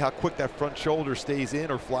that's generally how quick that front shoulder stays in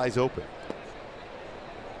or flies open.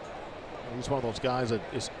 He's one of those guys that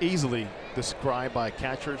is easily described by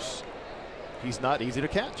catchers. He's not easy to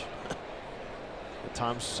catch. At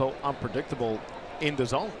times so unpredictable in the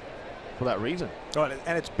zone for that reason. Oh,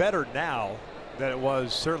 and it's better now than it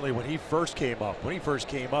was certainly when he first came up. When he first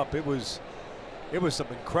came up, it was some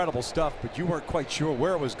incredible stuff, but you weren't quite sure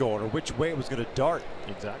where it was going or which way it was going to dart.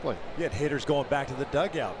 Exactly. You had hitters going back to the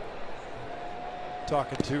dugout,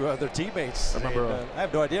 talking to their teammates. I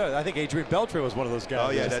have no idea. I think Adrian Beltre was one of those guys.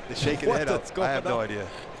 Oh, yeah, the shaking head up. I have no idea.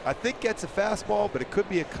 I think it's a fastball, but it could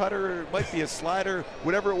be a cutter. It might be a slider.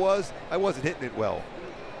 Whatever it was, I wasn't hitting it well.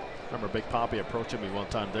 I remember Big Papi approaching me one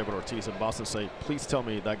time, David Ortiz in Boston, say, please tell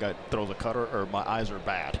me that guy throws a cutter or my eyes are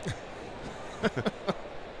bad.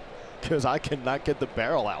 Because I cannot get the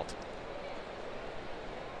barrel out.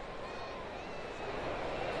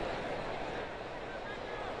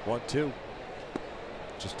 1-2.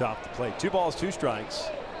 Just off the plate. 2 balls, 2 strikes.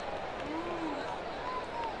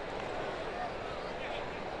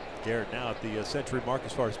 Garrett now at the century mark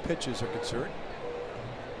as far as pitches are concerned.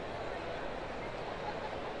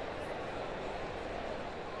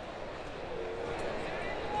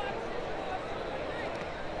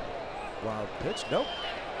 Wild pitch, nope.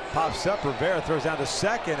 Pops up, Rivera throws down to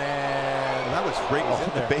second, and that was great off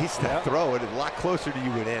the base, that Yep. throw. It is a lot closer than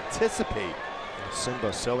you would anticipate.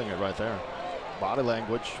 Simba selling it right there. Body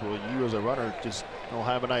language, well, you as a runner just don't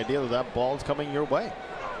have an idea that that ball's coming your way.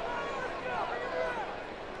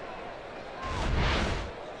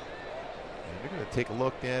 And they're going to take a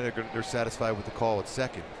look, and they're satisfied with the call at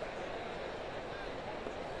second.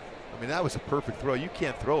 I mean, that was a perfect throw. You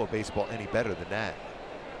can't throw a baseball any better than that.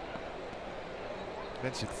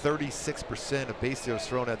 Mentioned 36% of base steals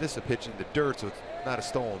thrown out. This is a pitch in the dirt, so it's not a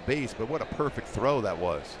stolen base, but what a perfect throw that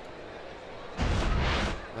was.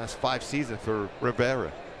 Last 5 seasons for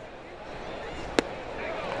Rivera.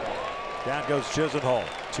 down goes Chisenhall.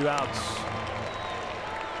 2 outs.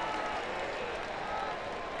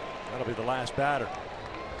 That'll be the last batter.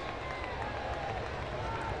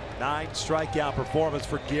 9 strikeout performance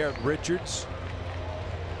for Garrett Richards.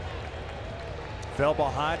 Fell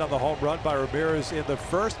behind on the home run by Ramirez in the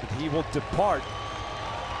first, but he will depart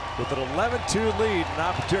with an 11-2 lead, an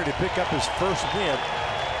opportunity to pick up his first win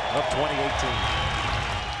of 2018.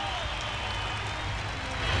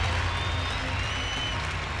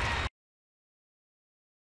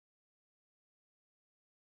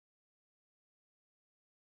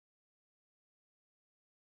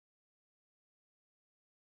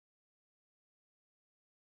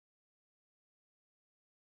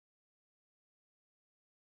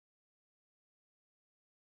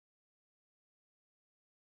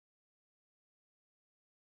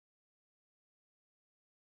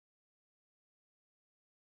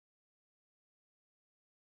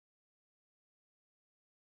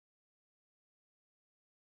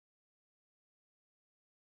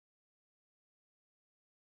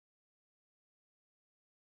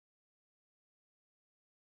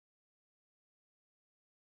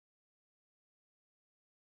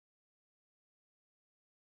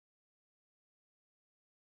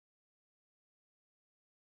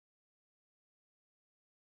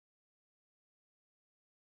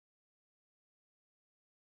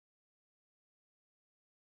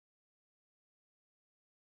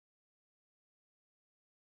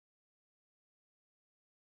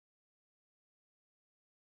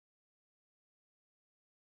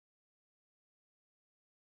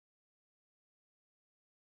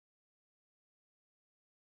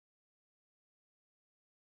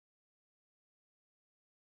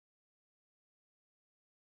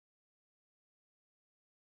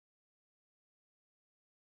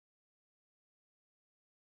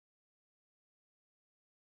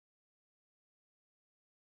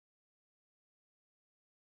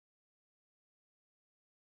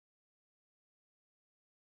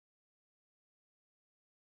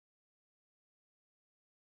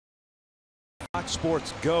 Fox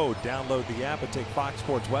Sports Go. Download the app and take Fox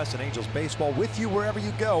Sports West and Angels baseball with you wherever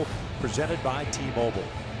you go. Presented by T-Mobile.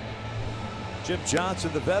 Jim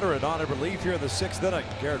Johnson, the veteran, on in relief here in the 6th inning.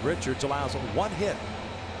 Garrett Richards allows 1 hit.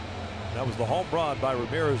 That was the home run by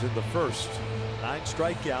Ramirez in the first. 9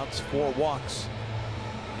 strikeouts, 4 walks.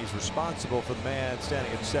 He's responsible for the man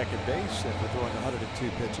standing at second base after throwing 102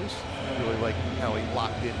 pitches. I really like how he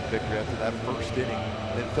locked in Victor after that first inning,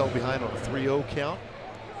 then fell behind on a 3-0 count.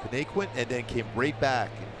 Benaquin, and then came right back.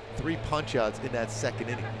 3 punch-outs in that second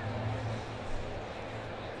inning.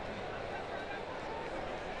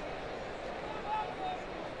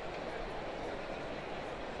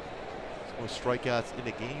 Most strikeouts in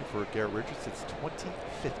a game for Garrett Richards since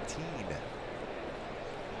 2015.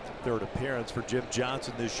 3rd appearance for Jim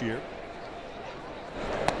Johnson this year.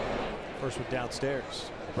 First one downstairs.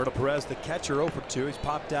 Roberto Perez, the catcher, 0 for 2. He's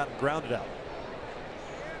popped out and grounded out.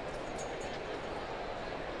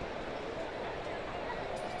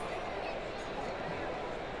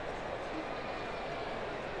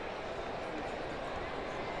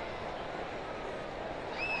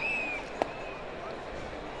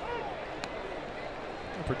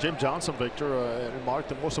 For Jim Johnson, Victor, and Mark,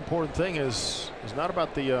 the most important thing is not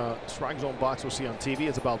about the strike zone box we'll see on TV.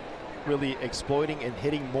 It's about really exploiting and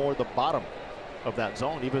hitting more the bottom of that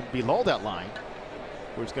zone, even below that line,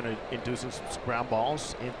 where it's going to induce some ground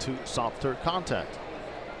balls into softer contact,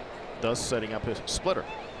 thus setting up his splitter.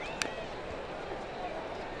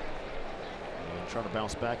 And trying to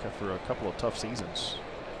bounce back after a couple of tough seasons.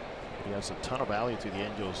 He has a ton of value to the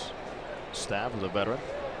Angels staff as a veteran.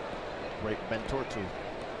 Great mentor to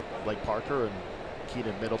Blake Parker and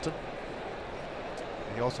Keenan Middleton.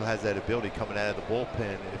 He also has that ability coming out of the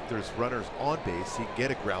bullpen. If there's runners on base, he can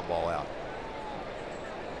get a ground ball out.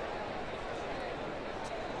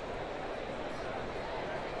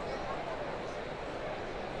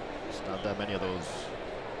 There's not that many of those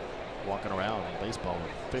walking around in baseball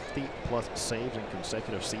with 50+ saves in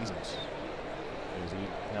consecutive seasons, as he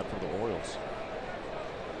had for the Orioles.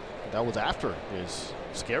 That was after his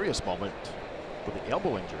scariest moment with the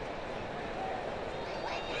elbow injury.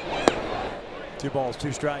 2 balls,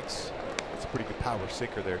 2 strikes. That's a pretty good power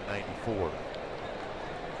sinker there, 94.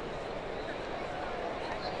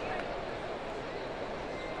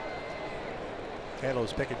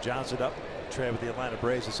 Halo's picking Johnson up. Trade with the Atlanta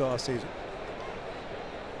Braves this offseason.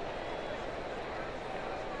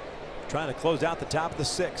 Trying to close out the top of the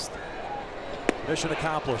 6th. Mission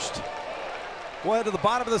accomplished. We'll head to the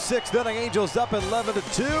bottom of the 6th inning. Angels up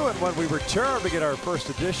 11-2. And when we return, we get our first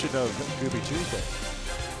edition of Newbie Tuesday.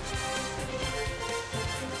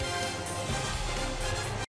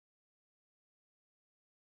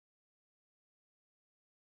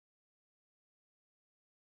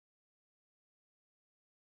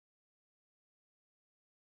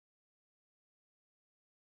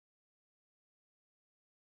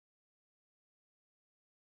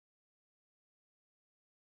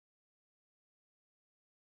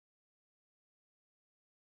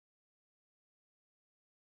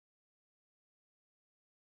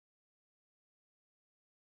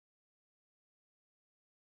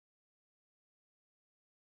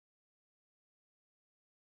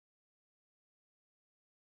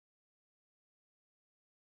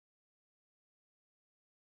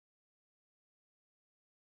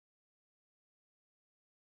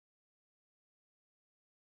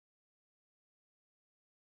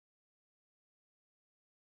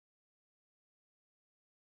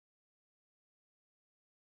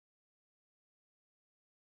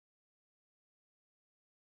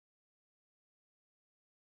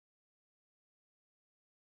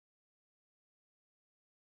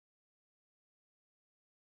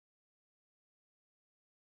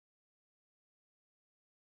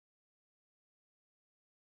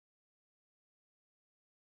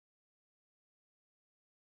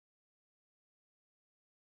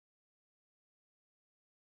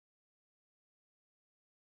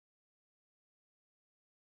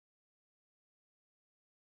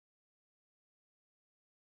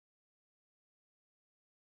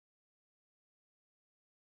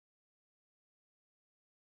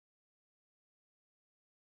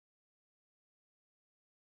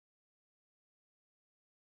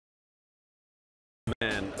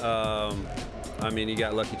 Man, I mean, you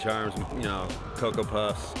got Lucky Charms, you know, Cocoa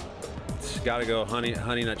Puffs. It's got to go Honey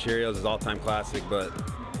Nut Cheerios is all-time classic, but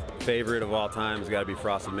favorite of all time has got to be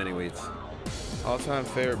Frosted Mini Wheats. All-time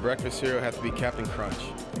favorite breakfast cereal has to be Captain Crunch.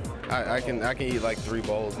 I can eat like 3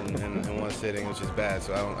 bowls in one sitting, which is bad,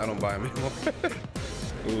 so I don't buy them anymore.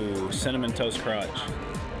 Ooh, Cinnamon Toast Crunch.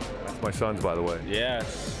 That's my son's, by the way.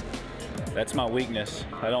 Yes, that's my weakness.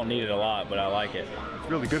 I don't need it a lot, but I like it. It's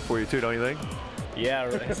really good for you too, don't you think? Yeah,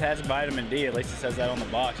 it has vitamin D. At least it says that on the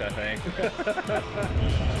box, I think.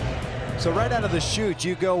 So right out of the chute,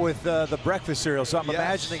 you go with the breakfast cereal. So I'm Yes.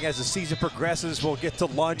 imagining as the season progresses, we'll get to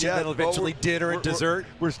lunch and then eventually dinner and dessert.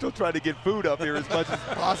 We're still trying to get food up here as much as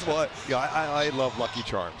possible. I love Lucky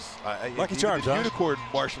Charms. Lucky Charms, the huh? unicorn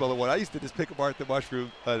marshmallow one. I used to just pick apart the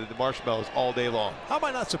marshmallows all day long. How am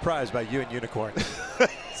I not surprised by you and unicorn?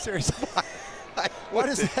 Seriously. Why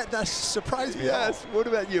does that not surprise me? Yes. What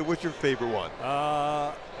about you? What's your favorite one?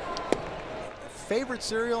 Favorite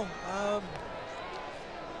cereal?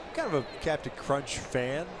 Kind of a Captain Crunch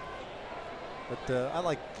fan, but I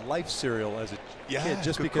like Life cereal as a kid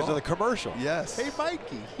just good because call. of the commercial. Yes. Hey,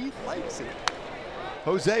 Mikey, he likes it.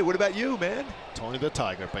 Jose, what about you, man? Tony the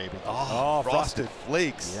Tiger, baby. Oh, Frosted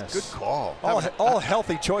Flakes. Yes. Good call. All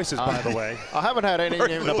healthy choices, by the way. I haven't had any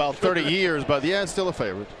in about 30 years, but yeah, it's still a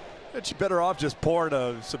favorite. Aren't you better off just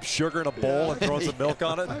pouring some sugar in a bowl and throwing some milk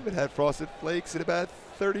on it? I haven't had Frosted Flakes in about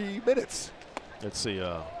 30 minutes. It's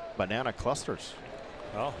the banana clusters.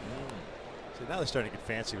 Oh. See, now they're starting to get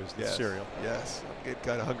fancy with the cereal. Yes. I'm getting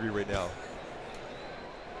kind of hungry right now.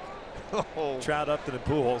 Oh. Trout Upton and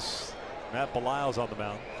Pujols. Matt Belisle's on the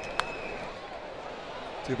mound.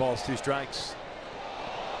 2 balls, 2 strikes.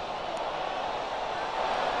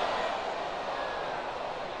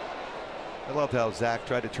 I loved how Zach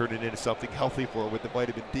tried to turn it into something healthy for him with the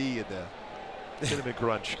vitamin D and the cinnamon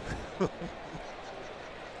crunch.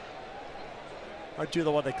 Aren't you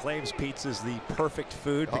the one that claims pizza's the perfect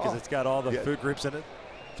food because it's got all the food groups in it?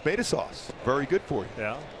 Tomato sauce, very good for you.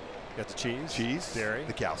 Yeah. You got the cheese. Cheese. Dairy.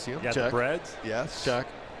 The calcium. You got Check. the breads. Yes. Check.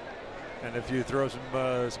 And if you throw some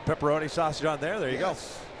pepperoni sausage on there, you go.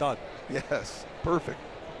 Done. Yes, perfect.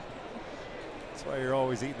 That's why you're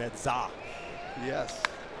always eating that za. Yes.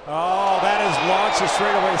 Oh, that is launched to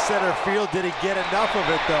straightaway center field. Did he get enough of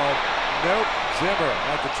it, though? Nope. Zimmer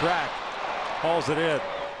at the track hauls it in.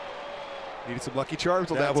 Needed some Lucky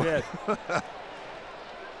Charms on That's that one. it.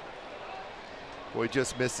 Boy,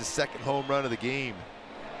 just missed his second home run of the game.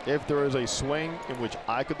 If there is a swing in which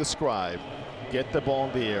I could describe, get the ball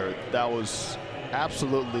in the air, that was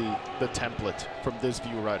absolutely the template from this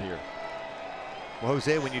view right here. Well,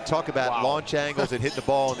 Jose, when you talk about launch angles and hitting the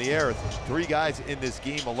ball in the air, 3 guys in this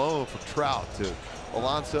game alone, from Trout to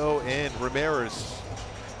Alonso and Ramirez,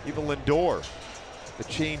 even Lindor, the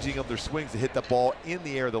changing of their swings to hit the ball in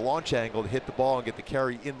the air, the launch angle to hit the ball and get the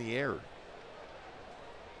carry in the air.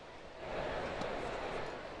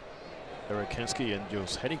 Eric Hinsky and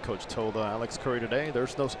Joe's heading coach told Alex Curry today,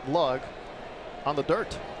 there's no lug on the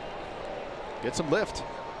dirt. Get some lift.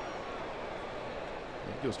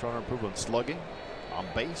 He was trying to improve on slugging, on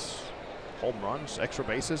base, home runs, extra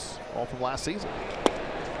bases, all from last season.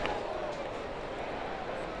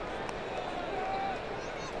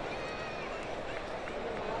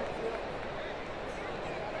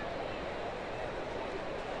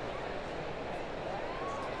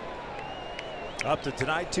 Up to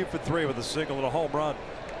tonight, 2 for 3 with a single and a home run.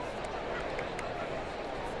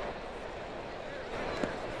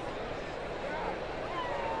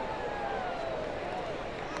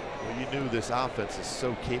 Well, you knew this offense is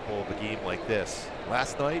so capable of a game like this.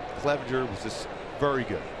 Last night, Clevenger was just very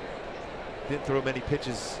good. Didn't throw many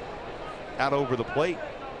pitches out over the plate.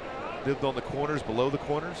 Lived on the corners, below the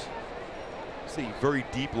corners. It's a very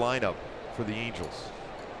deep lineup for the Angels.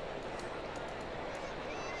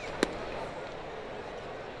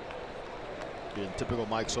 In typical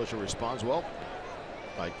Mike Scioscia response, well,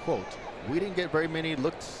 I quote, we didn't get very many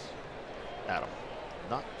looks at him.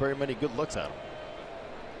 Not very many good looks at him.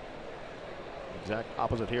 Exact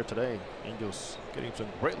opposite here today. Angels getting some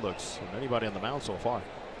great looks from anybody on the mound so far.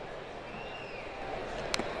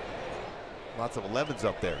 Lots of 11s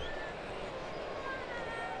up there.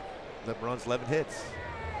 11 runs, 11 hits.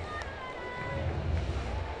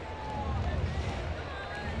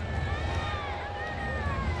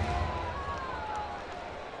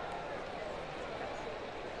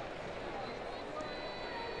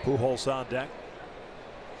 Pujols on deck.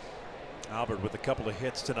 Albert with a couple of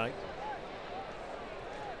hits tonight.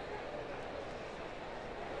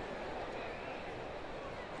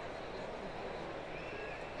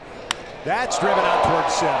 That's driven out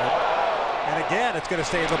towards center. And again, it's going to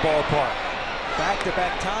stay in the ballpark.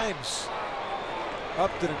 Back-to-back times.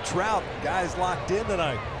 Upton and Trout, guys locked in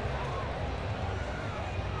tonight.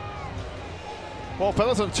 Well,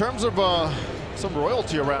 fellas, in terms of some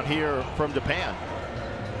royalty around here from Japan,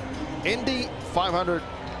 Indy 500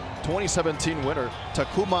 2017 winner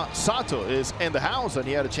Takuma Sato is in the house, and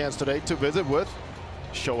he had a chance today to visit with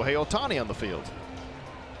Shohei Ohtani on the field.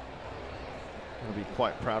 He'll be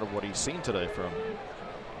quite proud of what he's seen today from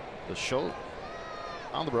the show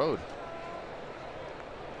on the road.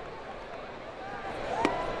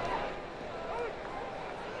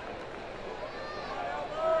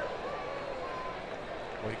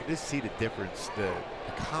 Well, you can just see the difference, the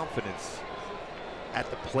confidence at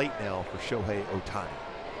the plate now for Shohei Ohtani.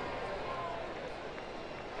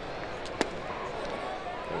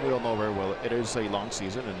 We all know very well it is a long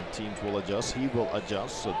season and teams will adjust. He will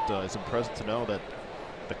adjust. So it's impressive to know that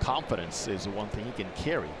the confidence is the one thing he can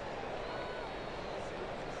carry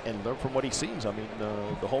and learn from what he sees. I mean,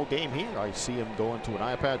 the whole game here, I see him going to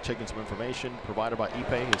an iPad, checking some information provided by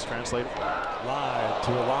Ipe, his translator. Live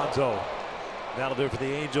to Alonso. That'll do it for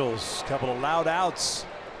the Angels. Couple of loud outs.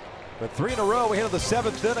 But 3 in a row. We hit in the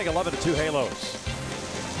 7th inning, 11-2 Halos.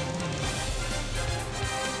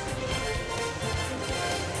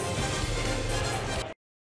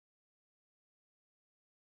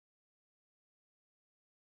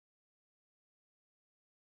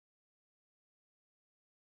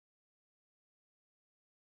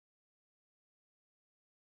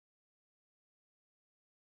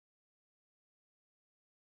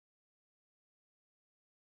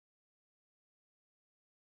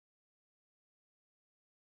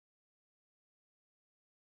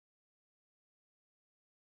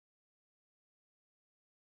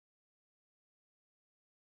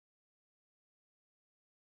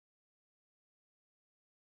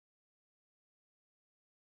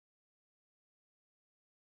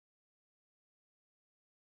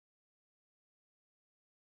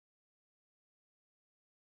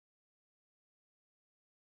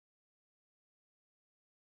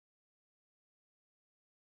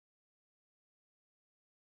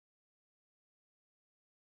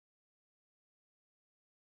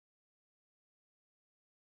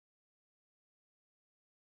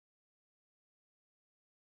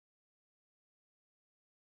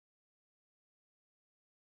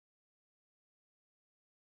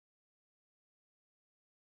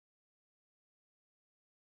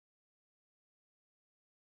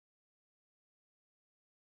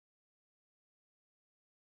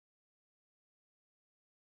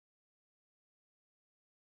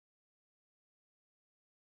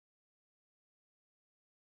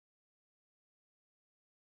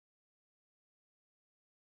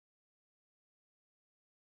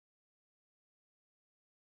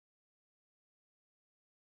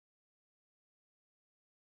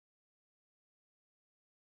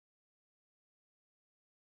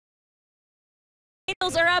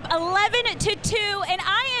 Angels are up 11-2, and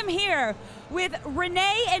I am here with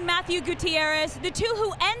Renee and Matthew Gutierrez, the two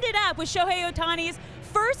who ended up with Shohei Ohtani's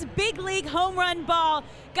first big league home run ball.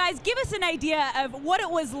 Guys, give us an idea of what it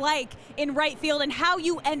was like in right field and how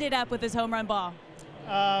you ended up with this home run ball.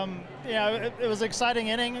 Yeah, it was an exciting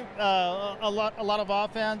inning, a lot of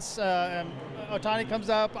offense. And Ohtani comes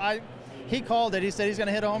up. He called it. He said he's going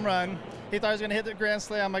to hit a home run. He thought he was going to hit the grand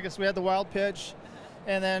slam. I guess we had the wild pitch.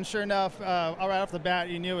 And then sure enough, right off the bat,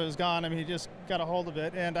 you knew it was gone. I mean, he just got a hold of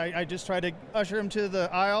it. And I just tried to usher him to the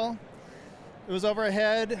aisle. It was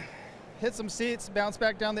overhead, hit some seats, bounced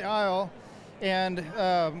back down the aisle. And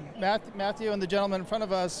Matthew and the gentleman in front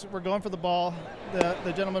of us were going for the ball.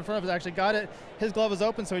 The gentleman in front of us actually got it. His glove was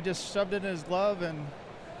open, so he just shoved it in his glove, and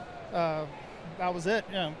that was it.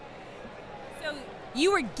 Yeah. So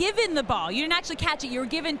you were given the ball. You didn't actually catch it. You were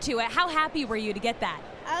given to it. How happy were you to get that?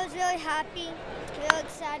 I was really happy, really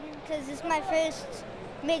excited, because this is my first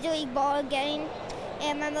Major League ball getting,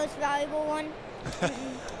 and my most valuable one.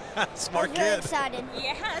 Smart I was kid. really excited.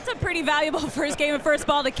 Yeah, that's a pretty valuable first game and first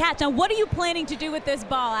ball to catch. Now, what are you planning to do with this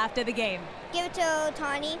ball after the game? Give it to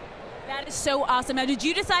Ohtani. That is so awesome. Now, did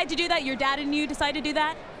you decide to do that? Your dad and you decide to do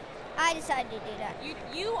that? I decided to do that.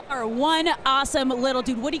 You are one awesome little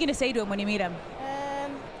dude. What are you going to say to him when you meet him?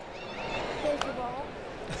 Here's the ball.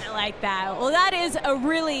 I like that. Well, that is a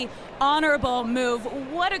really honorable move.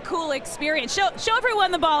 What a cool experience. Show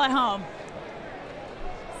everyone the ball at home.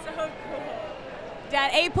 So cool.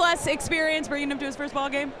 Dad, A+ experience bringing him to his first ball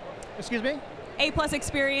game? Excuse me? A+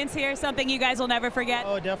 experience here, something you guys will never forget?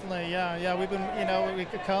 Oh, definitely, yeah. We've been, we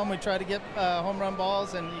could come, we try to get home run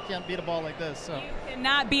balls, and you can't beat a ball like this. So. You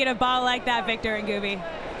cannot beat a ball like that, Victor and Gooby.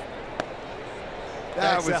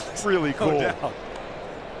 That was really cool. No doubt.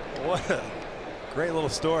 What a great little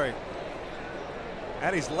story.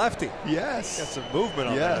 And he's lefty. Yes. Got some movement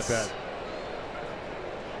on that bat.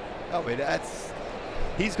 I mean,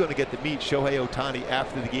 he's going to get to meet Shohei Ohtani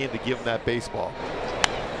after the game to give him that baseball.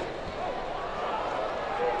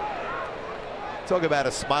 Talk about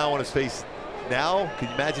a smile on his face now. Can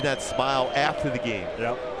you imagine that smile after the game?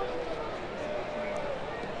 Yep.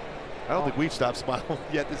 I don't think we've stopped smiling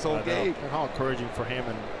yet this whole game. And how encouraging for him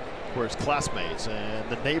and for his classmates and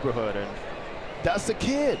the neighborhood. And that's the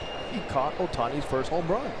kid. He caught Ohtani's first home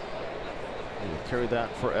run. He will carry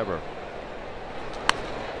that forever.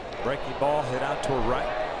 Breaking ball hit out to her right.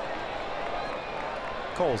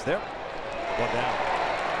 Cole's there. One down.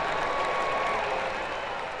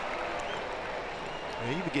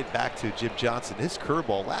 And even get back to Jim Johnson, his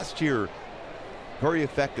curveball last year, very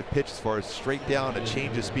effective pitch as far as straight down, a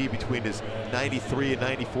change of speed between his 93 and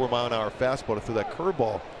 94 mile-an-hour fastball to throw that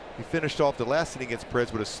curveball. He finished off the last inning against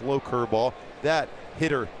Perez with a slow curveball. That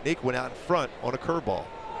hitter, Nick, went out in front on a curveball.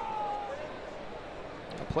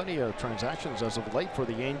 Plenty of transactions as of late for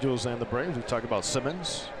the Angels and the Braves. We talked about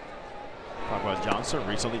Simmons, talked about Johnson.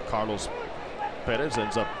 Recently, Carlos Perez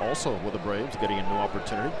ends up also with the Braves, getting a new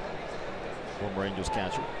opportunity. Former Angels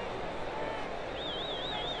catcher.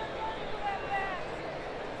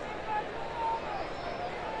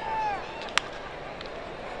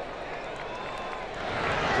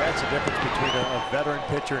 That's the difference between a veteran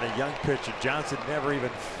pitcher and a young pitcher. Johnson never even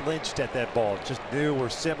flinched at that ball. Just knew where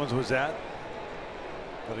Simmons was at.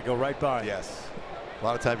 Let it go right by. Yes. A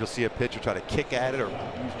lot of times you'll see a pitcher try to kick at it or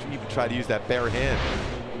even try to use that bare hand.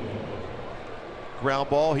 Ground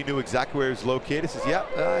ball, he knew exactly where he was located. He says, yep,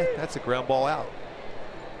 that's a ground ball out.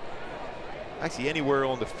 Actually, anywhere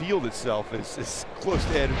on the field itself is close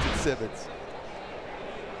to Anderson Simmons.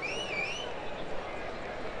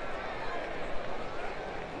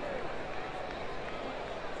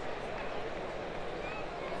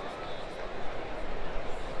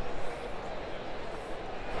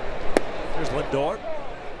 There's Lindor.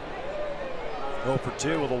 0 for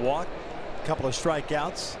 2 with a walk. A couple of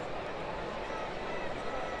strikeouts.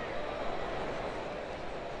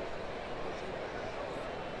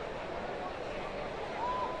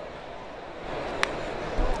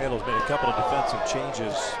 Halo's made a couple of defensive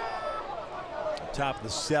changes. Top of the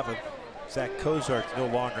 7th. Zach Kozart's no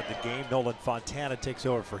longer in the game. Nolan Fontana takes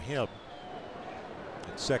over for him.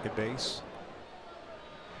 At second base,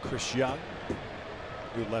 Chris Young,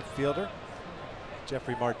 new left fielder.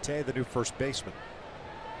 Jeffrey Marte, the new first baseman.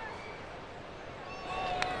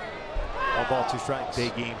 1 ball, 2 strikes.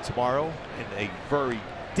 Day game tomorrow, and a very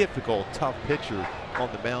difficult, tough pitcher on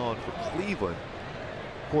the mound for Cleveland,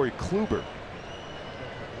 Corey Kluber.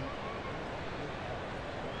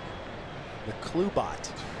 The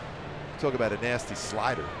Klubot. Talk about a nasty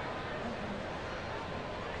slider.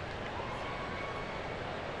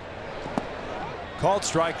 Called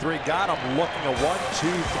strike 3, got him looking a 1,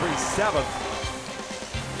 2, 3, 7.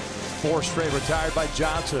 4 straight retired by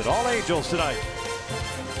Johnson. All Angels tonight.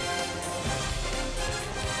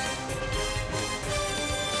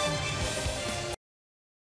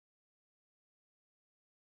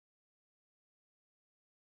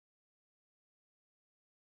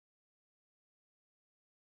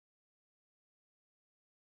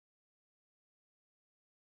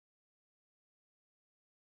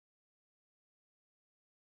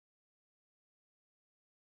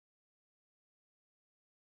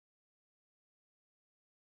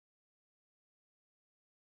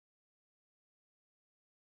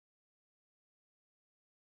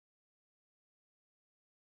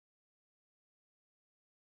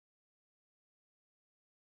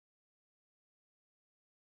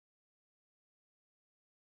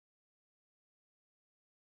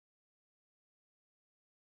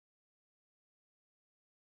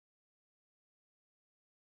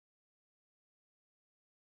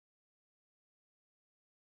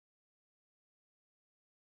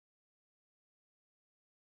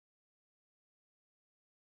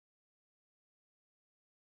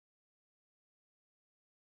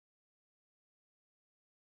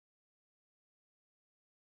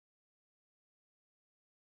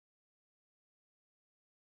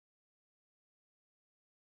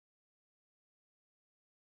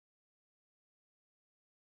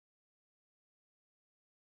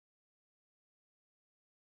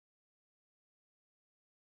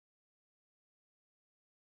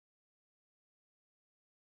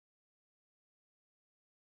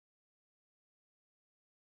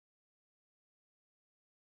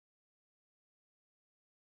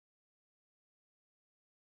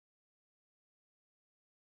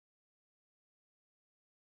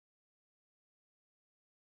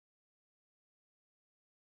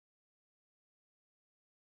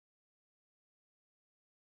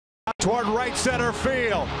 Toward right center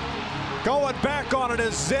field. Going back on it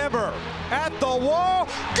is Zimmer. At the wall.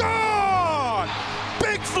 Gone!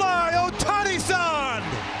 Big fly, Ohtani-san!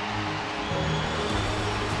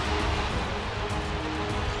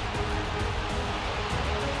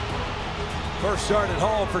 First start at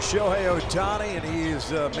home for Shohei Ohtani, and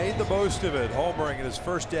he's made the most of it. Homering in his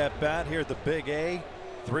first at-bat here at the Big A.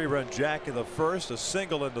 3-run jack in the first, a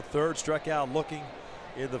single in the third, struck out looking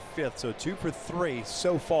in the fifth. So 2 for 3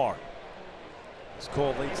 so far. As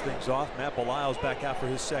Cole leads things off, Matt Belisle's back out for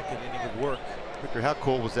his second inning of work. Victor, how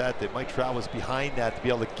cool was that Mike Trout was behind that to be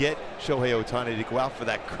able to get Shohei Ohtani to go out for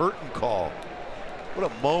that curtain call?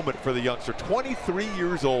 What a moment for the youngster, 23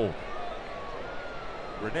 years old.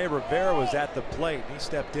 Rene Rivera was at the plate. He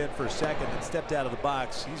stepped in for a second and stepped out of the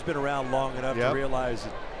box. He's been around long enough to realize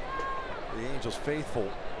that the Angels faithful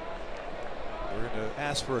are going to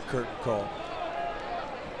ask for a curtain call.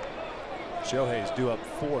 Shohei's due up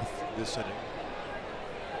 4th this inning.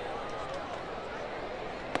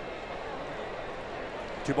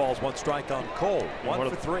 Two balls, 1 strike on Cole. 1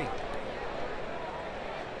 for 3.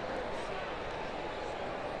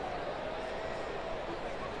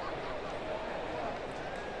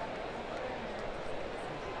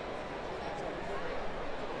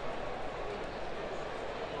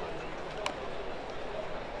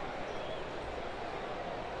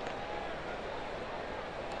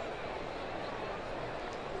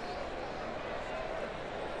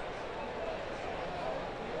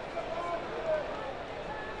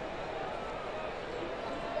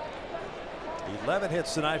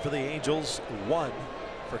 Hits tonight for the Angels, 1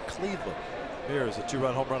 for Cleveland. Here's a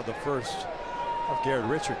 2-run home run of the first of Garrett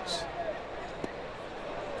Richards.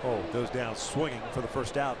 Cole goes down swinging for the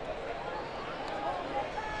first out.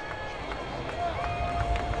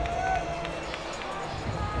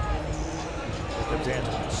 Here comes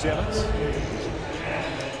Andrew Simmons.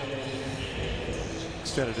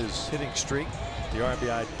 Extended his hitting streak. The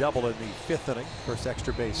RBI double in the 5th inning. First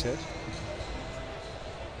extra base hit.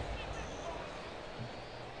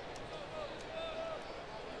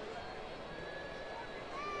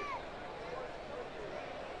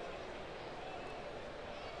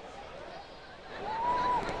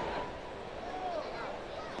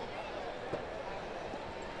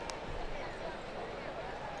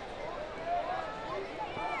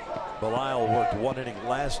 Belisle worked 1 inning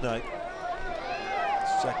last night.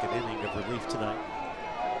 2nd inning of relief tonight.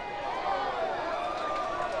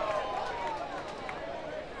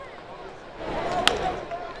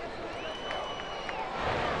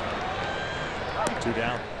 Two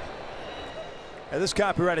down. And this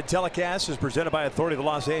copyrighted telecast is presented by Authority of the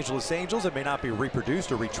Los Angeles Angels. It may not be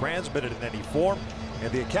reproduced or retransmitted in any form,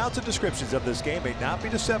 and the accounts and descriptions of this game may not be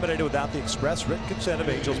disseminated without the express written consent of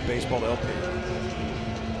Angels Baseball LP.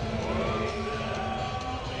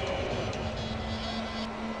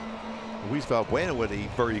 Luis Valbuena with a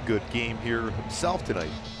very good game here himself tonight.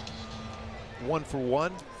 1 for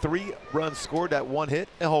 1, 3 runs scored, that 1 hit,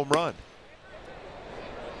 a home run.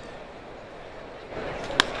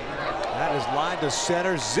 That is line to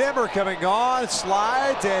center. Zimmer coming on,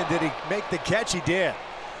 slides, and did he make the catch? He did.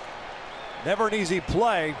 Never an easy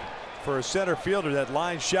play for a center fielder. That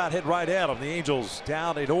line shot hit right at him. The Angels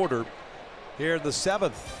down in order here in the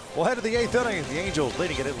 7th. We'll head to the 8th inning. The Angels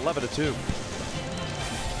leading it at 11-2.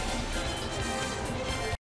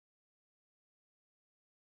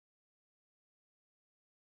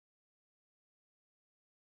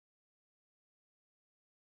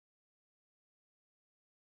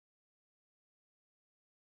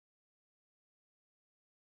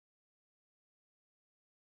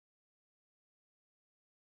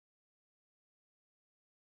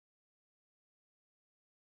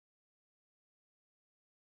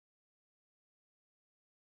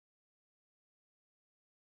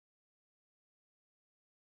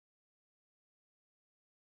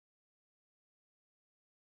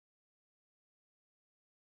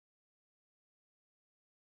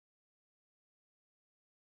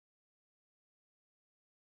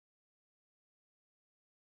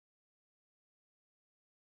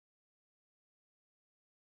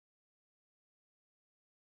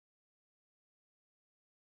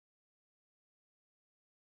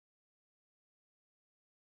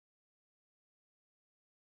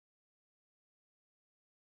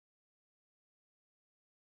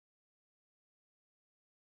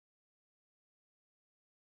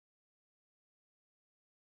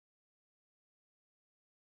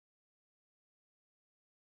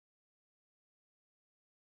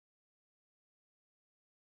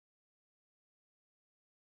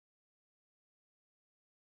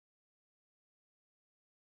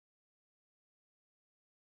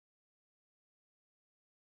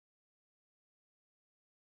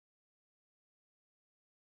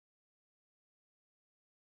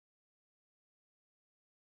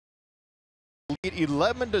 Lead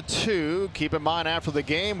 11-2. Keep in mind, after the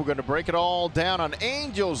game, we're going to break it all down on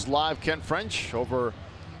Angels Live. Ken French over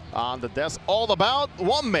on the desk. All about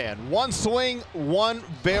one man, one swing, one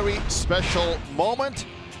very special moment.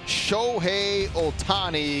 Shohei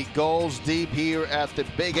Ohtani goes deep here at the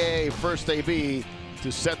Big A, first AB,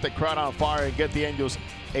 to set the crowd on fire and get the Angels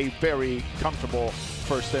a very comfortable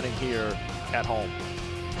first inning here at home.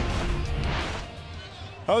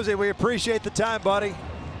 Jose, we appreciate the time, buddy.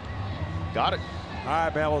 Got it. All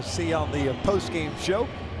right, man. We'll see you on the post-game show.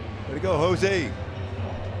 Way to go, Jose.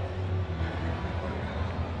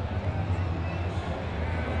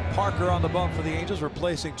 Parker on the bump for the Angels,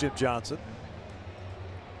 replacing Jim Johnson.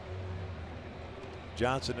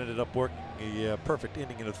 Johnson ended up working a perfect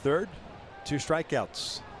inning in the 3rd. 2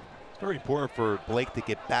 strikeouts. It's very important for Blake to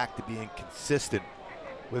get back to being consistent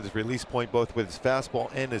with his release point, both with his fastball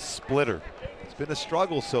and his splitter. It's been a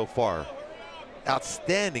struggle so far.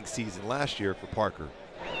 Outstanding season last year for Parker.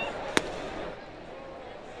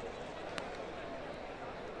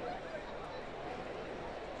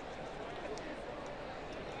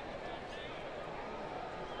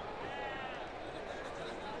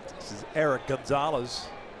 This is Eric Gonzalez.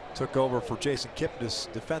 Took over for Jason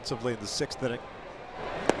Kipnis defensively in the 6th inning.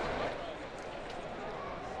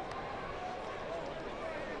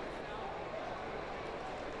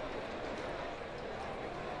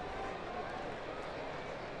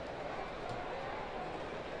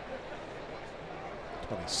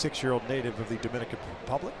 A 6-year-old native of the Dominican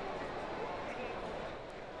Republic.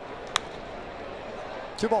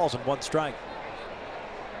 2 balls and 1 strike.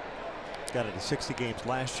 Got into 60 games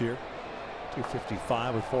last year.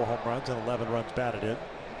 255 with 4 home runs and 11 runs batted in.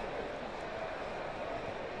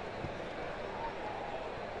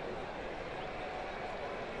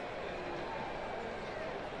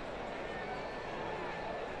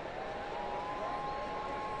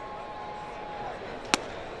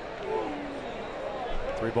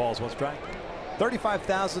 Three balls, 1 strike.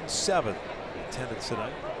 35,007 attendance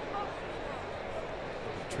tonight.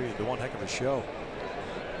 Treated to one heck of a show.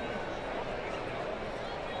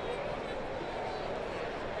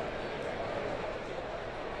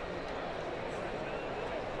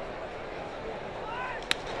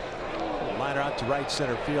 Liner out to right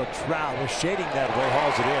center field. Trout was shading that way,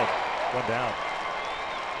 hauls it in. 1 down.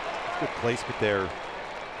 Good placement there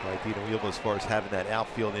by Dino Wilma as far as having that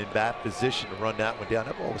outfield in bat position to run that one down.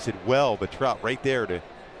 That ball was hit well, but Trout right there to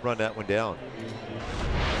run that one down.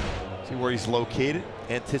 See where he's located.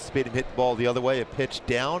 Anticipate him hit the ball the other way. A pitch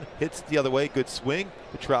down, hits the other way. Good swing.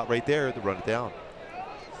 The Trout right there to run it down.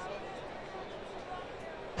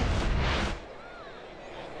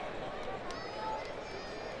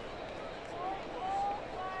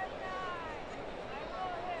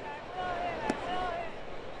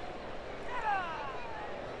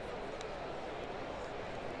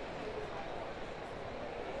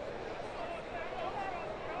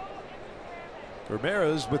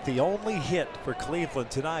 Ramirez with the only hit for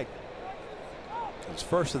Cleveland tonight. His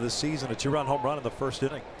first of the season, a 2-run home run in the first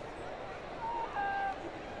inning.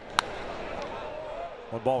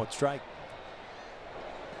 1 ball, 1 strike.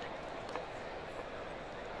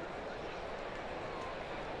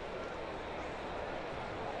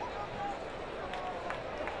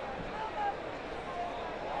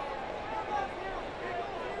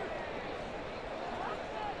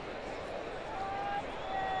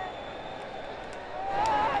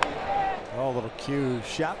 A little cue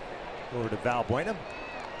shot over to Valbuena.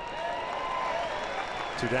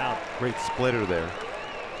 2 down. Great splitter there.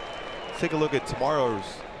 Let's take a look at tomorrow's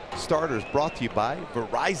starters, brought to you by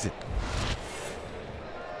Verizon.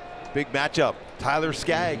 Big matchup. Tyler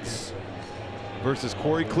Skaggs versus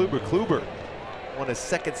Corey Kluber. Kluber won his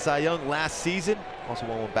 2nd Cy Young last season. Also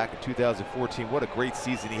won one back in 2014. What a great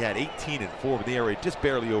season he had. 18-4 with the ERA just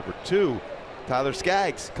barely over 2. Tyler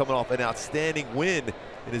Skaggs coming off an outstanding win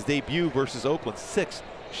in his debut versus Oakland. 6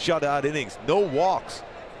 shutout innings, no walks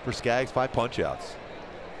for Skaggs, 5 punch-outs.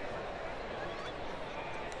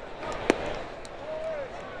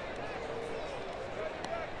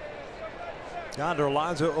 Yonder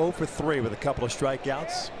Alonso 0 for 3 with a couple of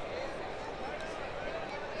strikeouts.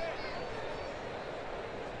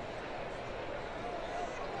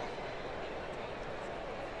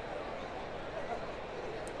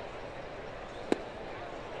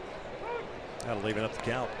 That'll even up the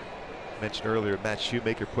count. Mentioned earlier, Matt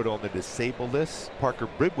Shoemaker put on the disabled list. Parker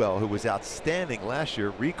Bridwell, who was outstanding last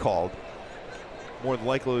year, recalled. More than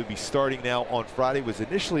likely will be starting now on Friday. Was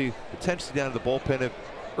initially potentially down in the bullpen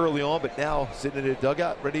early on, but now sitting in a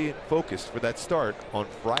dugout, ready and focused for that start on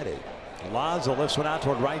Friday. Alonso lifts one out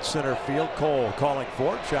toward right center field. Cole calling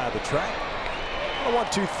for it, shy of the track. A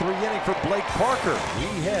 1-2-3 inning for Blake Parker.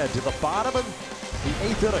 We head to the bottom of the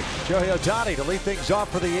 8th inning. Shohei Ohtani to lead things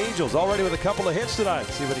off for the Angels, already with a couple of hits tonight.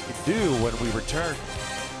 See what he can do when we return.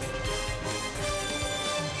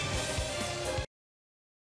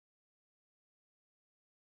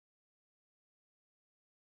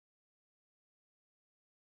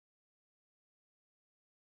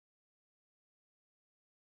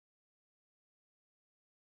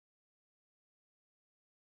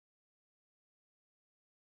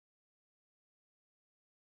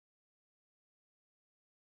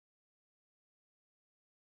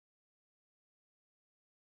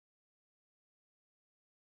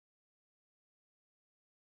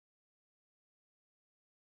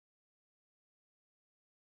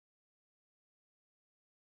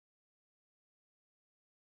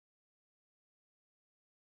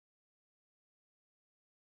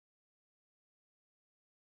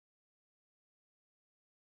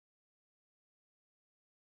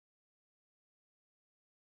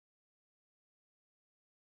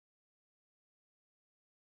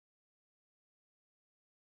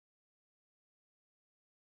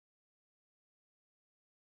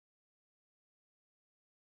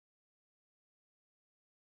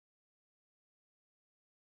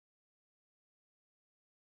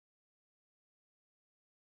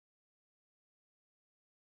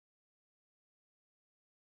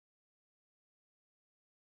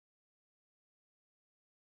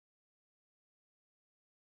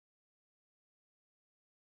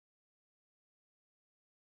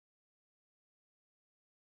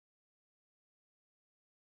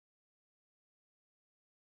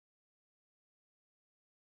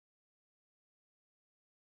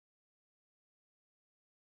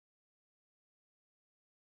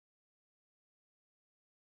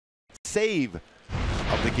 Save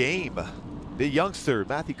of the game. The youngster,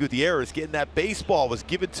 Matthew Gutierrez, getting that baseball was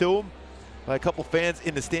given to him by a couple fans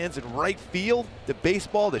in the stands in right field. The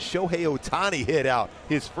baseball that Shohei Ohtani hit out,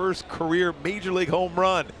 his first career major league home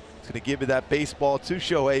run. He's going to give that baseball to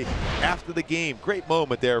Shohei after the game. Great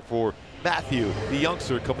moment there for Matthew, the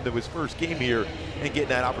youngster, coming to his first game here and getting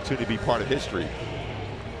that opportunity to be part of history.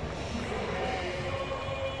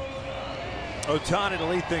 Ohtani to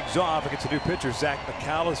lead things off against a new pitcher, Zach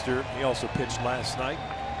McAllister. He also pitched last night.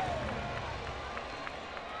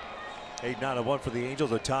 8-9-1 for the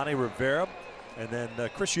Angels. Ohtani, Rivera, and then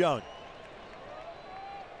Chris Young.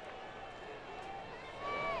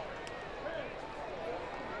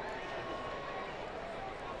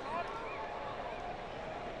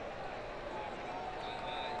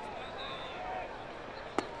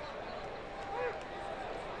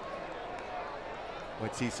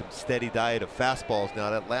 Might see some steady diet of fastballs now.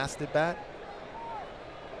 That last at bat.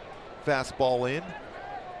 Fastball in.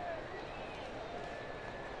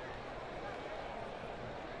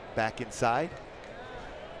 Back inside.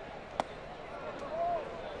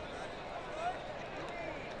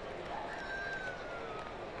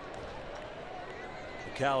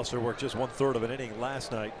 McAllister worked just 1/3 of an inning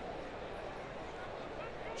last night.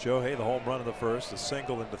 Shohei, the home run in the first, a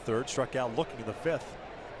single in the third, struck out looking in the fifth.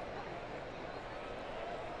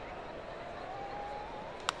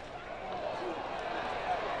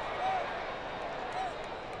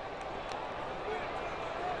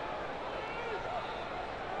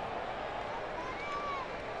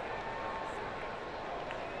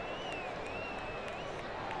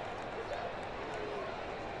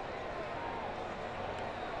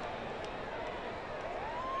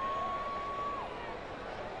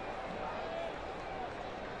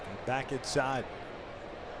 Back inside.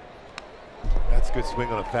 That's a good swing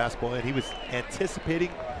on a fastball, and he was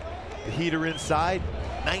anticipating the heater inside.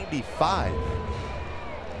 95.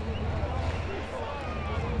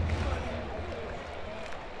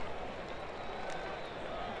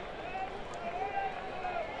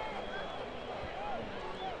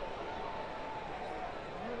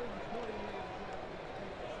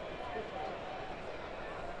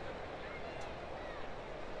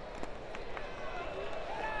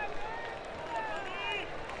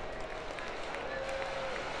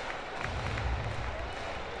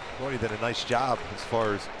 He did a nice job as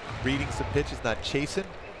far as reading some pitches, not chasing.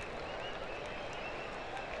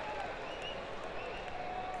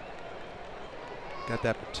 Got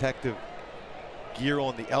that protective gear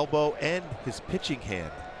on the elbow and his pitching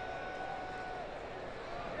hand.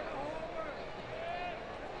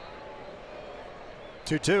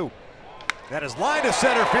 Two. That is line to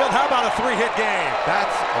center field. How about a 3-hit game?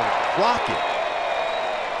 That's a rocket.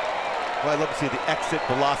 Well, I'd love to see the exit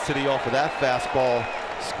velocity off of that fastball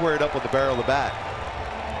squared up on the barrel of the bat.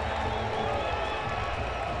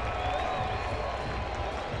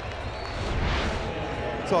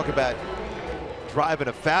 Talk about driving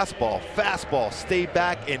a fastball stayed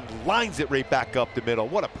back and lines it right back up the middle.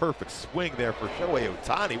 What a perfect swing there for Shohei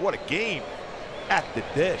Ohtani. What a game at the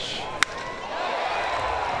dish.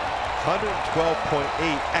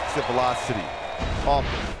 112.8 exit velocity off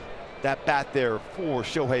that bat there for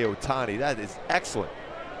Shohei Ohtani. That is excellent.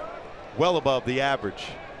 Well above the average.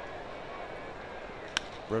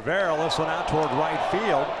 Rivera lifts one out toward right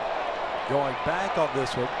field. Going back on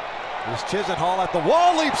this one is Chisenhall at the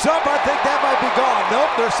wall, leaps up. I think that might be gone.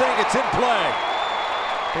 Nope, they're saying it's in play.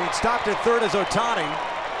 Being stopped at third is Ohtani.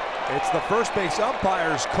 It's the first base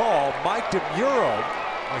umpire's call. Mike DeMuro.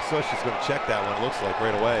 Mike Soshi's going to check that one, it looks like,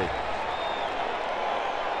 right away.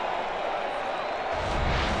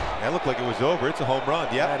 That looked like it was over. It's a home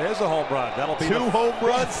run. Yeah, that is a home run. That'll be 2 home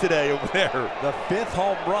runs today over there. The 5th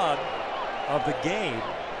home run of the game.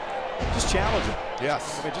 Just challenge him.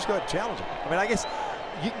 Yes. I mean, just go ahead and challenge him. I mean, I guess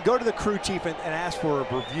you can go to the crew chief and ask for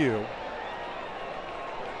a review.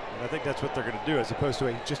 And I think that's what they're going to do, as opposed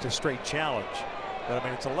to just a straight challenge. But I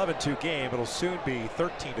mean, it's an 11-2 game. It'll soon be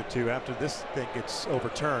 13-2 after this thing gets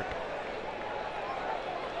overturned.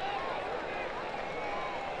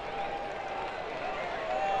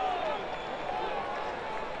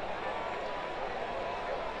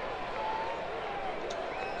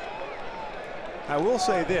 I will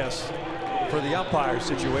say this for the umpire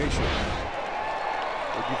situation.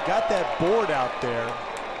 If you've got that board out there,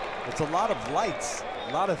 it's a lot of lights,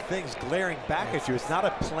 a lot of things glaring back at you. It's not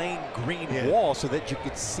a plain green wall so that you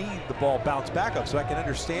can see the ball bounce back up. So I can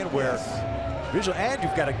understand where visual, and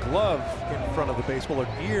you've got a glove in front of the baseball or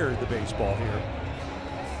near the baseball here.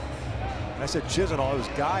 I said Chisenhall, it was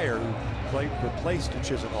Geyer who replaced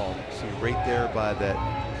Chisenhall. See right there by that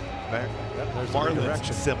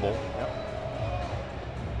Marlins symbol. Yep.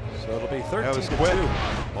 So it'll be 13-2. That was quick.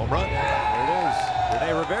 Home run. There it is.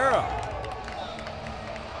 Rene Rivera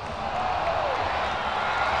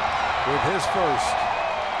with his first.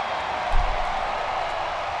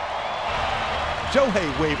 Shohei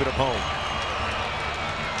waving him home.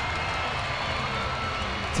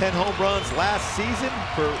 10 home runs last season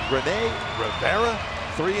for Rene Rivera.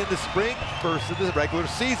 3 in the spring, first of the regular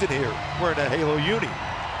season here. We're in a Halo uni.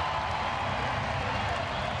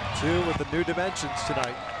 2 with the new dimensions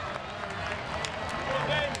tonight.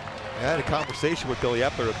 I had a conversation with Billy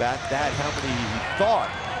Epler about that, how many he thought.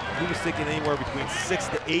 He was thinking anywhere between 6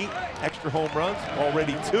 to 8 extra home runs,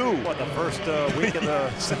 already 2. What, the first week of the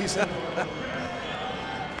season?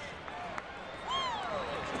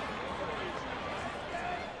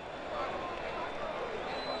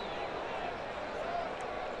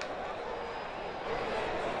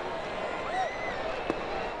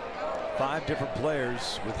 Five different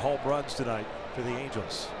players with home runs tonight for the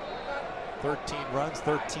Angels. 13 runs,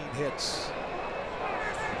 13 hits.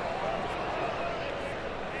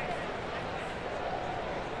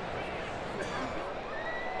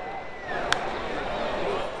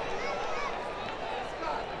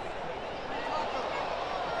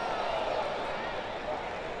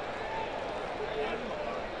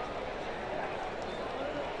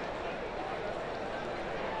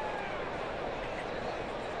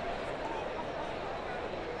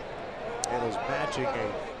 matching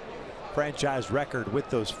a franchise record with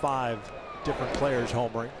those 5 different players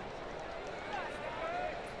homering.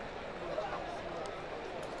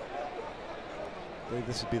 I believe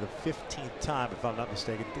this would be the 15th time, if I'm not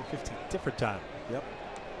mistaken. 15th different time. Yep.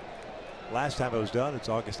 Last time it was done, it's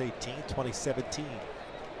August 18, 2017,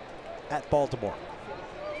 at Baltimore.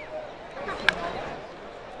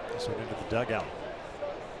 This one into the dugout.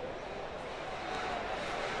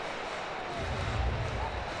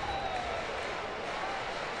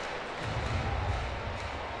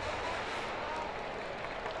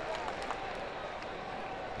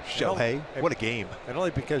 Shohei, what a game. And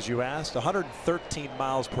only because you asked, 113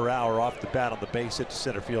 miles per hour off the bat on the base hit to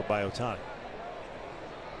center field by Ohtani.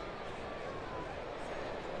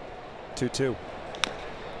 2-2.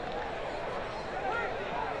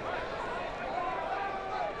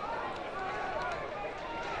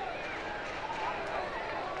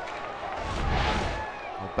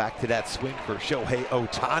 Back to that swing for Shohei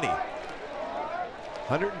Ohtani.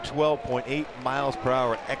 112.8 miles per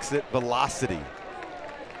hour exit velocity.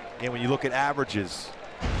 And when you look at averages,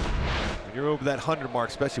 when you're over that 100 mark,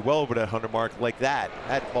 especially well over that 100 mark like that,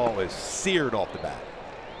 that ball is seared off the bat.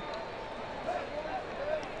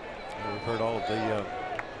 And we've heard all of the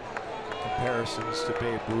comparisons to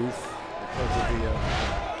Babe Ruth because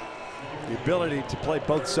of the ability to play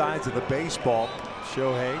both sides of the baseball.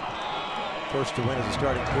 Shohei, first to win as a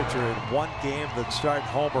starting pitcher in one game, then starting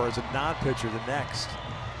homer as a non-pitcher the next.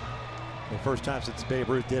 The first time since Babe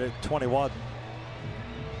Ruth did it, 21.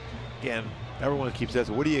 Again, everyone keeps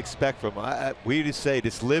asking, what do you expect from him? We just say,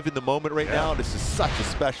 just live in the moment right now. This is such a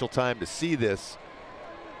special time to see this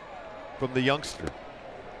from the youngster.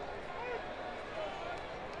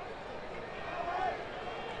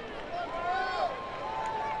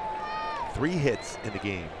 Three hits in the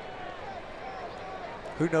game.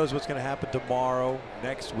 Who knows what's going to happen tomorrow,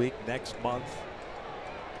 next week, next month.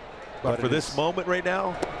 But for this moment right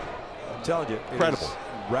now, I'm telling you, incredible. It is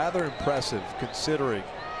rather impressive considering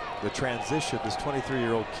the transition this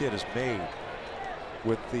 23-year-old kid has made,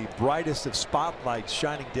 with the brightest of spotlights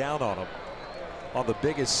shining down on him on the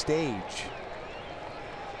biggest stage,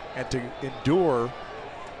 and to endure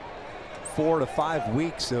 4 to 5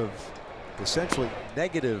 weeks of essentially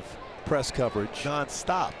negative press coverage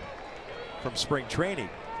non-stop from spring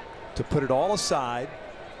training, to put it all aside,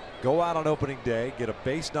 go out on opening day, get a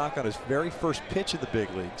base knock on his very first pitch in the big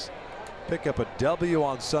leagues, pick up a W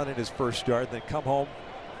on Sunday in his first start, then come home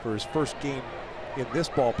for his first game in this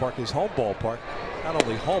ballpark, his home ballpark, not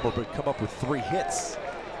only homer, but come up with 3 hits.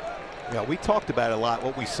 Yeah, we talked about it a lot,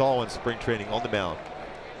 what we saw in spring training on the mound.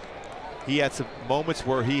 He had some moments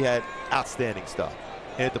where he had outstanding stuff.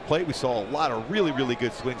 And at the plate, we saw a lot of really, really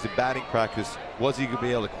good swings in batting practice. Was he going to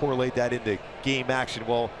be able to correlate that into game action?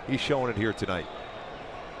 Well, he's showing it here tonight.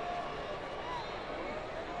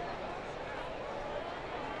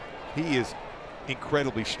 He is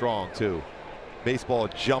incredibly strong, too. Baseball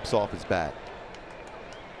jumps off his bat.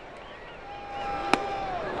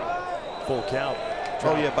 Full count.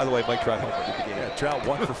 Oh, yeah, by the way, Mike Trout home run at the beginning. Yeah, Trout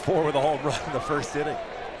 1 for 4 with a home run in the first inning.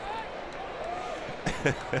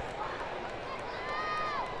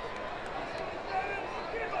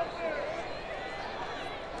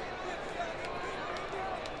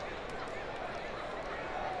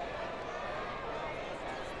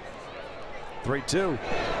 (3-2),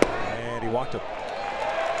 and he walked him.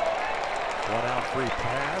 1 out, 3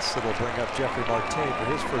 pass. It'll bring up Jeffrey Marte for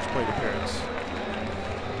his first plate appearance.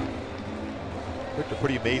 They're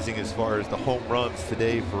pretty amazing as far as the home runs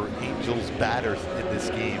today for Angels batters in this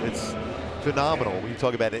game. It's phenomenal when you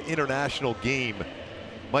talk about an international game.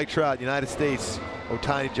 Mike Trout, United States,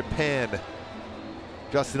 Ohtani, Japan.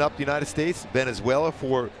 Justin Up, United States, Venezuela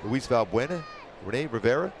for Luis Valbuena, Rene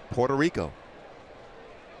Rivera, Puerto Rico.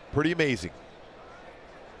 Pretty amazing.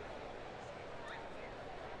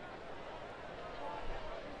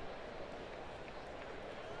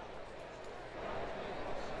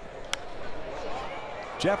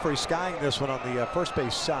 Jeffrey skying this one on the first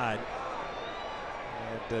base side,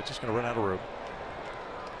 and just going to run out of room.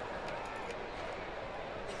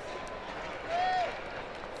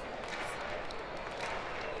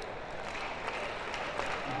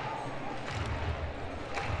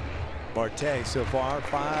 Marte so far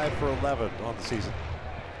 5 for 11 on the season.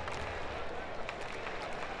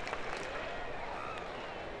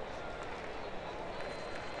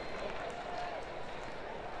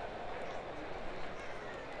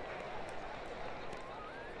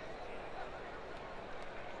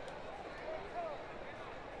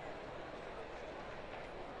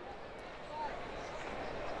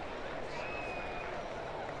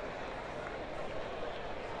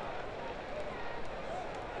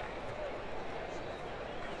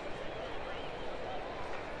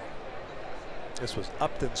 This was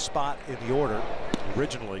Upton's spot in the order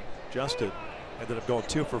originally. Justin ended up going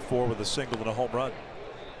 2 for 4 with a single and a home run.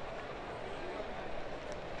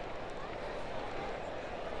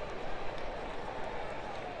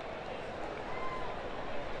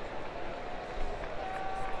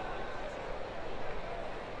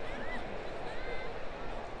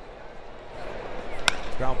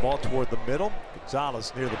 Ground ball toward the middle.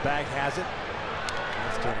 Gonzalez near the bag has it.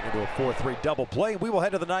 That's turning into a 4-3 double play. We will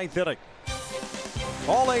head to the 9th inning.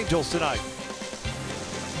 All Angels tonight.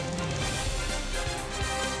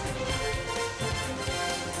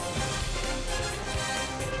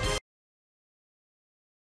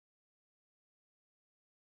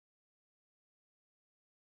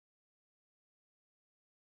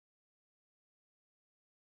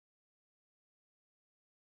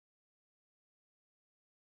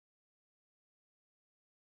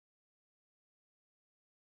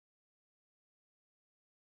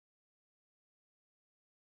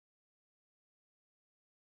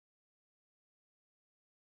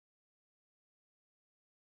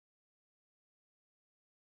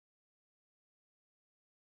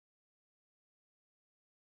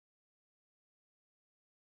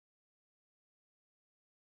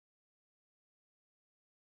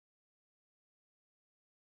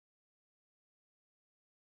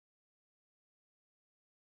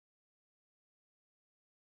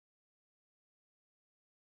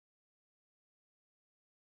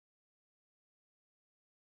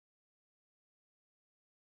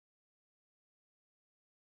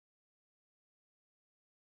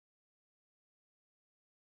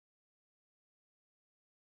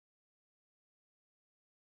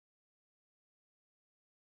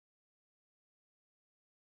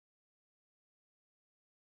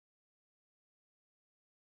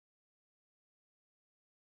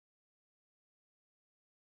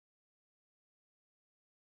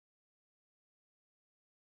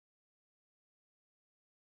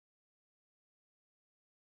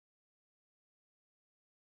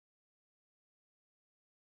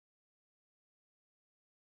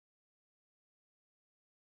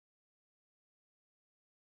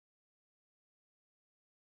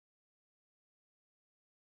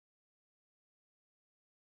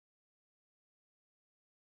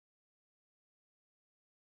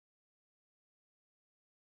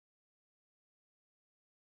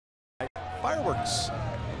 Fireworks.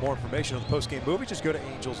 For more information on the post-game movie, just go to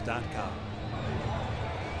angels.com.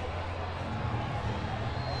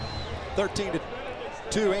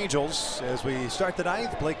 13-2 Angels as we start the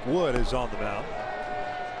 9th. Blake Wood is on the mound.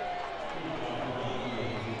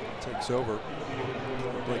 Takes over.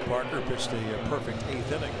 Blake Parker pitched a perfect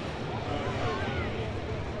 8th inning.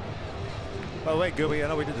 By the way, Gooby, I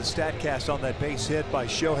know we did the StatCast on that base hit by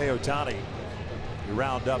Shohei Ohtani. You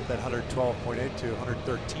round up that 112.8 to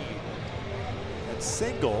 113. That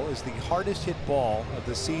single is the hardest hit ball of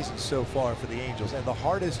the season so far for the Angels, and the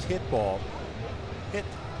hardest hit ball hit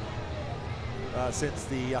since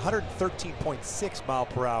the 113.6 mile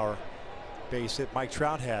per hour base hit Mike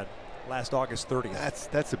Trout had last August 30th.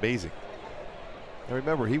 That's amazing. Now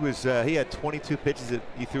remember, he had 22 pitches that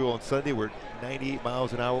he threw on Sunday were 98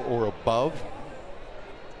 miles an hour or above.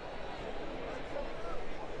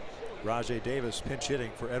 Rajay Davis pinch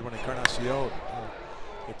hitting for Edwin Encarnacion.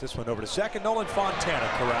 Get this one over to second. Nolan Fontana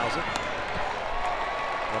corrals it.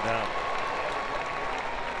 One down.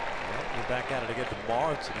 Well, we're back at it again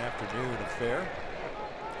tomorrow. It's an afternoon affair.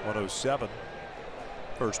 107.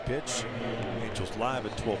 First pitch. Angels live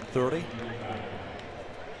at 12:30.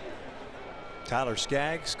 Tyler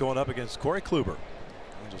Skaggs going up against Corey Kluber.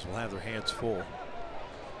 Angels will have their hands full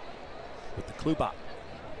with the Klubot.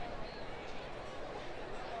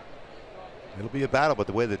 It'll be a battle, but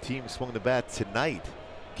the way the team swung the bat tonight,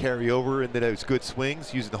 carry over into those good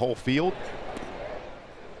swings using the whole field.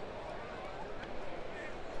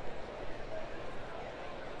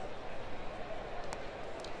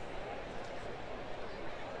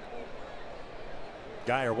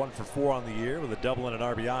 Geyer 1 for 4 on the year with a double and an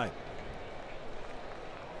RBI.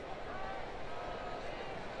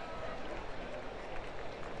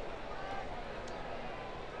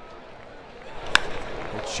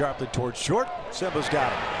 It's sharply towards short. Simba's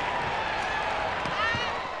got him.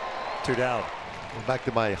 2 down. Back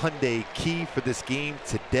to my Hyundai key for this game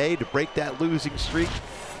today to break that losing streak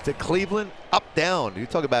to Cleveland. Up, down. You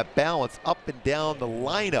talk about balance, up and down the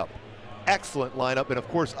lineup. Excellent lineup, and of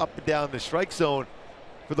course up and down the strike zone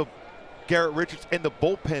for the Garrett Richards and the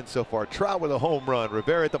bullpen so far. Trout with a home run.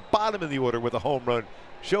 Rivera at the bottom of the order with a home run.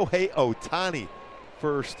 Shohei Ohtani,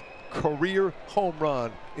 first career home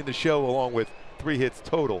run in the show, along with 3 hits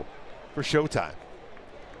total for Showtime.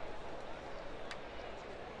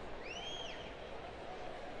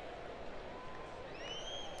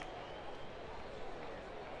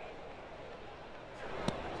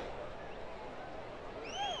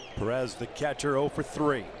 Perez, the catcher, 0 for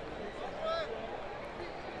 3.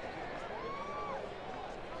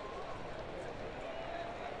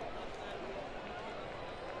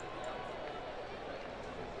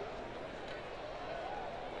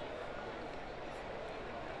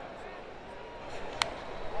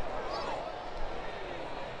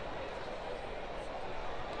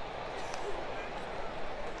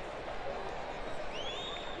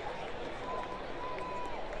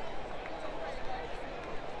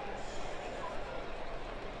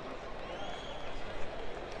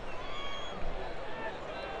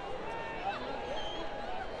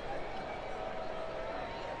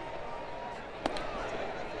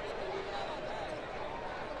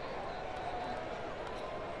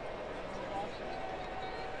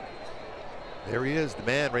 There he is, the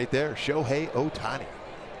man right there, Shohei Ohtani.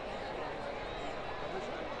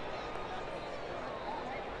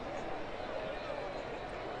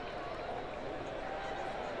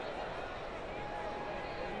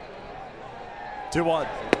 Two-one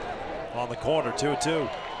on the corner, 2-2.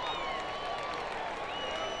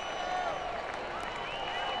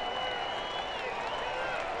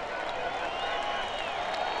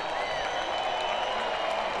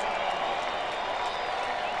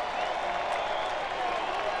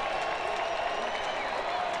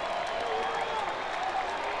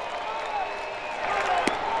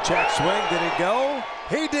 Check swing, did he go?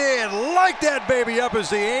 He did. Light that baby up as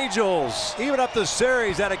the Angels even up the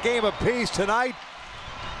series at a game apiece tonight.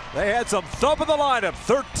 They had some thump in the lineup.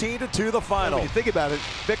 13-2 the final. When you think about it,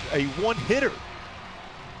 Vic, a one-hitter.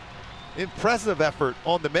 Impressive effort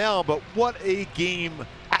on the mound, but what a game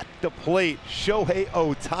at the plate. Shohei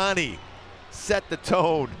Ohtani set the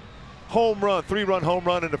tone. Home run, 3-run home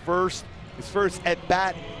run in the first. His first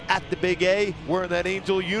at-bat at the Big A, wearing that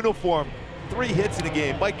Angel uniform. 3 hits in the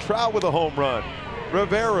game. Mike Trout with a home run.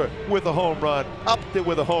 Rivera with a home run. Upton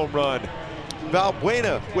with a home run.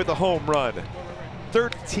 Valbuena with a home run.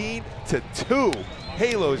 13-2.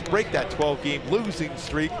 Halos break that 12-game losing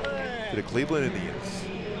streak to the Cleveland Indians.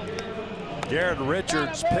 Garrett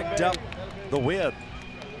Richards picked up the win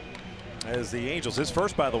as the Angels, his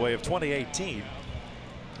first, by the way, of 2018,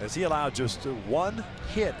 as he allowed just 1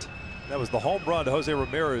 hit. That was the home run to Jose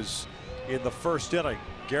Ramirez in the first inning.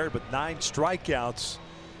 Garrett with 9 strikeouts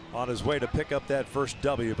on his way to pick up that first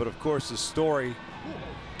W. But of course, the story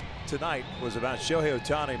tonight was about Shohei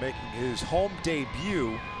Ohtani making his home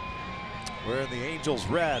debut wearing the Angels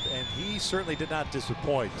red, and he certainly did not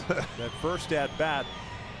disappoint. That first at bat,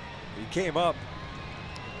 he came up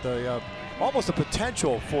the almost a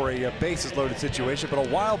potential for a bases loaded situation, but a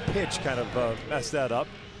wild pitch kind of messed that up.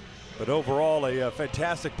 But overall, a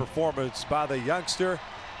fantastic performance by the youngster.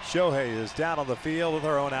 Shohei is down on the field with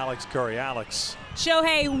our own Alex Curry. Alex.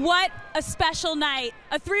 Shohei, what a special night.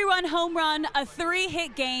 A 3-run home run, a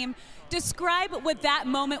 3-hit game. Describe what that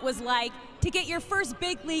moment was like to get your first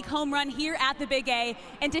big league home run here at the Big A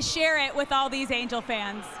and to share it with all these Angel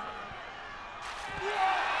fans.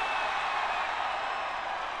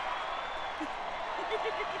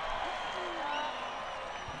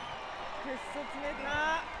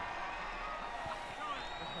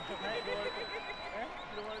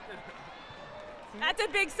 That's a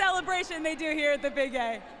big celebration they do here at the Big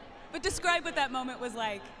A. But describe what that moment was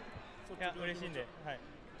like.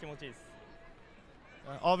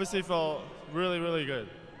 Obviously felt really, really good.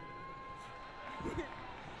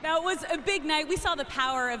 Now, it was a big night. We saw the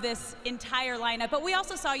power of this entire lineup, but we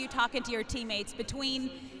also saw you talking to your teammates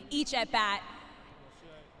between each at-bat.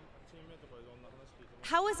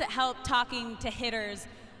 How has it helped talking to hitters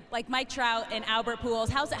like Mike Trout and Albert Pujols?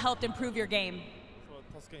 How's it helped improve your game?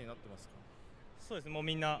 そうですね、もう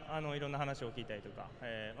みんないろんな話を聞いたりとか、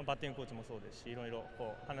バッティングコーチもそうですし、いろいろ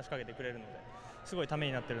こう話しかけてくれるので、すごいため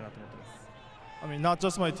になってるなと思ってます。I mean, not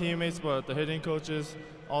just my teammates, but the hitting coaches,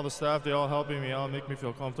 all the staff, they all helping me out, make me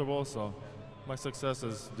feel comfortable. So my success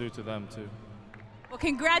is due to them too. Well,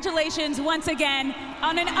 congratulations once again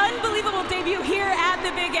on an unbelievable debut here at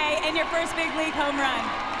the Big A and your first big league home run.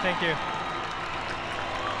 Thank you.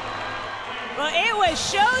 Well, it was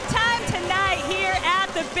showtime tonight here at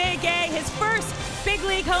the Big A. His first big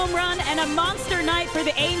league home run and a monster night for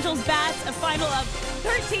the Angels bats. A final of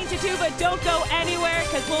 13-2, but don't go anywhere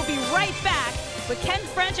because we'll be right back with Ken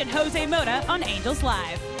French and Jose Mota on Angels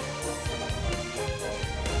Live.